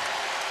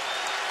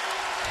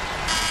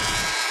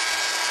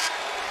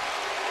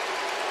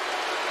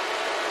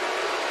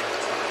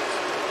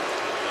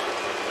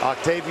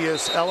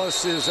 Octavius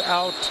Ellis is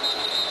out.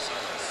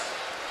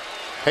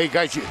 Hey,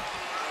 guys, you.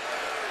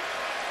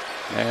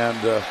 And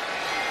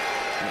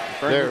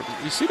there.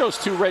 You see those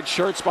 2 red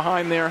shirts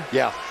behind there?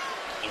 Yeah.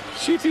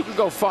 See if you can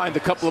go find a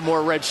couple of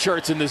more red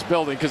shirts in this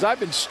building, because I've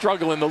been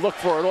struggling to look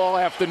for it all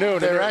afternoon.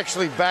 They're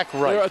actually back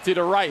right. They're to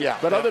the right. Yeah.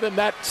 But other than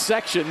that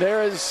section,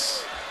 there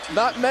is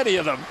not many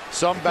of them.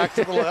 Some back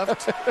to the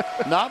left.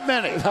 Not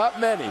many. Not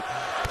many.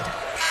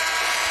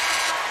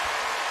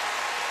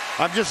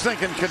 I'm just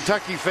thinking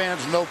Kentucky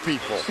fans know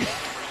people.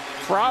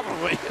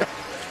 Probably.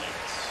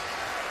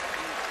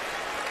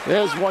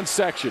 There's one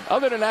section.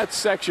 Other than that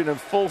section of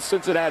full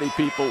Cincinnati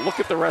people, look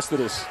at the rest of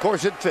this. Of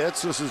course, it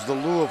fits. This is the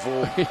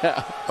Louisville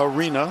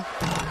arena.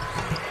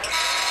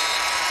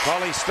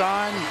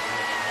 Cauley-Stein,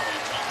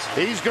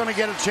 he's going to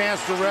get a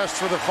chance to rest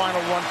for the final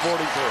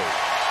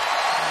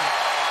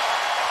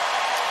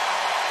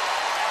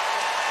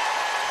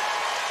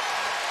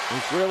 143.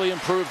 He's really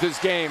improved his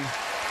game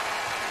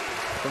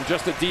from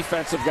just a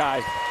defensive guy.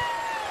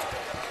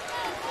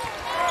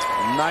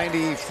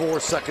 94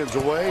 seconds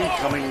away.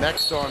 Coming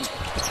next on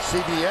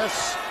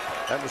CBS.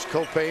 That was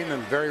Copain,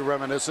 and very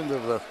reminiscent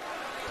of the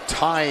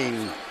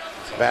tying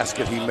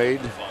basket he made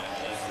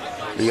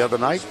the other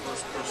night.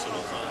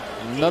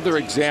 Another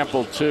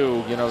example,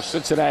 too. You know,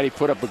 Cincinnati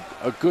put up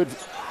a good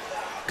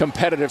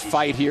competitive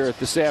fight here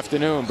this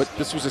afternoon, but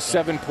this was a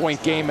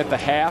 7-point game at the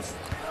half.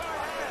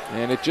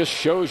 And it just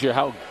shows you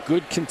how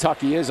good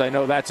Kentucky is. I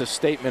know that's a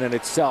statement in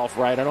itself,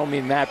 right? I don't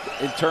mean that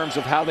in terms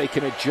of how they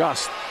can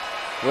adjust.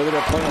 Whether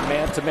they're playing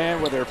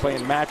man-to-man, whether they're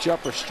playing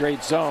matchup or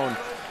straight zone,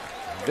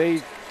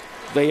 they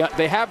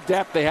have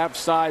depth, they have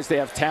size, they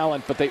have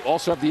talent, but they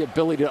also have the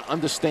ability to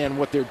understand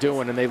what they're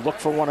doing, and they look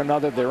for one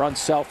another. They're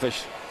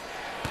unselfish.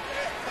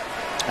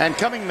 And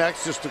coming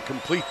next, just to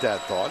complete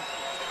that thought,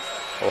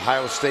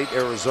 Ohio State,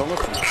 Arizona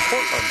from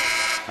Portland.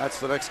 That's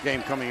the next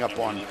game coming up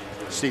on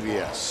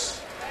CBS.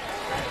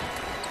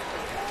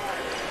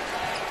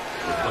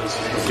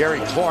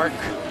 Gary Clark.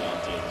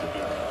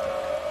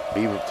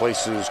 He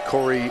replaces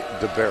Corey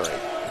DeBerry.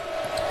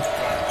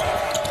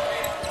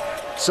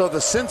 So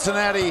the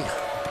Cincinnati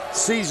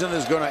season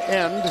is going to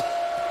end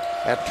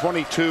at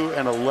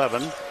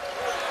 22-11.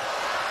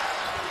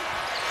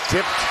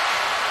 Tipped.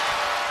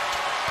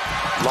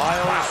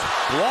 Lyles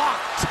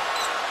blocked.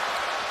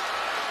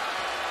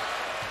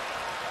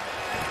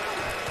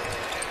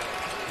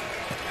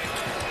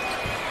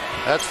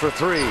 That's for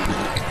 3.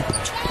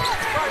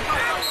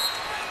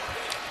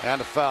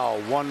 And a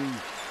foul.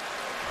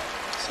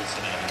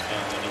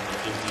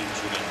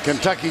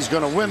 Kentucky's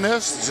going to win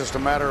this. It's just a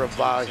matter of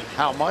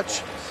how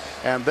much.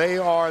 And they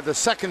are the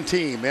second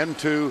team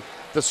into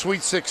the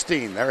Sweet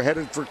 16. They're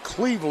headed for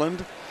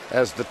Cleveland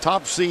as the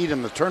top seed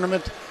in the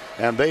tournament,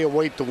 and they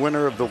await the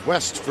winner of the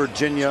West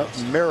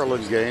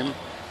Virginia-Maryland game.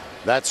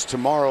 That's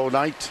tomorrow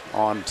night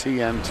on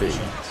TNT.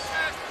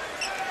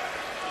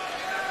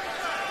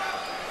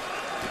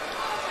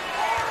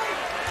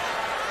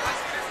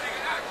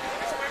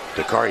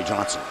 Dakari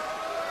Johnson.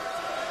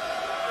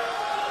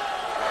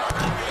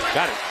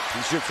 Got it.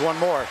 He shoots one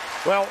more.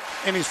 Well,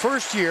 in his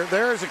first year,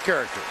 there's a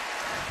character.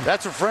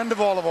 That's a friend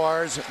of all of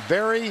ours,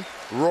 Barry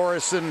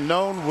Rorison,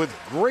 known with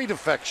great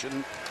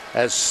affection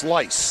as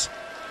Slice.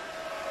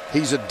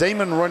 He's a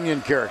Damon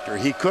Runyon character.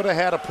 He could have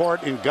had a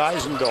part in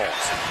Guys and Dolls.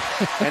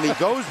 And he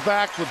goes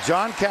back with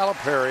John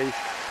Calipari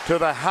to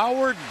the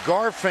Howard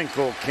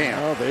Garfinkel camp.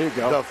 Oh, there you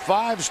go. The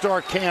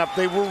 5-star camp.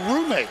 They were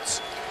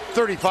roommates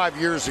 35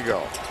 years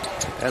ago.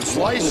 And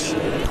Slice,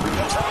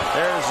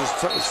 there's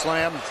his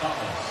slam.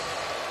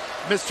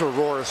 Mr.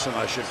 Rorison,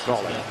 I should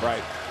call him.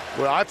 Right.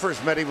 Well, I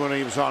first met him when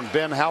he was on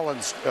Ben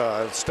Howland's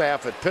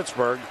staff at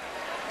Pittsburgh.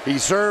 He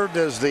served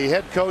as the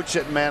head coach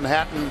at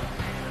Manhattan.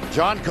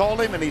 John called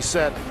him and he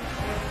said,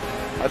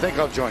 I think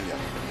I'll join you.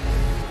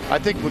 I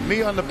think with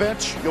me on the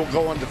bench, you'll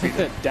go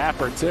undefeated.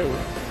 Dapper, too.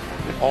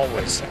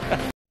 Always.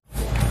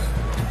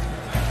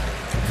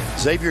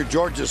 Xavier,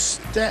 Georgia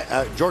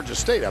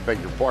State, I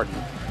beg your pardon.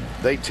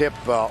 They tip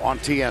on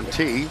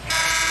TNT.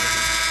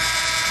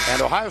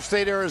 And Ohio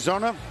State,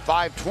 Arizona,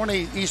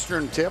 5:20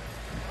 Eastern tip.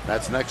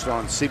 That's next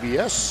on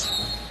CBS.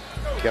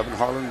 Kevin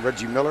Harlan,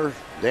 Reggie Miller,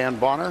 Dan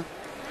Bonner.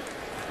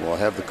 We'll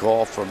have the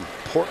call from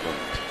Portland.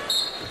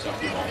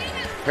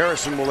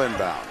 Harrison will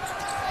inbound.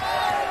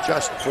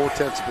 Just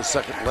 0.4 of a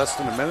second, less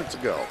than a minute to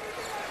go.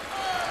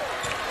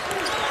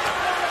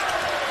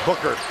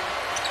 Booker.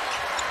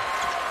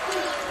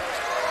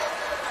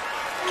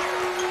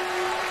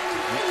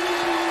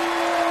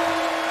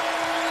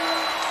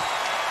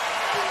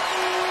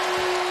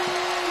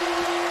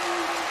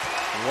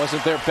 It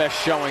wasn't their best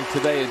showing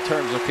today in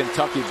terms of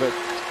Kentucky, but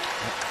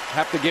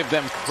have to give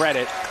them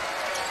credit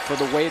for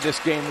the way this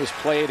game was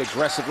played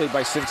aggressively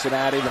by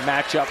Cincinnati. The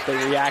matchup, they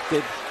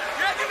reacted.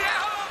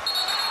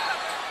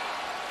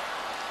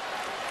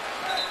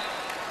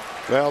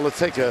 Well, let's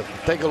take a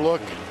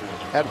look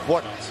at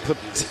what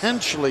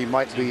potentially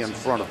might be in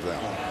front of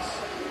them.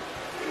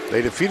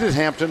 They defeated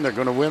Hampton. They're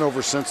going to win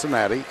over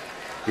Cincinnati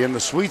in the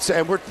Sweets,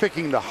 and we're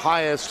picking the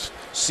highest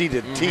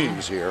seeded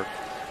teams here.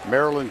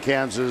 Maryland,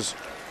 Kansas.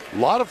 A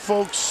lot of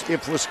folks,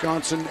 if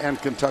Wisconsin and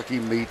Kentucky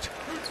meet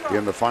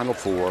in the Final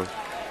Four,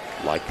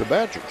 like the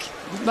Badgers.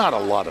 Not a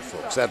lot of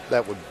folks.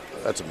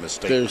 That's a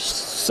mistake. There's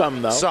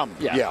some, though. Some,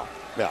 yeah.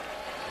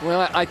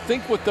 Well, I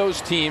think with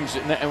those teams,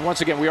 and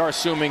once again, we are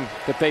assuming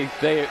that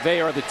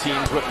they are the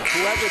teams, but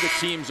whoever the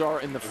teams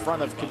are in the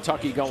front of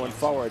Kentucky going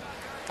forward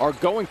are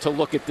going to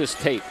look at this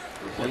tape,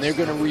 and they're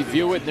going to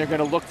review it, and they're going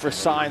to look for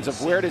signs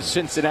of where does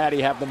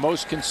Cincinnati have the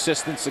most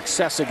consistent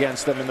success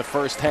against them in the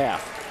first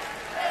half.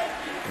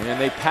 And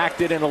they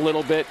packed it in a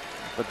little bit,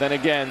 but then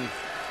again,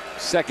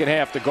 second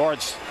half, the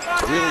guards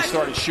really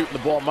started shooting the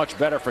ball much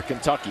better for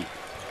Kentucky.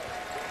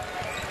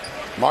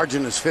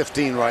 Margin is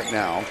 15 right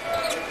now.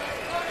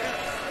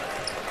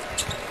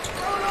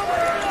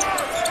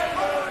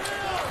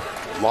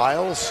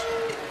 Lyles.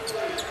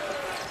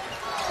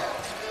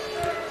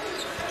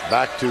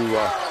 Back to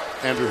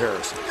Andrew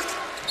Harrison.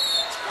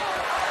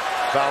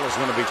 Foul is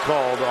going to be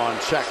called on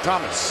Shaq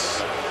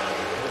Thomas.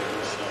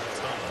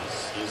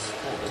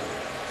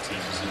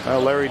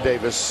 Larry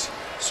Davis,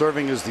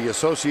 serving as the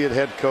associate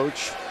head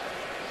coach,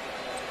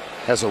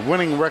 has a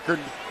winning record,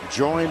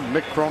 joined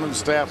Mick Cronin's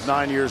staff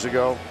 9 years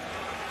ago.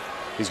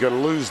 He's going to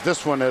lose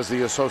this one as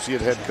the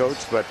associate head coach,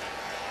 but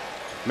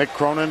Mick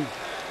Cronin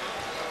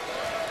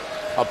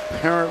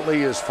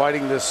apparently is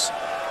fighting this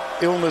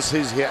illness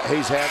he's had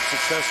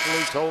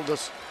successfully. Told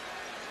us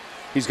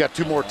he's got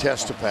 2 more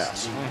tests to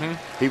pass.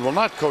 He will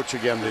not coach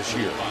again this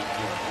year.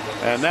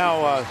 And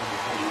now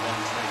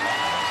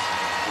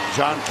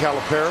John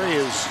Calipari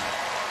is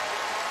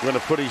going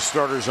to put his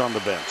starters on the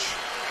bench.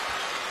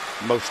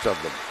 Most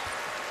of them.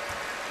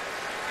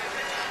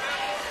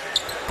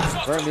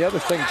 And the other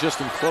thing, just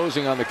in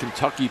closing on the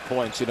Kentucky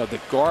points, the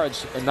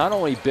guards are not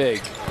only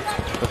big,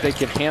 but they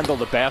can handle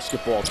the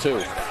basketball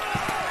too.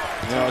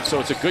 So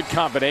it's a good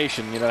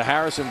combination. The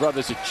Harrison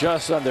brothers are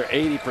just under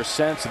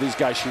 80%, so these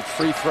guys shoot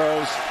free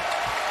throws.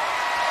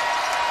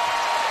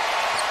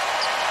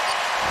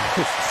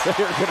 They're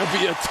going to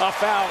be a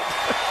tough out.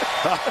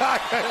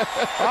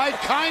 I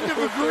kind of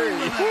agree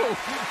with that.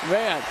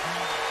 Man.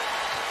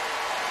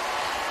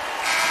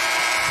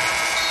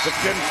 The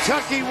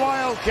Kentucky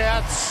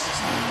Wildcats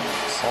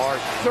are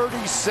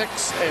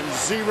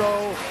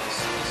 36-0,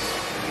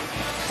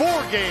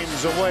 4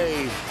 games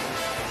away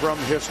from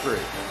history.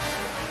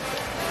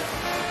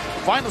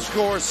 Final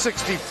score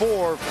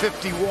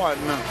 64-51.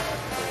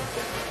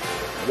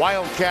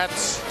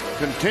 Wildcats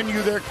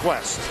continue their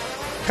quest.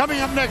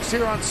 Coming up next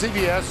here on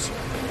CBS,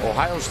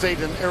 Ohio State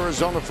and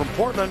Arizona from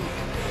Portland.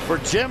 For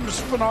Jim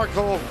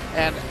Spanarkel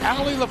and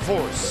Allie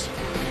LaForce,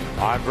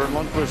 I'm Vern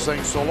Lundquist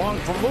saying so long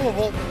from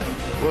Louisville.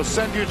 We'll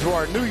send you to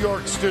our New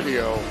York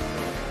studio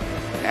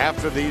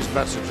after these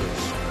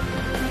messages.